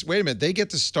get to wait a minute. They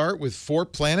get to start with 4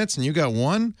 planets, and you got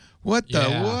 1. What the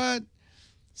what?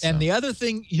 And the other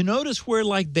thing, you notice where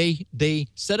like they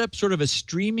set up sort of a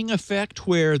streaming effect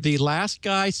where the last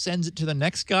guy sends it to the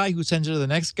next guy, who sends it to the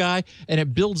next guy, and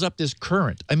it builds up this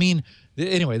current. I mean,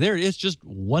 anyway, it's just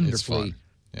wonderfully.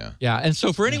 It's fun. Yeah. And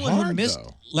so for anyone who missed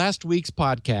last week's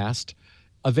podcast,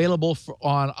 available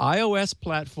on iOS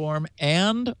platform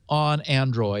and on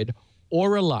Android.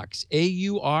 Oralux,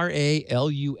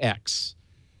 Auralux.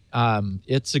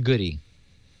 It's a goodie.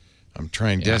 I'm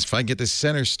trying if I get the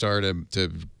center star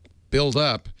to build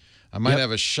up, I might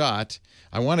have a shot.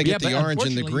 I want to get the orange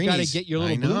and the greenies. You got to get your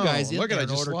little blue guys in. Look, I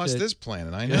just lost this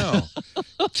planet. I know.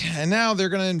 And now they're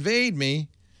going to invade me.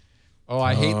 Oh,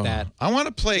 I hate that. I want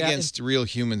to play against real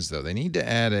humans, though. They need to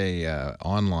add a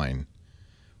online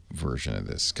version of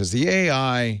this because the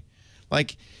AI,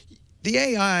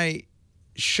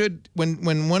 should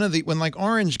when like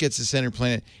orange gets the center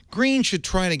planet, green should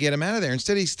try to get him out of there.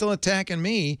 Instead, he's still attacking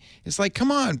me. It's like,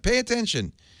 come on, pay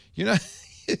attention.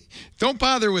 Don't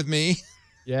bother with me.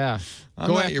 Yeah,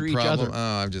 I'm not your problem. Oh,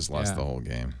 I've just lost the whole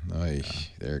game.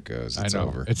 There it goes. It's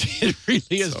over. It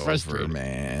really is frustrating, over,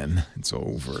 man. It's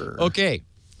over. Okay,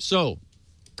 so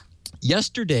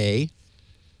yesterday,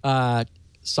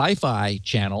 Sci-Fi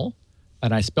Channel.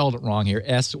 And I spelled it wrong here,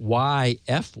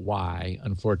 SYFY,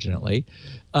 unfortunately,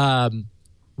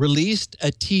 released a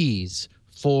tease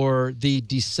for the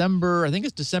December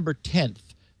 10th,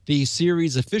 the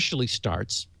series officially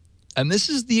starts. And this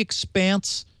is the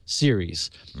Expanse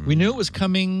series. We knew it was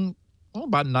coming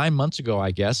about 9 months ago, I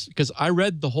guess, because I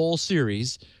read the whole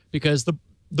series because the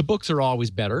books are always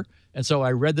better. And so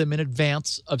I read them in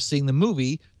advance of seeing the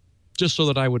movie just so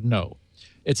that I would know.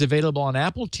 It's available on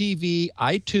Apple TV,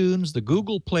 iTunes, the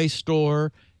Google Play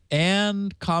Store,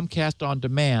 and Comcast On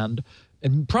Demand,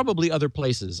 and probably other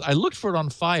places. I looked for it on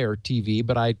Fire TV,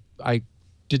 but I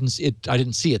didn't see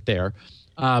it there.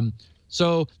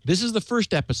 So this is the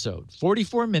first episode,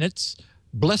 44 minutes,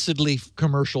 blessedly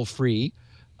commercial free,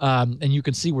 and you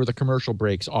can see where the commercial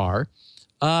breaks are.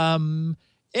 And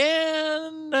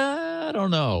I don't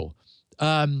know.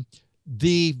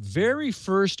 The very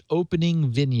first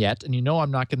opening vignette, and I'm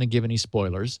not going to give any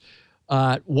spoilers,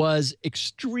 was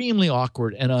extremely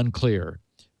awkward and unclear.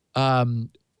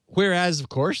 Whereas, of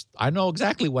course, I know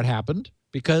exactly what happened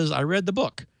because I read the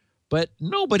book. But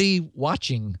nobody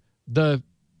watching the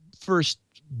first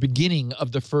beginning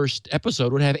of the first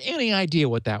episode would have any idea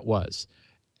what that was.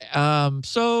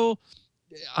 So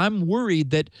I'm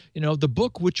worried that, the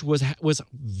book, which was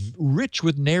rich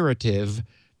with narrative,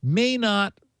 may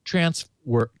not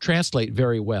translate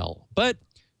very well. But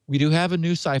we do have a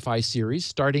new sci-fi series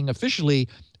starting officially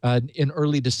in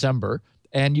early December,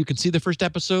 and you can see the first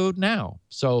episode now.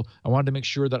 So I wanted to make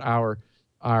sure that our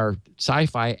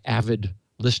sci-fi avid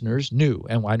listeners knew,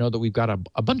 and I know that we've got a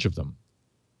bunch of them.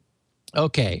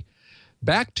 Okay,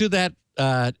 back to that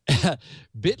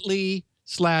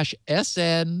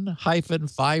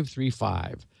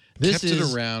bit.ly/SN-535. Kept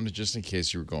it around just in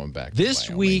case you were going back. This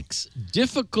week's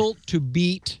difficult to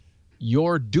beat.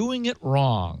 You're doing it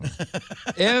wrong.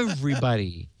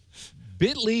 Everybody,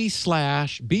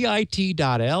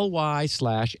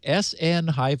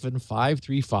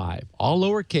 bit.ly/SN-535, all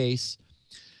lowercase.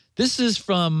 This is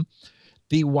from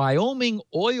the Wyoming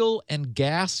Oil and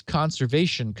Gas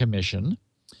Conservation Commission.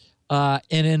 And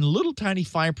in little tiny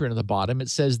fine print at the bottom,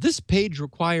 it says this page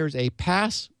requires a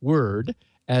password,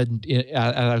 and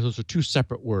those are 2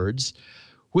 separate words,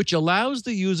 which allows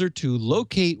the user to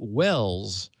locate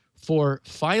wells for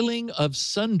filing of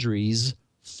sundries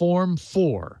Form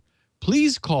 4.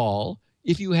 Please call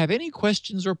if you have any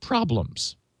questions or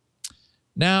problems.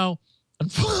 Now,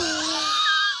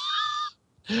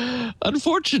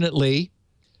 unfortunately,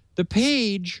 the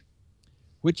page,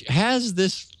 which has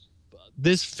this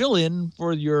fill-in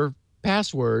for your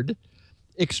password,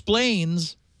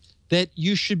 explains that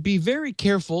you should be very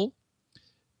careful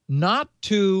not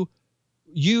to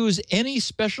use any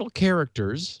special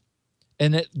characters,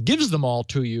 and it gives them all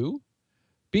to you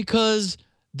because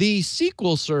the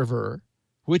SQL server,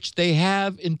 which they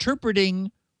have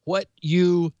interpreting what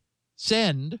you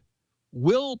send,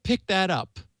 will pick that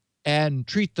up and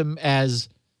treat them as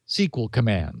SQL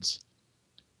commands.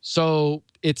 So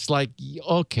it's like,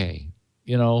 okay,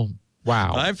 wow.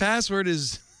 My password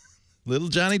is Little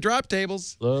Johnny Drop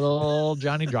Tables. Little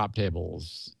Johnny Drop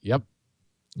Tables. Yep.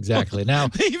 Exactly. Now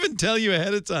they even tell you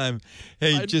ahead of time,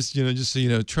 hey, just so you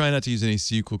know, try not to use any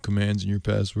SQL commands in your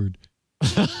password.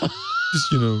 Just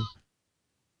to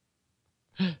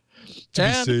be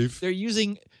safe.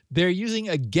 They're using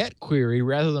a get query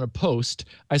rather than a post.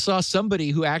 I saw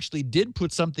somebody who actually did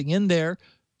put something in there,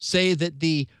 say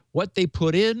that what they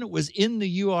put in was in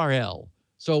the URL.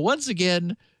 So once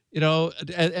again,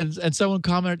 and someone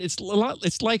commented,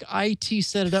 it's like IT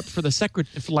set it up for the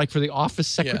for the office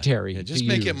secretary. Yeah, just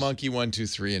make it monkey 1, 2,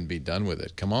 3 and be done with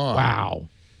it. Come on. Wow.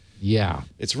 Yeah.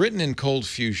 It's written in Cold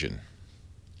Fusion.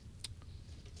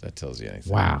 That tells you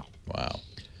anything. Wow.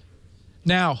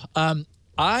 Now,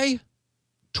 I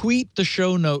tweet the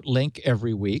show note link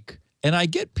every week, and I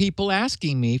get people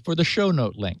asking me for the show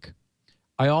note link.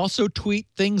 I also tweet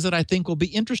things that I think will be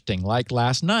interesting. Like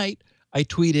last night, I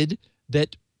tweeted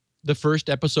that the first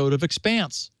episode of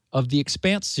the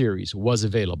Expanse series was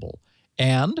available.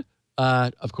 And,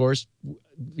 of course,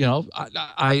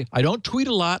 I don't tweet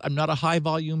a lot. I'm not a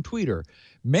high-volume tweeter.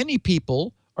 Many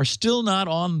people are still not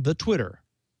on the Twitter.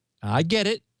 I get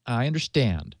it. I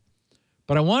understand.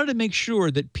 But I wanted to make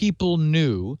sure that people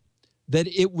knew that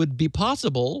it would be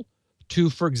possible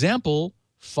to, for example,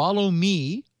 follow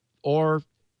me or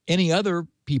any other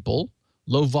people,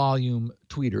 low-volume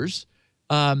tweeters,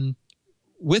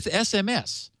 with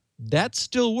SMS. That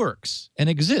still works and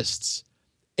exists.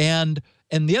 And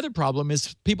the other problem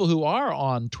is people who are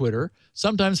on Twitter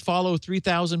sometimes follow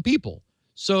 3,000 people.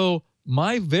 So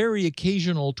my very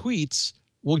occasional tweets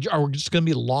are just going to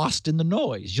be lost in the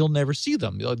noise. You'll never see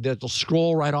them. They'll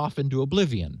scroll right off into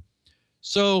oblivion.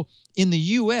 So in the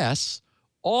U.S.,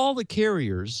 all the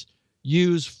carriers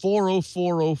use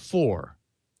 40404.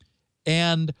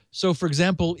 And so, for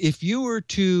example, if you were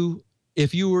to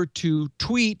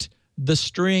tweet the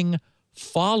string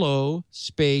follow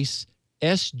space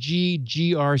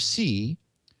SGGRC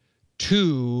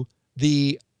to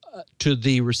the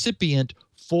recipient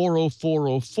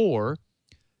 40404,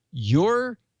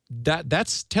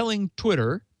 that's telling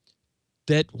Twitter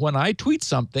that when I tweet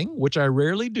something, which I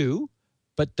rarely do,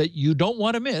 but that you don't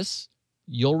want to miss,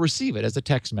 you'll receive it as a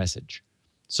text message.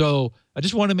 So I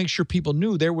just want to make sure people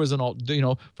knew there was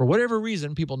for whatever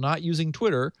reason, people not using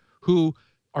Twitter who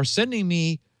are sending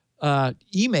me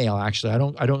email. Actually,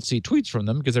 I don't see tweets from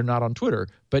them because they're not on Twitter,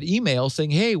 but email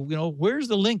saying, hey, where's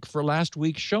the link for last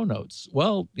week's show notes?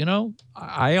 Well,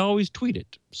 I always tweet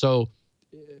it. So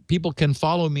people can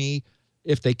follow me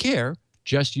if they care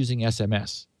just using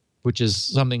SMS, which is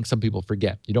something some people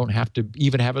forget. You don't have to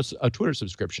even have a Twitter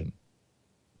subscription.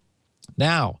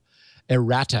 Now,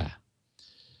 Errata.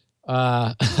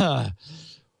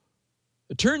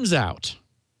 It turns out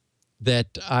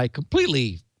that I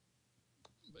completely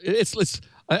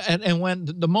and when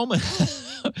the moment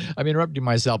I'm interrupting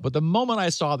myself, but the moment I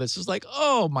saw this, it's like,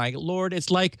 oh my Lord,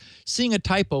 it's like seeing a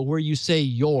typo where you say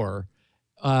your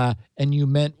and you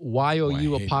meant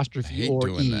Y-O-U apostrophe or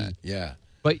E. That. Yeah.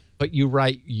 But you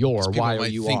write your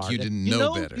Y-O-U-R. Think you didn't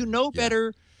know better. You know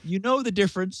better. You know the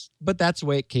difference, but that's the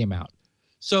way it came out.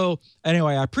 So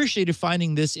anyway, I appreciated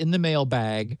finding this in the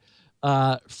mailbag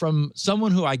from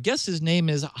someone who I guess his name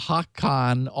is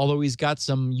Hakan, although he's got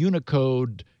some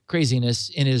Unicode craziness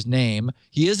in his name.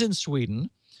 He is in Sweden.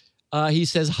 He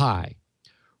says, hi.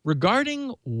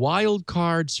 Regarding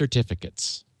wildcard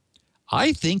certificates,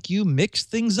 I think you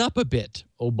mixed things up a bit.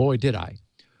 Oh boy, did I.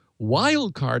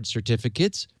 Wildcard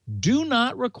certificates do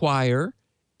not require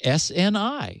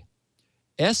SNI.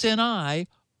 SNI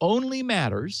only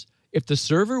matters if the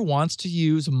server wants to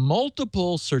use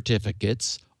multiple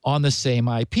certificates on the same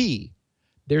IP.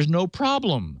 There's no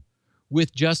problem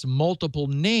with just multiple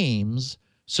names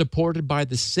supported by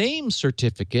the same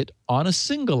certificate on a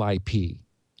single IP.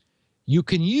 You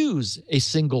can use a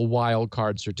single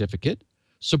wildcard certificate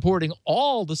supporting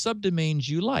all the subdomains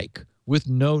you like with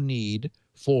no need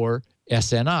for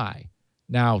SNI.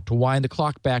 Now, to wind the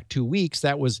clock back 2 weeks,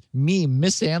 that was me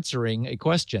misanswering a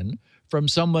question from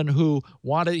someone whose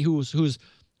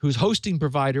hosting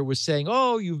provider was saying,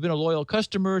 oh, you've been a loyal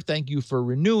customer. Thank you for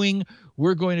renewing.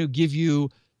 We're going to give you,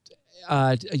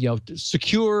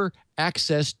 secure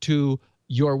access to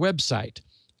your website.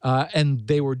 And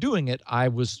they were doing it, I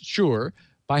was sure,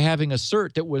 by having a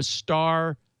cert that was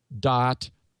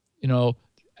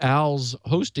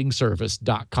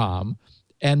alshostingservice.com.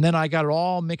 And then I got it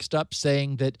all mixed up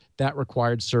saying that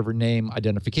required server name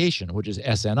identification, which is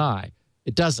SNI.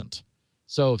 It doesn't.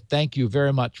 So thank you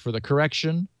very much for the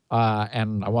correction.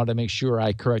 And I wanted to make sure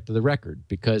I corrected the record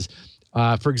because,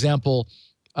 for example,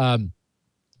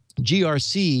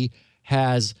 GRC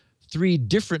has 3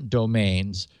 different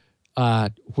domains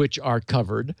which are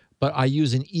covered, but I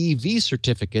use an EV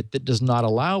certificate that does not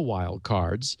allow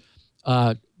wildcards.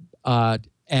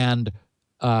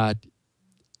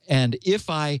 And if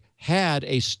I had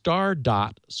a *.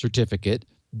 certificate,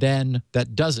 then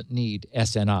that doesn't need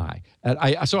SNI.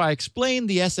 So I explained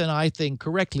the SNI thing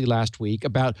correctly last week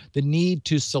about the need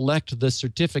to select the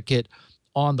certificate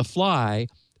on the fly,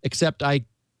 except I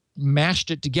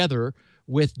mashed it together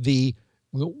with the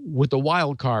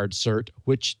wildcard cert,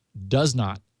 which does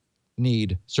not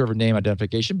need server name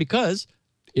identification because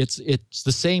it's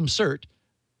the same cert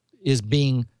is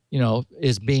being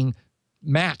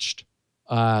matched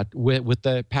with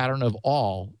the pattern of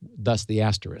all, thus the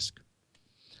asterisk.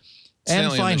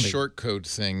 And finally, on the short code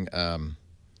thing, I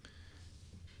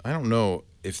don't know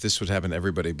if this would happen to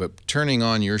everybody, but turning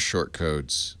on your short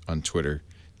codes on Twitter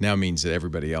now means that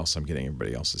I'm getting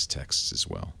everybody else's texts as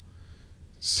well.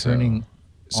 So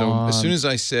as soon as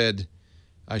I said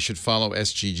I should follow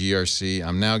SGGRC,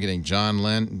 I'm now getting Don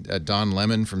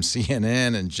Lemon from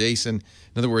CNN and Jason.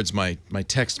 In other words, my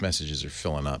text messages are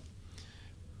filling up.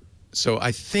 So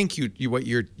I think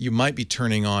you might be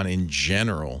turning on in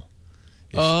general.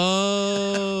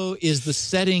 Is the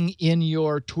setting in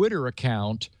your Twitter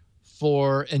account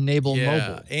for enable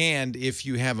mobile? And if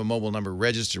you have a mobile number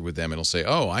registered with them, it'll say,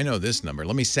 "Oh, I know this number.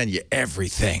 Let me send you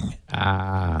everything."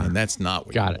 And that's not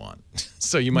what you want.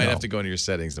 So you might have to go into your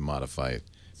settings to modify it.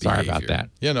 Sorry about that.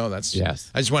 That's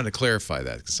I just wanted to clarify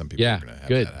that because some people are going to have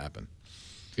that happen.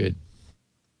 Good.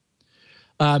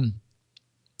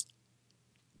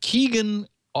 Keegan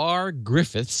R.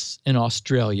 Griffiths in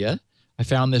Australia, I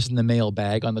found this in the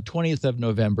mailbag on the 20th of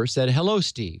November, said, "Hello,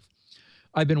 Steve.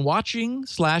 I've been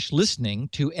watching/listening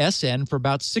to SN for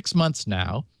about 6 months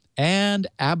now and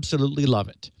absolutely love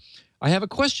it. I have a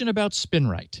question about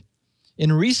SpinRite.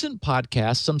 In recent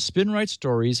podcasts, some SpinRite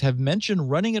stories have mentioned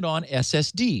running it on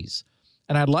SSDs,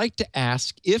 and I'd like to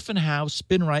ask if and how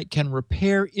SpinRite can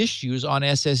repair issues on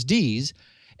SSDs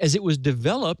as it was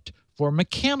developed for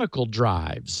mechanical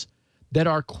drives that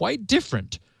are quite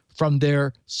different from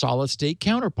their solid-state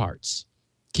counterparts.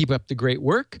 Keep up the great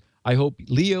work. I hope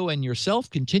Leo and yourself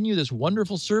continue this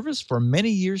wonderful service for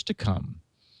many years to come."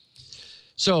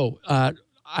 So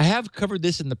I have covered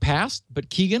this in the past, but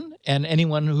Keegan and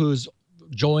anyone who's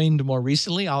joined more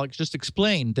recently, I'll just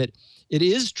explain that it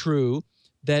is true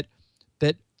that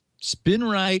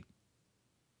SpinRite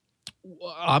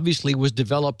obviously was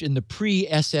developed in the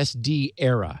pre-SSD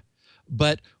era,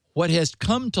 but what has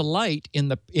come to light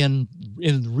in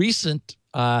recent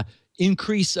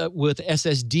increase with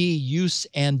SSD use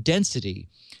and density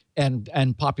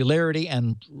and popularity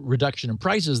and reduction in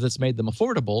prices that's made them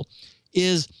affordable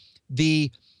is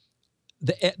the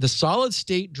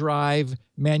solid-state drive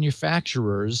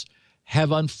manufacturers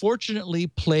have unfortunately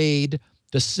played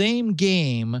the same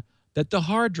game that the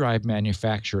hard drive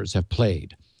manufacturers have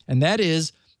played. And that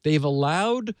is they've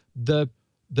allowed the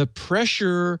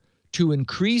pressure to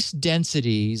increase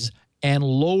densities and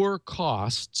lower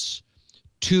costs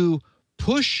to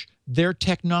push their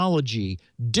technology,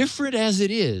 different as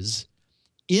it is,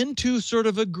 into sort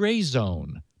of a gray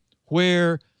zone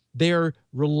where they're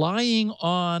relying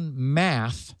on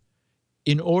math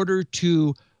in order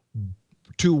to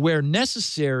where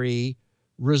necessary,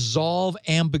 resolve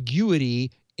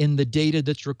ambiguity in the data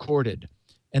that's recorded.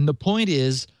 And the point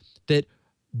is that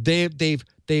their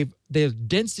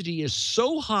density is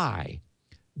so high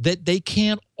that they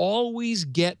can't always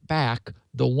get back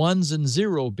the 1s and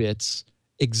 0 bits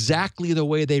exactly the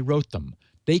way they wrote them.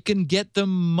 They can get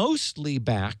them mostly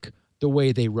back the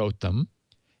way they wrote them,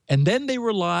 and then they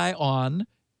rely on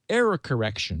error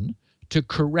correction to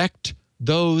correct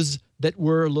those that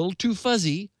were a little too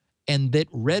fuzzy and that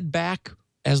read back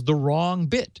as the wrong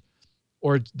bit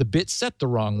or the bit set the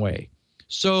wrong way.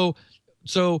 So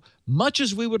much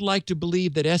as we would like to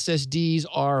believe that SSDs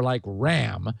are like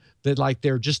RAM, that like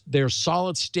they're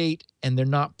solid state and they're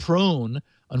not prone,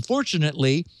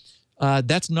 unfortunately,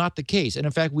 that's not the case. And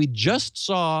in fact, we just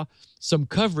saw some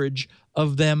coverage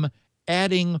of them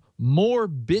adding more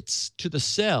bits to the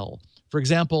cell. For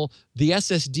example, the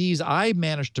SSDs I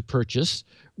managed to purchase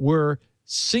were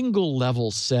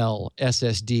single-level cell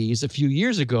SSDs a few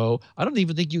years ago. I don't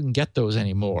even think you can get those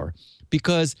anymore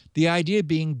because the idea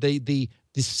being the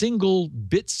single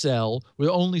bit cell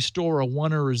will only store a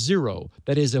 1 or a 0.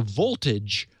 That is a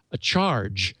voltage, a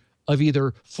charge of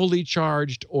either fully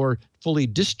charged or fully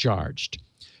discharged.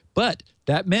 But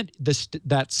that meant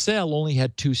that cell only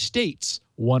had two states,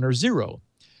 1 or 0.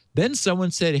 Then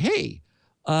someone said, hey,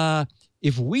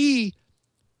 if we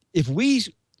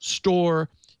store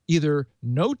either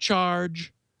no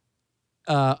charge,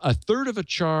 a third of a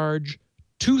charge,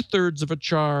 2/3 of a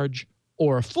charge,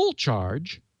 or a full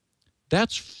charge,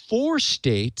 that's 4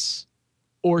 states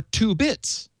or 2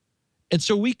 bits. And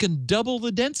so we can double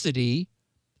the density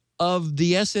of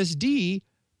the SSD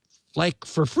like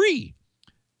for free.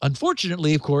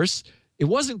 Unfortunately, of course, it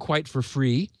wasn't quite for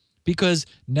free, because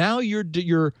now your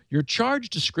charge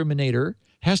discriminator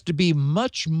has to be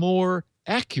much more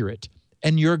accurate,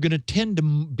 and you're going to tend to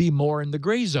be more in the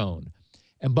gray zone.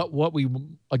 But what we,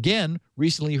 again,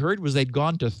 recently heard was they'd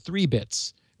gone to 3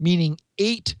 bits, meaning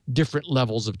 8 different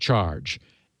levels of charge.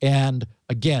 And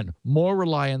again, more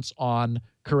reliance on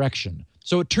correction.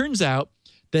 So it turns out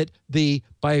that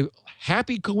by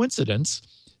happy coincidence,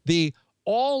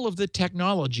 all of the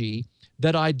technology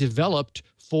that I developed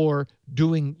for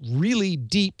doing really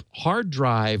deep hard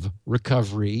drive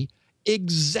recovery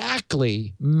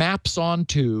exactly maps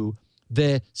onto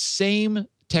the same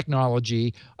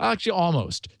technology, actually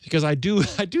almost, because I do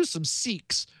some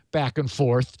seeks back and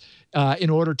forth in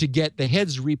order to get the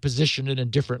heads repositioned in a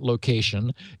different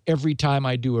location every time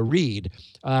I do a read.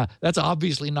 That's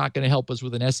obviously not going to help us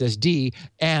with an SSD,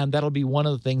 and that'll be one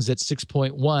of the things that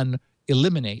 6.1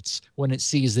 eliminates when it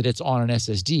sees that it's on an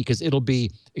SSD, because it'll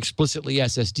be explicitly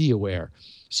SSD aware.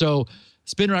 So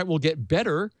SpinRite will get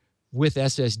better with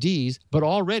SSDs, but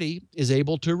already is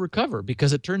able to recover,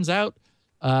 because it turns out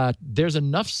there's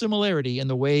enough similarity in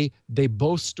the way they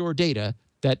both store data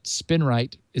that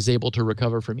SpinRite is able to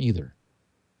recover from either.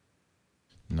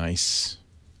 Nice.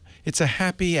 It's a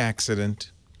happy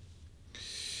accident.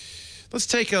 Let's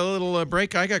take a little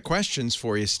break. I got questions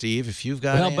for you, Steve, if you've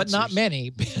got answers. But not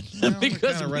many, Well,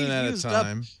 because we're running out of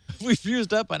time. We've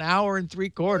used up an hour and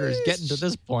 3/4 getting to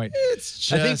this point. It's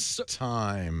just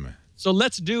time. So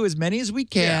let's do as many as we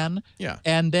can, Yeah.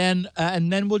 and then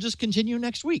we'll just continue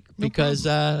next week, because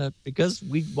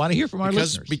we want to hear from our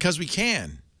listeners. Because we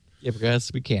can. Yeah,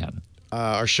 because we can.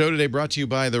 Our show today brought to you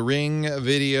by the Ring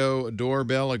Video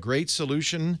Doorbell, a great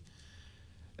solution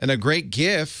and a great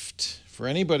gift for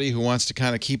anybody who wants to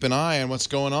kind of keep an eye on what's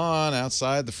going on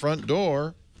outside the front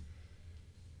door.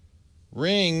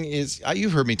 Ring is,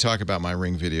 you've heard me talk about my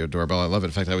Ring Video Doorbell. I love it.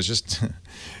 In fact, I was just,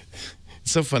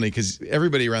 it's so funny because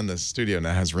everybody around the studio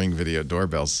now has Ring Video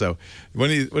Doorbells. So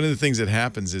one of the things that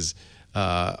happens is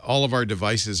all of our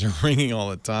devices are ringing all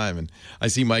the time. And I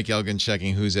see Mike Elgin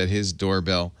checking who's at his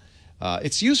doorbell.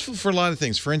 It's useful for a lot of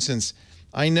things. For instance,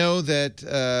 I know that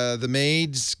the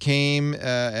maids came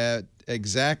at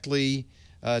exactly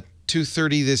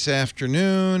 2:30 this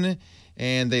afternoon,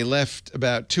 and they left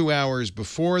about 2 hours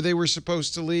before they were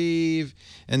supposed to leave,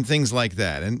 and things like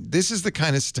that. And this is the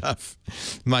kind of stuff.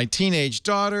 My teenage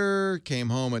daughter came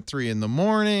home at 3 in the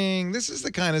morning. This is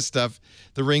the kind of stuff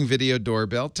the Ring Video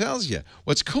Doorbell tells you.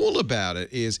 What's cool about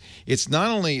it is it's not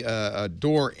only a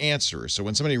door answerer. So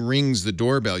when somebody rings the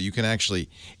doorbell, you can actually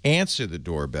answer the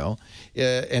doorbell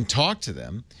and talk to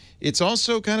them. It's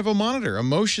also kind of a monitor, a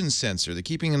motion sensor. They're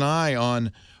keeping an eye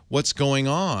on what's going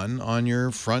on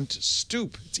your front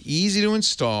stoop. It's easy to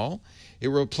install. It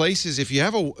replaces, if you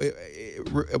have a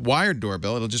wired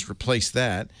doorbell, it'll just replace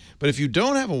that. But if you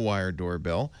don't have a wired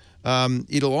doorbell,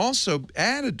 it'll also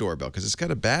add a doorbell because it's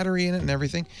got a battery in it and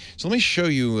everything. So let me show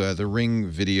you the Ring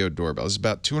Video Doorbell. This is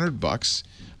about $200.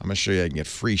 I'm going to show you I can get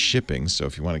free shipping. So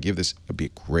if you want to give this, it'd be a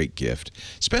great gift,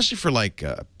 especially for like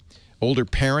older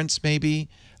parents maybe,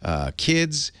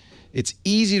 kids. It's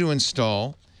easy to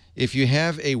install. If you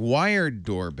have a wired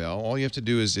doorbell, all you have to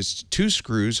do is it's 2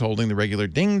 screws holding the regular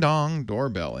ding-dong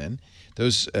doorbell in.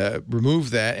 Those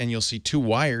remove that, and you'll see 2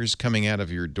 wires coming out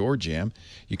of your door jamb.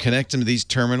 You connect them to these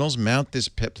terminals, mount this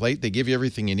plate. They give you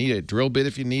everything you need, a drill bit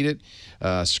if you need it,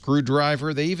 a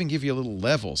screwdriver. They even give you a little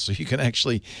level, so you can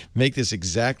actually make this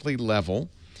exactly level.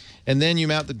 And then you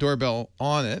mount the doorbell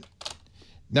on it.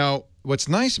 Now, what's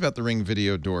nice about the Ring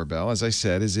Video Doorbell, as I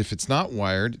said, is if it's not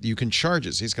wired, you can charge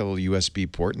it. So it's got a little USB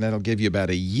port, and that'll give you about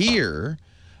a year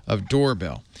of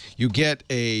doorbell. You get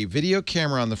a video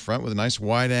camera on the front with a nice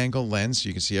wide-angle lens so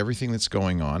you can see everything that's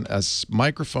going on, a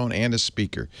microphone and a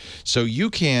speaker. So you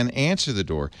can answer the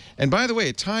door. And by the way,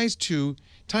 it ties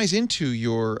into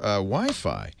your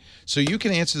Wi-Fi. So you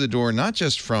can answer the door not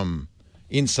just from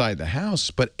inside the house,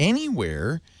 but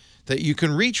anywhere that you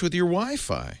can reach with your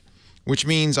Wi-Fi. Which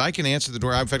means I can answer the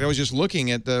door. In fact, I was just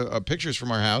looking at the pictures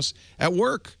from our house at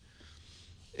work.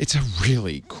 It's a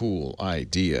really cool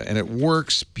idea, and it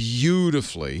works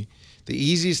beautifully. The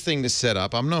easiest thing to set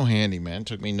up. I'm no handyman.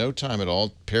 Took me no time at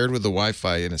all. Paired with the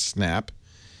Wi-Fi in a snap.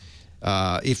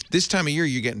 If this time of year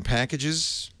you're getting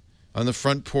packages on the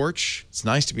front porch, it's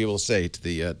nice to be able to say to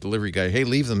the delivery guy, hey,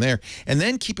 leave them there. And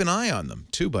then keep an eye on them,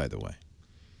 too, by the way.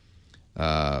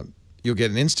 You'll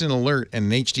get an instant alert and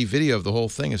an HD video of the whole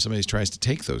thing if somebody tries to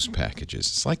take those packages.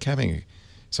 It's like having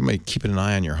somebody keeping an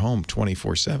eye on your home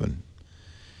 24/7.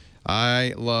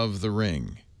 I love the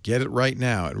Ring. Get it right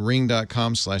now at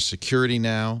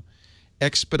ring.com/securitynow.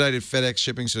 Expedited FedEx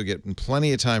shipping, so you'll get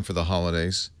plenty of time for the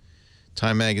holidays.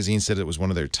 Time Magazine said it was one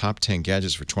of their top 10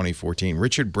 gadgets for 2014.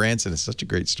 Richard Branson is such a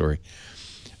great story.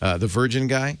 The Virgin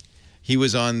guy, he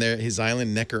was on there. His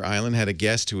island, Necker Island, had a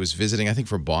guest who was visiting, I think,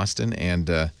 from Boston,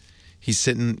 and he's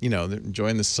sitting,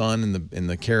 enjoying the sun in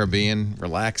the Caribbean,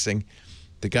 relaxing.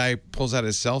 The guy pulls out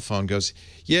his cell phone, goes,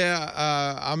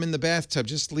 yeah, I'm in the bathtub.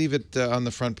 Just leave it on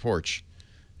the front porch.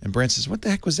 And Brent says, what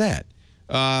the heck was that?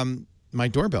 My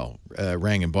doorbell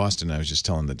rang in Boston. I was just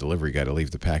telling the delivery guy to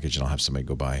leave the package, and I'll have somebody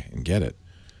go by and get it.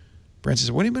 Brent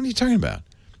says, what are you talking about?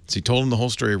 So he told him the whole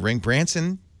story of Ring.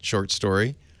 Branson, short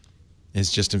story,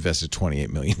 has just invested $28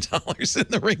 million in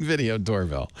the Ring video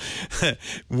doorbell.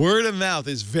 Word of mouth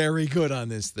is very good on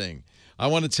this thing. I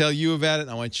want to tell you about it.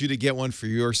 I want you to get one for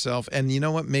yourself. And you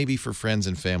know what? Maybe for friends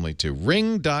and family, too.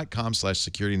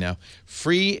 Ring.com/securitynow.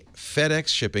 Free FedEx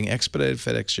shipping, expedited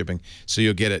FedEx shipping, so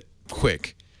you'll get it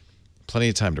quick. Plenty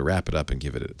of time to wrap it up and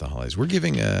give it at the holidays. We're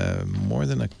giving more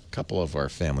than a couple of our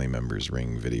family members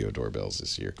Ring video doorbells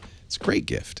this year. It's a great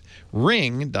gift.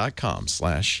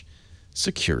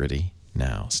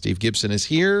 Ring.com/securitynow. Steve Gibson is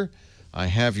here. I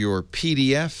have your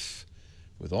PDF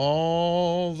with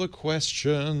all the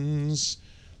questions.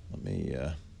 Let me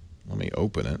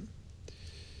open it,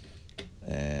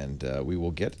 and we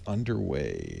will get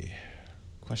underway.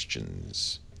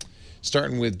 Questions,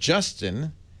 starting with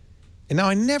Justin. And now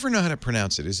I never know how to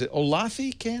pronounce it. Is it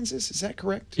Olathe, Kansas? Is that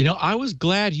correct? I was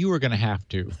glad you were going to have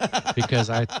to, because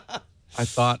I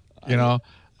thought,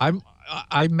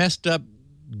 I messed up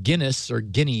Guinness or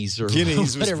Guineas or Guineas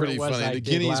was whatever pretty it was funny. I The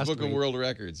did Guinness last Book week. of World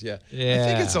Records. Yeah. Yeah. I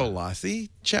think it's Olathe.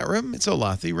 Chat room, it's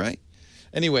Olathe, right?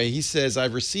 Anyway, he says,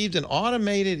 I've received an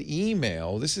automated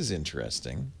email. This is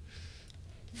interesting.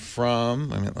 From,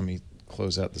 let me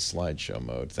close out the slideshow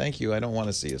mode. Thank you. I don't want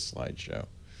to see a slideshow.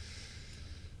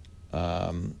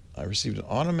 I received an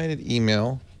automated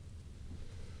email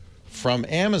from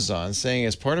Amazon saying,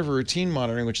 as part of a routine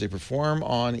monitoring which they perform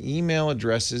on email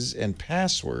addresses and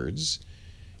passwords,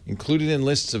 included in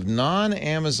lists of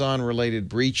non-Amazon related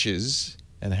breaches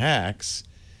and hacks.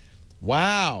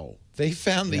 Wow. They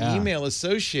found the email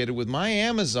associated with my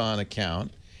Amazon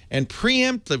account and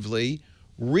preemptively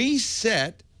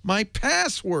reset my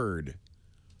password.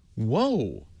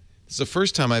 Whoa. This is the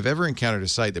first time I've ever encountered a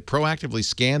site that proactively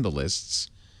scanned the lists.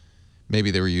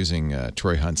 Maybe they were using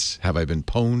Troy Hunt's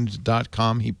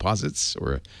haveibeenpwned.com, he posits,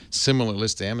 or a similar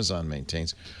list Amazon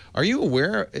maintains. Are you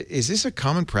aware, is this a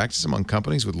common practice among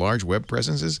companies with large web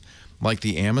presences like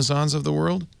the Amazons of the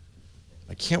world?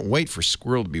 I can't wait for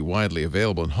Squirrel to be widely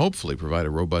available and hopefully provide a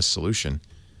robust solution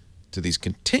to these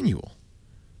continual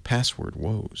password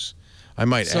woes. I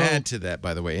might add to that,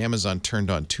 by the way, Amazon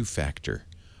turned on two-factor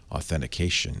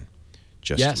authentication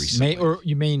just recently.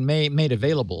 Made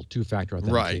available two-factor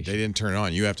authentication. Right. They didn't turn it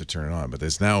on. You have to turn it on, but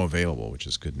it's now available, which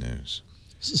is good news.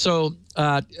 So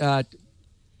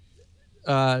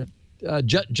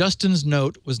Justin's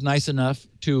note was nice enough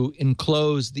to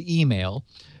enclose the email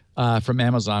from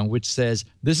Amazon, which says,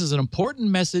 this is an important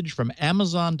message from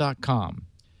Amazon.com.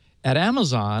 At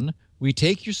Amazon, we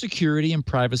take your security and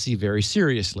privacy very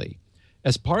seriously.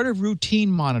 As part of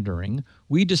routine monitoring,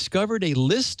 we discovered a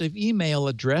list of email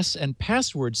address and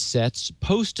password sets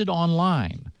posted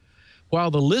online. While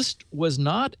the list was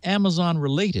not Amazon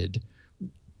related,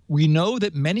 we know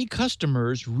that many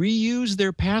customers reuse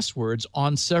their passwords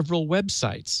on several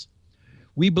websites.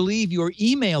 We believe your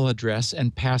email address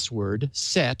and password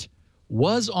set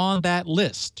was on that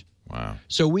list. Wow.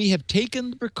 So we have taken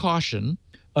the precaution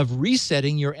of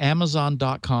resetting your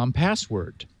Amazon.com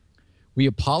password. We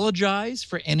apologize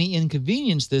for any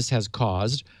inconvenience this has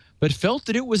caused, but felt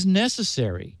that it was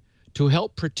necessary to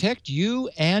help protect you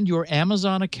and your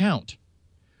Amazon account.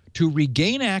 To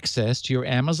regain access to your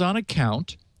Amazon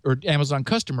account or Amazon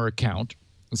customer account,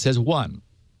 it says 1,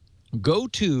 go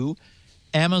to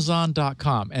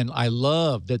Amazon.com. And I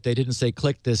love that they didn't say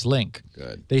click this link.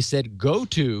 Good. They said go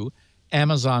to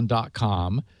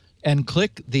Amazon.com and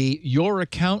click the Your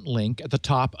Account link at the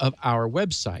top of our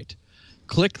website.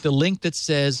 Click the link that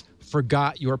says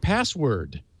forgot your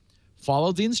password.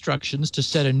 Follow the instructions to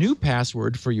set a new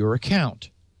password for your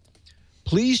account.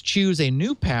 please choose a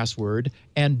new password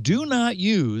and do not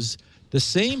use the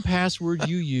same password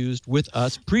you used with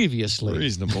us previously.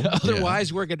 Reasonable.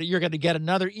 Otherwise, you're gonna get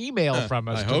another email from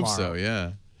us tomorrow. I hope so,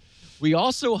 yeah. We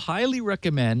also highly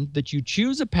recommend that you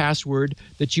choose a password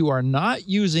that you are not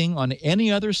using on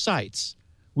any other sites.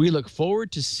 We look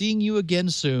forward to seeing you again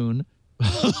soon.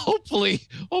 Hopefully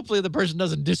the person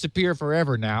doesn't disappear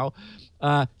forever now.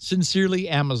 Sincerely,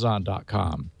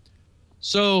 Amazon.com.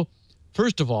 So,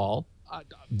 first of all,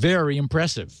 very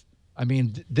impressive. I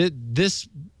mean, this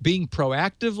being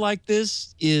proactive like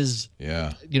this is,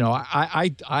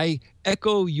 I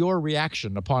echo your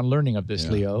reaction upon learning of this,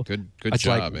 Leo. Good it's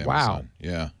job, like, Amazon. wow.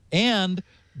 Yeah. And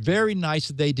very nice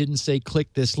that they didn't say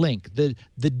click this link. The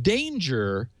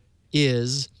danger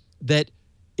is that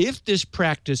if this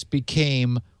practice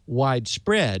became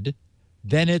widespread,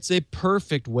 then it's a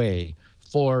perfect way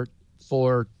for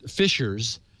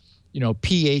phishers,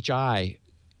 PHISHERs,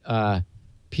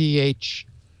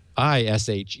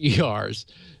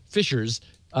 phishers,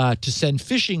 to send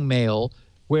phishing mail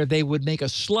where they would make a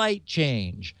slight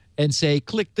change and say,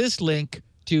 click this link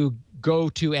to go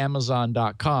to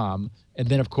Amazon.com, and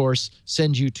then, of course,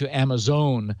 send you to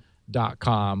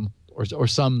Amazon.com or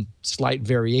some slight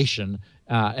variation,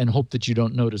 and hope that you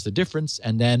don't notice the difference,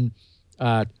 and then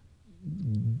tell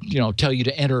you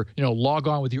to enter, log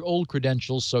on with your old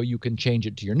credentials so you can change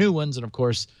it to your new ones, and of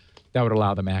course that would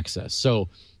allow them access. So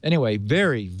anyway,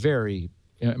 very, very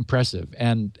impressive,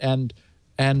 and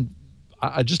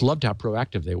I just loved how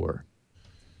proactive they were.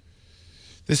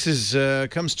 This is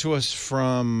comes to us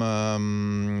from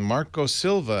Marco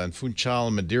Silva in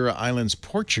Funchal, Madeira Islands,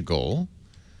 Portugal.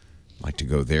 I'd like to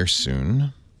go there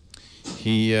soon.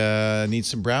 He needs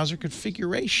some browser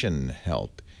configuration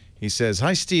help. He says,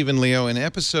 "Hi, Steve and Leo. In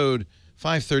episode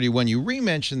 531, you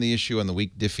re-mentioned the issue on the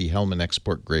weak Diffie-Hellman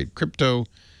export-grade crypto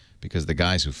because the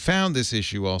guys who found this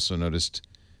issue also noticed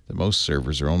that most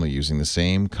servers are only using the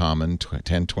same common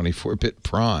 1024-bit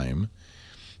prime.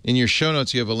 In your show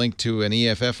notes, you have a link to an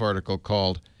EFF article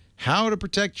called How to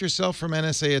Protect Yourself from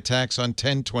NSA Attacks on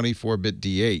 1024-bit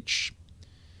DH.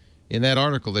 In that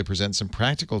article, they present some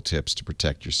practical tips to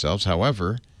protect yourselves.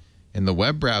 However, in the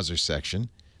web browser section,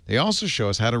 they also show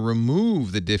us how to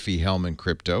remove the Diffie-Hellman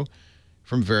crypto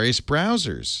from various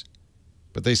browsers.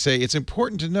 But they say it's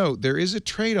important to note there is a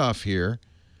trade-off here.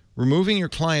 Removing your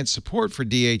client's support for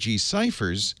DHE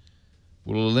ciphers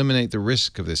will eliminate the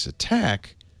risk of this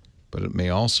attack, but it may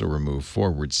also remove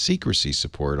forward secrecy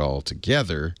support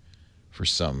altogether for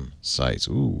some sites."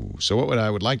 Ooh. So what I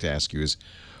would like to ask you is,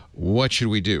 what should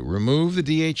we do? Remove the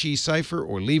DHE cipher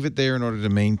or leave it there in order to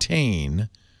maintain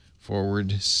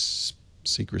forward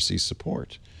secrecy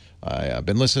support? I've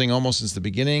been listening almost since the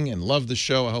beginning and love the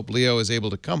show. I hope Leo is able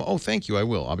to come. Oh, thank you. I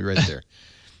will. I'll be right there.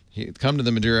 Come to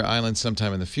the Madeira Islands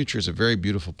sometime in the future. It's a very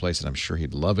beautiful place, and I'm sure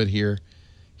he'd love it here.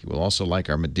 He will also like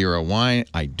our Madeira wine.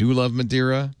 I do love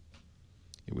Madeira.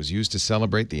 It was used to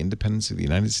celebrate the independence of the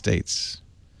United States.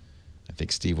 I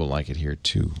think Steve will like it here,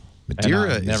 too.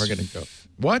 Madeira is never going to go.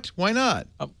 What? Why not?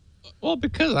 Well,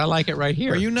 because I like it right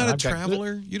here. Are you not a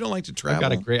traveler? You don't like to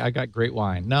travel? I got great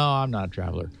wine. No, I'm not a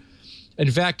traveler.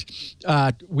 In fact,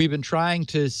 we've been trying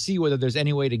to see whether there's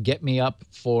any way to get me up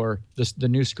for the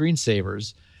new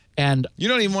screensavers. And you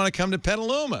don't even want to come to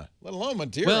Petaluma, let alone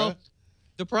Madeira. Well,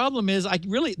 the problem is,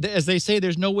 as they say,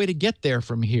 there's no way to get there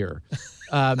from here.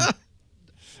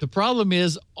 The problem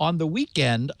is, on the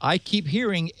weekend, I keep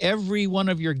hearing every one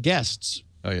of your guests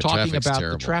talking about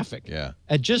the traffic. Yeah.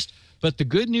 But the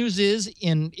good news is,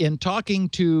 in talking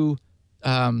to,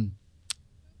 Tanya,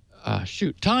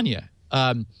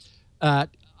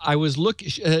 I was looking.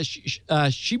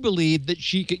 She believed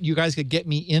that you guys could get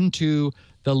me into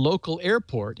the local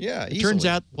airport. Yeah, it turns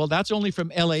out, well, that's only from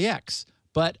LAX.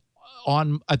 But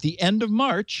at the end of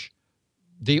March,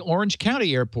 the Orange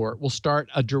County Airport will start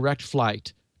a direct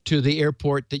flight to the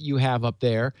airport that you have up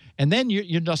there, and then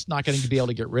you're just not going to be able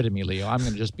to get rid of me, Leo. I'm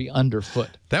going to just be underfoot.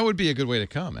 That would be a good way to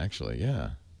come, actually.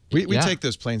 Yeah, we take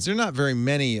those planes. They're not very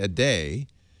many a day,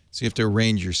 so you have to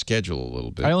arrange your schedule a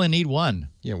little bit. I only need one.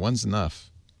 Yeah, one's enough.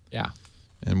 Yeah,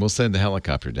 and we'll send the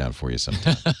helicopter down for you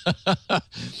sometime.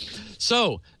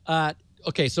 So,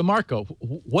 okay, so Marco,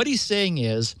 what he's saying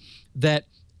is that,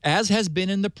 as has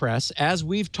been in the press, as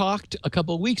we've talked a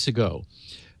couple of weeks ago,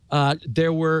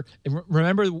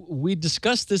 remember, we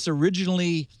discussed this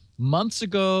originally months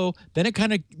ago, then it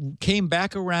kind of came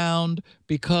back around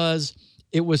because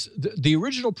it was the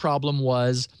original problem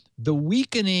was the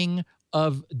weakening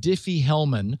of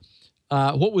Diffie-Hellman.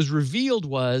 What was revealed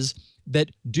was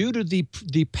that due to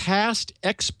the past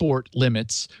export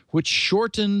limits, which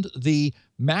shortened the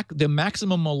the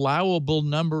maximum allowable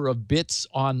number of bits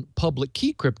on public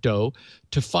key crypto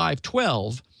to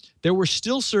 512, there were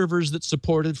still servers that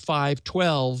supported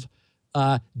 512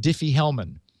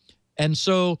 Diffie-Hellman. And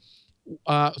so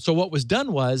what was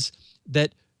done was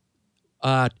that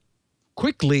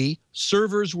quickly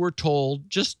servers were told,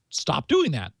 just stop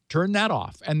doing that, turn that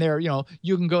off. And there,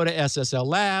 you can go to SSL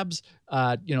Labs,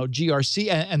 GRC,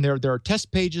 and there are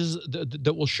test pages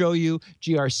that will show you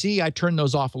GRC. I turned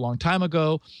those off a long time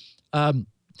ago. But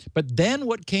then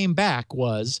what came back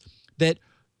was that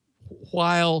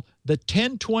while the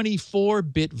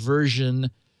 1024-bit version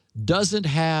doesn't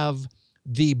have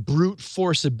the brute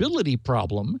forceability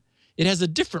problem, it has a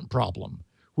different problem,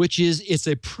 which is it's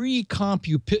a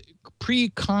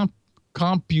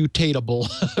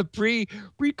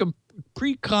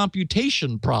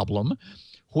pre-computation problem,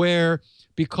 where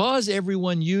because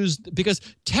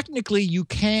technically you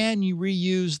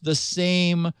reuse the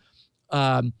same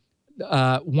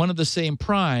one of the same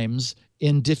primes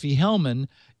in Diffie-Hellman,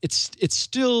 it's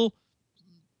still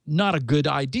not a good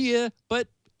idea, but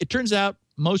it turns out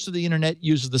most of the internet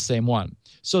uses the same one.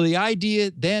 So the idea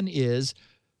then is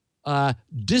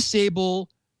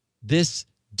disable this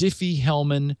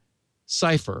Diffie-Hellman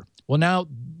cipher. Well, now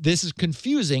this is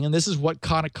confusing, and this is what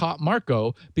kind of caught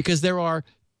Marco, because there are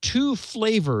two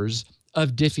flavors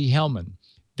of Diffie-Hellman.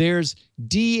 There's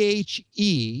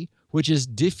DHE, which is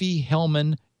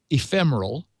Diffie-Hellman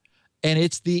ephemeral, and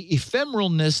it's the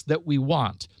ephemeralness that we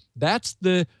want. That's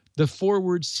the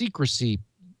forward secrecy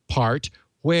part,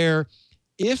 where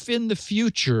if in the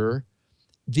future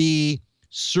the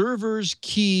server's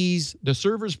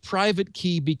private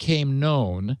key became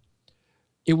known,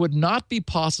 it would not be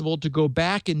possible to go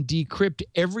back and decrypt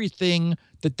everything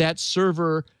that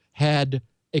server had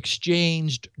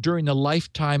exchanged during the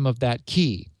lifetime of that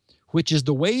key, which is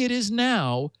the way it is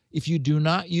now if you do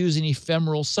not use an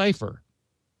ephemeral cipher.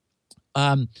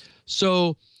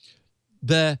 So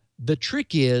the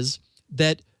trick is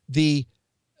that the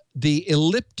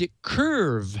elliptic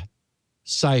curve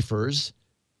ciphers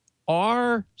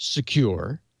are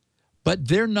secure, but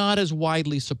they're not as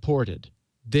widely supported.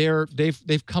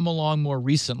 They've come along more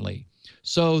recently.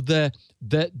 So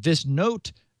this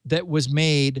note that was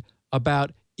made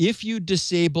about if you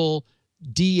disable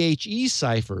DHE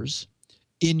ciphers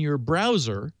in your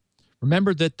browser,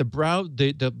 remember that the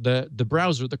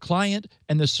browser, the client,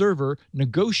 and the server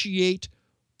negotiate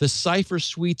the cipher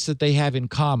suites that they have in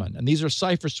common. And these are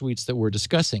cipher suites that we're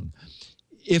discussing.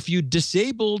 If you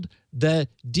disabled the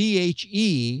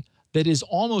DHE that is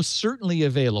almost certainly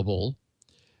available,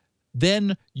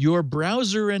 then your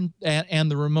browser and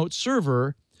the remote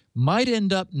server might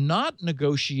end up not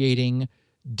negotiating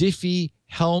the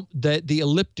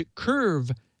elliptic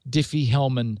curve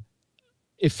Diffie-Hellman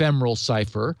ephemeral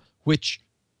cipher, which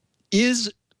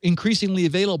is increasingly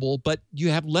available, but you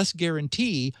have less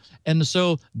guarantee. And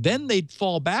so then they'd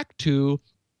fall back to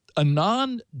a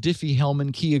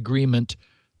non-Diffie-Hellman key agreement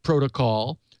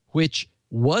protocol, which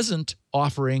wasn't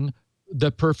offering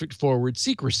the perfect forward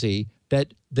secrecy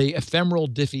that the ephemeral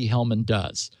Diffie-Hellman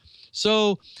does.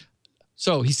 So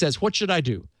he says, what should I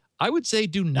do? I would say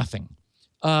do nothing.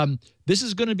 This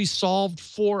is going to be solved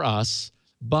for us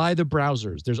by the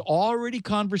browsers. There's already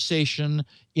conversation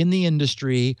in the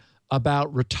industry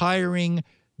about retiring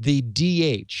the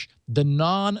DH, the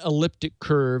non-elliptic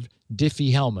curve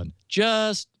Diffie-Hellman,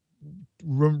 just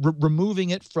removing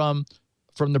it from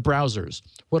the browsers.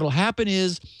 What will happen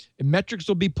is metrics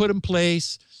will be put in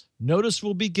place, notice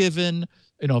will be given,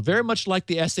 very much like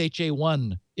the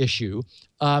SHA-1 issue.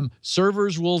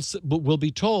 Servers will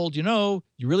be told, you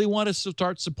really want to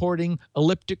start supporting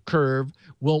elliptic curve.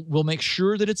 We'll make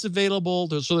sure that it's available,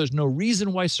 so there's no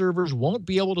reason why servers won't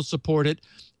be able to support it.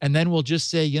 And then we'll just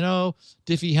say,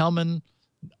 Diffie-Hellman,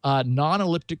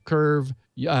 non-elliptic curve,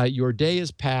 your day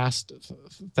is past.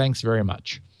 Thanks very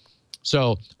much.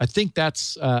 So I think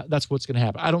that's what's going to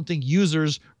happen. I don't think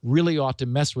users really ought to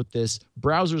mess with this.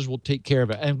 Browsers will take care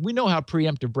of it. And we know how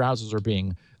preemptive browsers are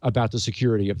being about the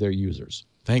security of their users.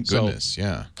 Thank goodness,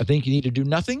 yeah. I think you need to do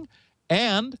nothing.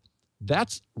 And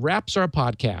that wraps our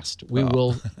podcast. We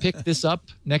will pick this up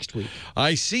next week.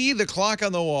 I see the clock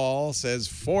on the wall says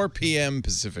 4 p.m.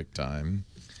 Pacific time,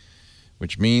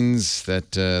 which means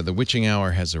that the witching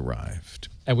hour has arrived.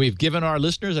 And we've given our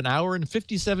listeners an hour and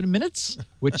 57 minutes,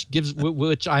 which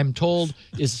I'm told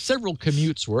is several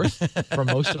commutes worth for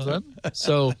most of them.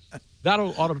 So that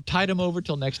ought to tide them over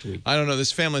till next week. I don't know.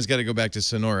 This family's got to go back to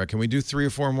Sonora. Can we do 3 or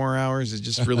 4 more hours? It'd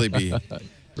just really be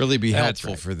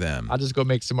helpful for them. I'll just go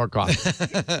make some more coffee.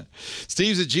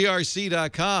 Steve's at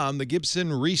grc.com. The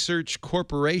Gibson Research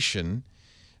Corporation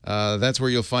That's where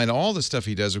you'll find all the stuff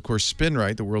he does. Of course,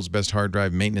 SpinRite, the world's best hard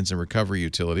drive maintenance and recovery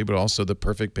utility, but also the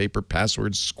Perfect Paper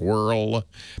Password Squirrel,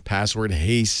 Password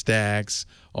Haystacks,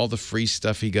 all the free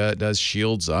stuff he does,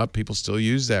 Shields Up. People still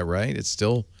use that, right? It's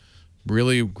still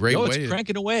really a great way. It's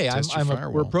cranking away.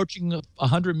 We're approaching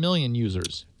 100 million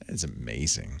users. That's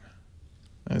amazing.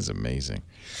 That is amazing.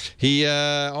 He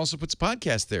also puts a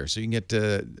podcast there, so you can get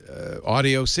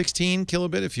audio 16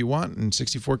 kilobit if you want, and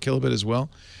 64 kilobit as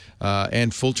well,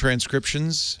 and full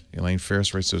transcriptions. Elaine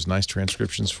Ferris writes those nice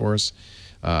transcriptions for us.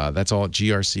 That's all at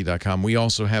grc.com. We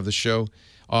also have the show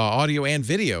audio and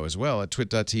video as well at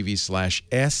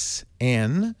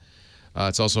twit.tv/SN.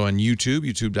 It's also on YouTube,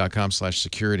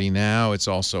 youtube.com/securitynow. It's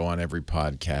also on every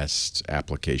podcast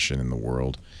application in the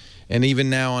world. And even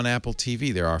now on Apple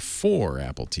TV, there are 4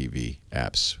 Apple TV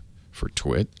apps for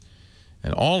Twit,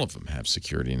 and all of them have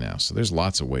Security Now. So there's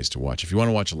lots of ways to watch. If you want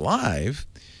to watch live,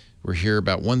 we're here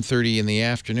about 1:30 in the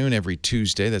afternoon every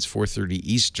Tuesday. That's 4:30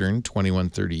 Eastern,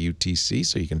 21:30 UTC.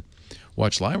 So you can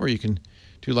watch live, or you can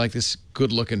do like this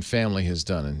good-looking family has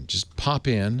done and just pop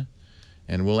in,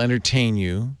 and we'll entertain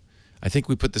you. I think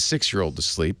we put the 6-year-old to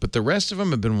sleep, but the rest of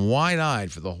them have been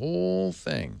wide-eyed for the whole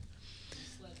thing.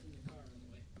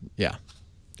 Yeah,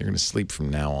 they're going to sleep from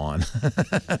now on.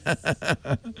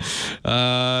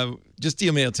 Just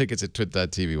email tickets at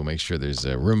twit.tv. We'll make sure there's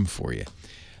room for you.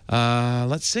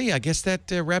 Let's see. I guess that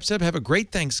wraps up. Have a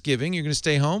great Thanksgiving. You're going to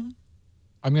stay home?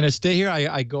 I'm going to stay here.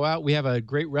 I go out. We have a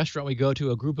great restaurant we go to.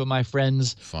 A group of my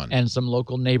friends and some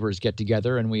local neighbors get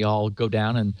together, and we all go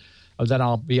down, and then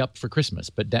I'll be up for Christmas,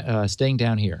 but staying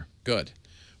down here. Good.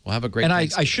 Well, have a great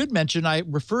Thanksgiving. And I should mention, I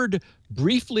referred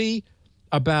briefly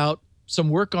about some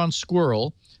work on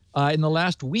Squirrel. In the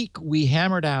last week, we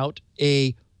hammered out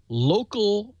a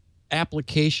local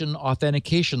application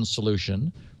authentication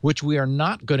solution, which we are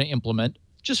not going to implement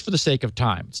just for the sake of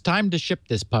time. It's time to ship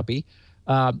this puppy.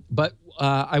 But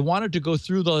I wanted to go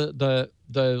through the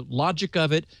logic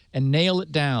of it and nail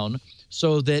it down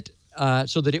so that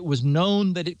it was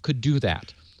known that it could do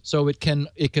that. So it can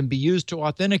be used to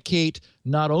authenticate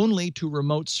not only to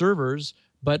remote servers,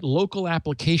 but local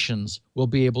applications will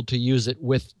be able to use it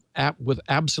with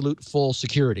absolute full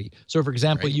security. So, for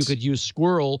example, you could use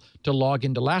Squirrel to log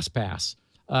into Lastpass,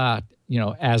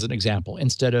 as an example,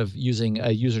 instead of using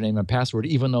a username and password,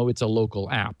 even though it's a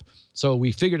local app. So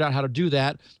we figured out how to do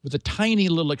that with a tiny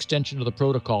little extension of the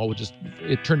protocol,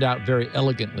 it turned out very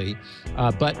elegantly.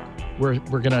 But we're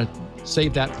going to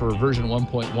save that for version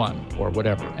 1.1 or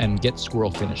whatever and get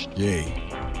Squirrel finished. Yay.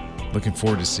 Looking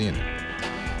forward to seeing it.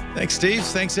 Thanks, Steve.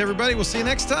 Thanks, everybody. We'll see you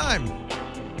next time.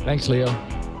 Thanks, Leo.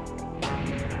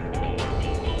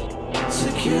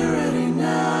 Security.